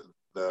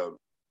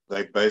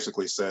they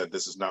basically said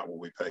this is not what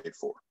we paid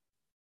for.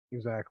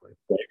 Exactly.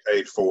 They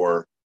paid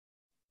for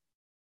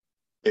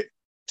it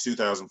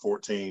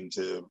 2014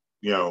 to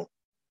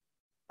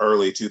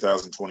early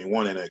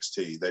 2021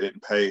 NXT. They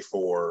didn't pay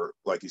for,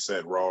 like you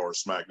said, Raw or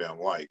SmackDown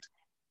Light.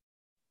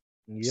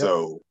 Yep.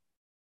 So,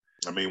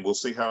 I mean, we'll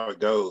see how it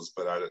goes,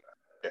 but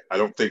I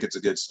don't think it's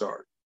a good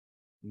start.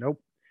 Nope.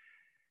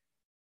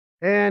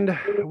 And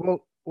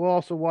we'll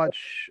also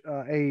watch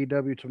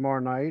AEW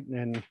tomorrow night,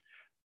 and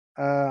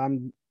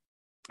I'm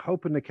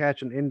hoping to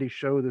catch an indie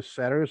show this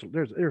Saturday.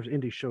 There's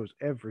indie shows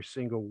every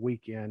single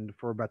weekend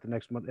for about the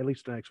next month, at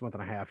least the next month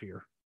and a half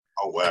here.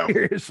 Oh wow!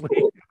 Seriously.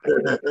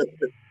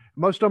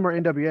 Most of them are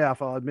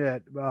NWF, I'll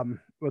admit,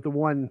 but the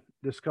one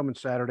this coming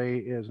Saturday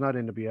is not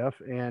NWF,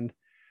 and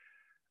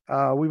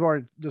we've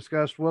already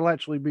discussed we'll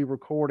actually be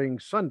recording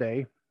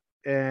Sunday,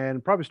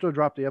 and probably still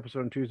drop the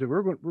episode on Tuesday.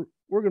 We're going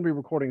to be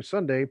recording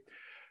Sunday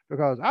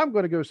because I'm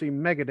going to go see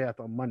Megadeth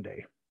on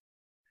Monday.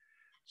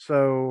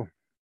 So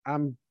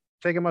I'm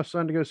taking my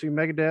son to go see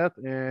Megadeth,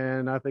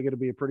 and I think it'll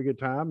be a pretty good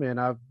time. And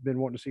I've been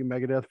wanting to see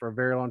Megadeth for a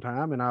very long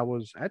time, and I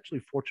was actually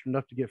fortunate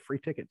enough to get free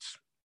tickets.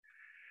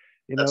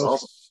 That's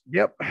awesome.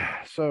 Yep.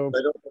 So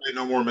they don't play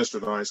no more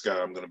Mr. Nice Guy,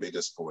 I'm going to be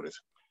disappointed.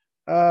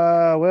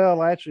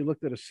 Well, I actually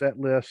looked at a set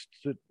list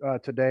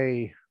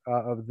today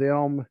of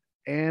them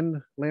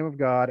and Lamb of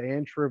God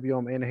and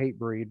Trivium and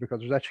Hatebreed, because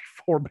there's actually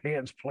 4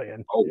 bands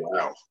playing. Oh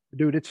wow,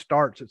 dude! It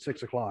starts at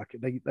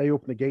 6:00. They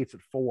open the gates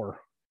at 4.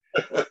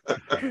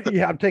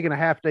 Yeah, I'm taking a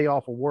half day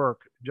off of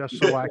work just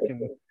so I can,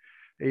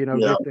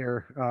 get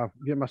there,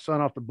 get my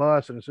son off the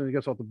bus, and as soon as he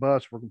gets off the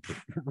bus,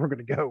 we're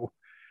gonna go.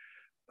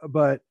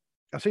 But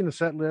I've seen the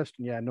set list,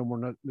 and yeah, no more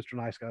Mr.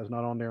 Nice Guy is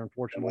not on there,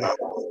 unfortunately.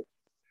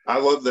 I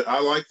love that. I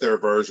like their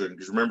version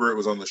because remember it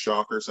was on the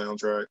Shocker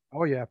soundtrack.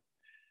 Oh yeah,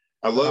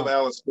 I love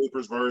Alice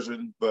Cooper's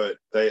version, but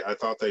I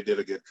thought they did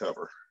a good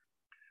cover.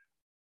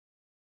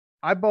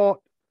 I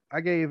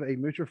gave a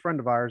mutual friend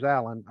of ours,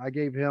 Alan, I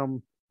gave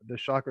him the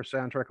Shocker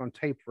soundtrack on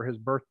tape for his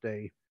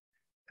birthday,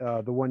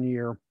 the one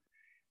year.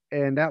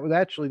 And that was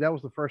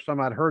the first time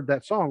I'd heard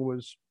that song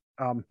was,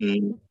 off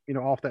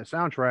that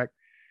soundtrack.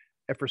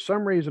 And for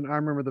some reason, I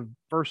remember the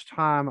first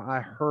time I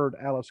heard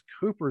Alice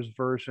Cooper's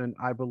version,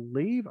 I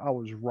believe I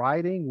was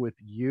riding with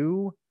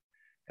you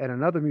and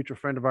another mutual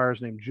friend of ours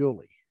named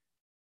Julie.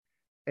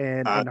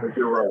 And I think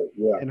you're right.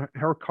 Yeah. In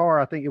her car,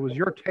 I think it was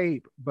your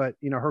tape, but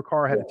her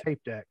car had a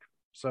tape deck.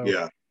 So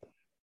yeah,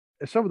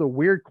 it's some of the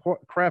weird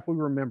crap we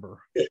remember.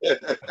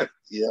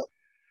 Yeah.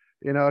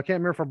 I can't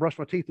remember if I brushed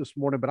my teeth this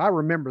morning, but I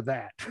remember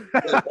that.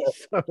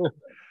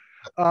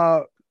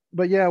 So,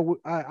 but yeah,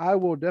 I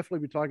will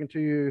definitely be talking to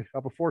you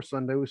before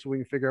Sunday so we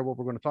can figure out what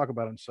we're going to talk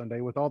about on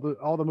Sunday with all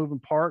the moving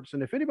parts.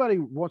 And if anybody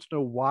wants to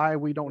know why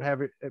we don't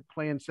have it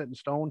planned set in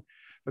stone,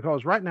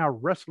 because right now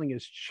wrestling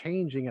is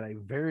changing at a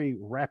very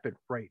rapid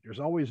rate. There's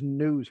always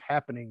news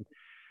happening.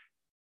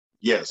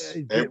 Yes,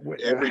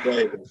 every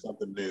day there's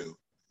something new.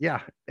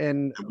 Yeah,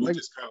 and we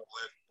just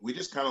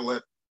kind of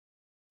let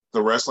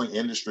the wrestling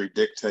industry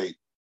dictate,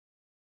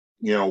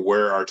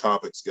 where our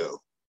topics go.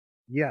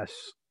 Yes,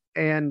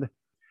 and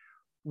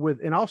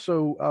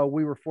also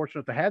we were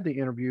fortunate to have the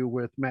interview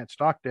with Matt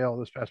Stockdale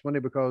this past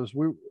Monday, because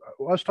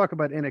let's talk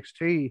about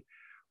NXT.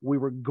 We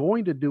were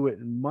going to do it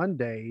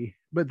Monday,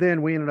 but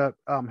then we ended up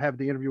having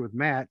the interview with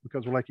Matt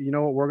because we're like, you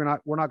know what,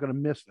 we're not going to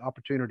miss the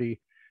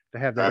opportunity to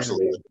have that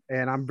interview.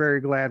 And I'm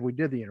very glad we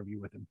did the interview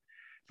with him,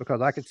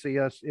 because I could see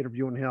us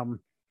interviewing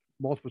him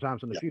multiple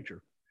times in the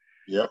future.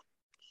 Yep.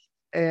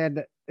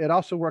 And it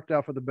also worked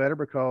out for the better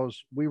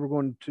because we were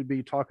going to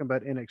be talking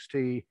about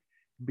NXT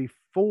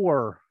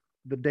before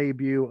the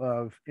debut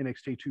of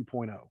NXT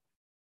 2.0.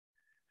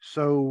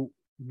 So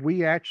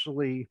we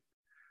actually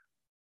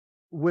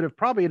would have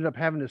probably ended up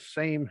having the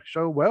same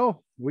show.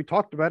 Well, we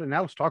talked about it.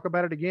 Now let's talk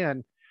about it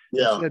again.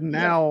 Yeah. And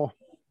now,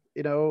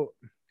 so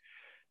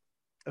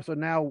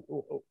now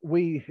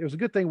it was a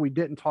good thing we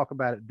didn't talk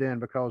about it then,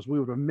 because we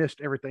would have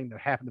missed everything that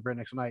happened the very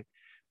next night.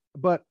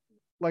 But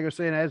like I was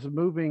saying,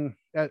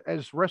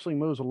 as wrestling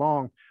moves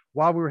along,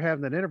 while we were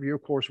having that interview,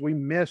 of course, we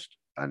missed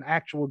an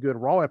actual good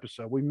Raw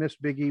episode. We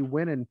missed Big E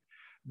winning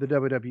the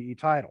WWE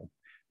title.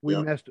 We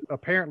missed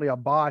apparently a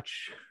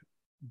botch,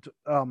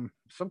 some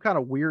kind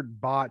of weird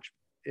botch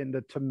in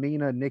the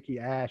Tamina Nikki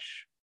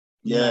Ash.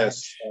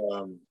 Yes.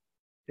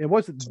 It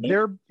wasn't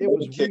there. It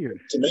was weird.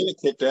 Tamina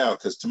kicked out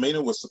because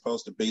Tamina was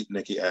supposed to beat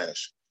Nikki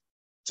Ash.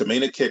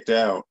 Tamina kicked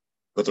out,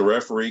 but the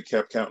referee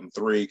kept counting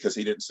 3 because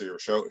he didn't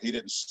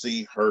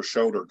see her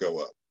shoulder go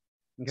up.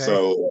 Okay.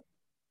 So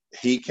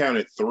he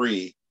counted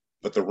 3,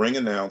 but the ring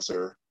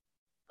announcer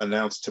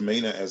announced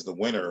Tamina as the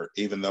winner,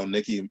 even though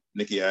Nikki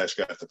Ash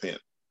got the pin.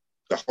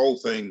 The whole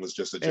thing was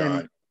just a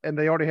giant. And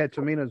they already had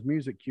Tamina's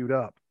music queued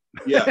up.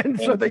 Yeah. And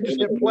so they just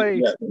hit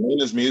play. Yeah,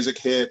 Tamina's music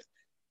hit.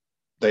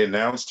 They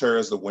announced her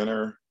as the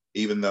winner,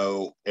 even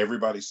though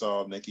everybody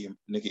saw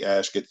Nikki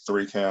Ash get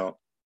 3 count.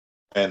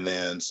 And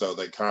then so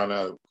they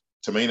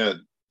Tamina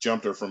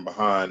jumped her from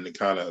behind and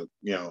kind of,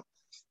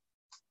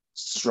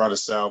 try to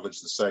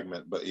salvage the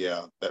segment. But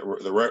yeah,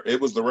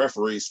 it was the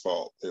referee's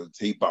fault.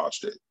 He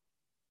botched it.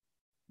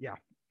 Yeah.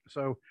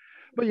 So,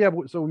 but yeah,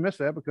 so we missed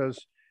that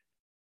because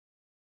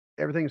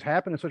everything's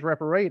happened in such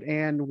rapid rate.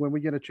 And when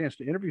we get a chance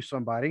to interview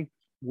somebody,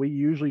 we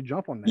usually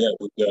jump on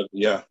that.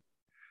 Yeah.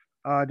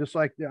 Just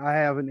like I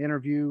have an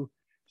interview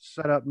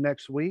set up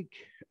next week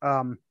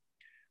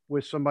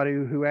with somebody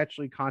who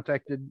actually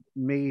contacted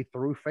me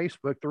through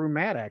Facebook, through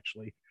Matt,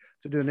 actually,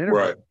 to do an interview.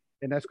 Right.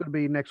 And that's going to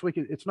be next week.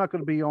 It's not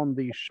going to be on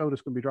the show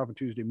that's going to be dropping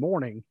Tuesday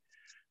morning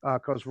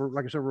because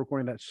like I said, we're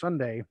recording that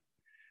Sunday.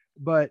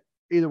 But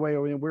either way, I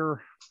mean, we're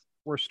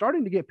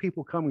starting to get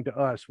people coming to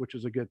us, which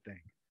is a good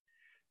thing.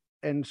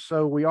 And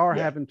so we are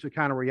having to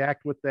kind of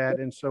react with that.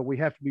 And so we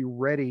have to be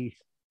ready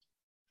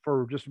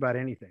for just about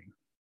anything,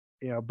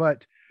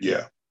 but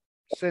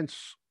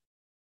since,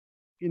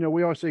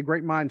 we always say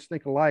great minds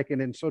think alike,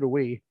 and then so do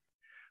we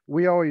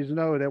always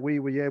know that we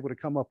will be able to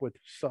come up with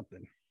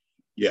something.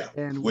 Yeah.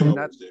 And we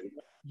always do.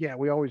 Yeah,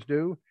 we always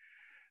do.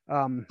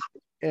 And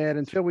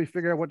until we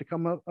figure out what to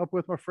come up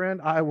with, my friend,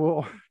 I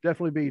will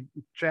definitely be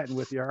chatting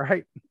with you. All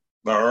right.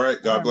 All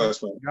right. God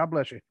bless, man. God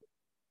bless you.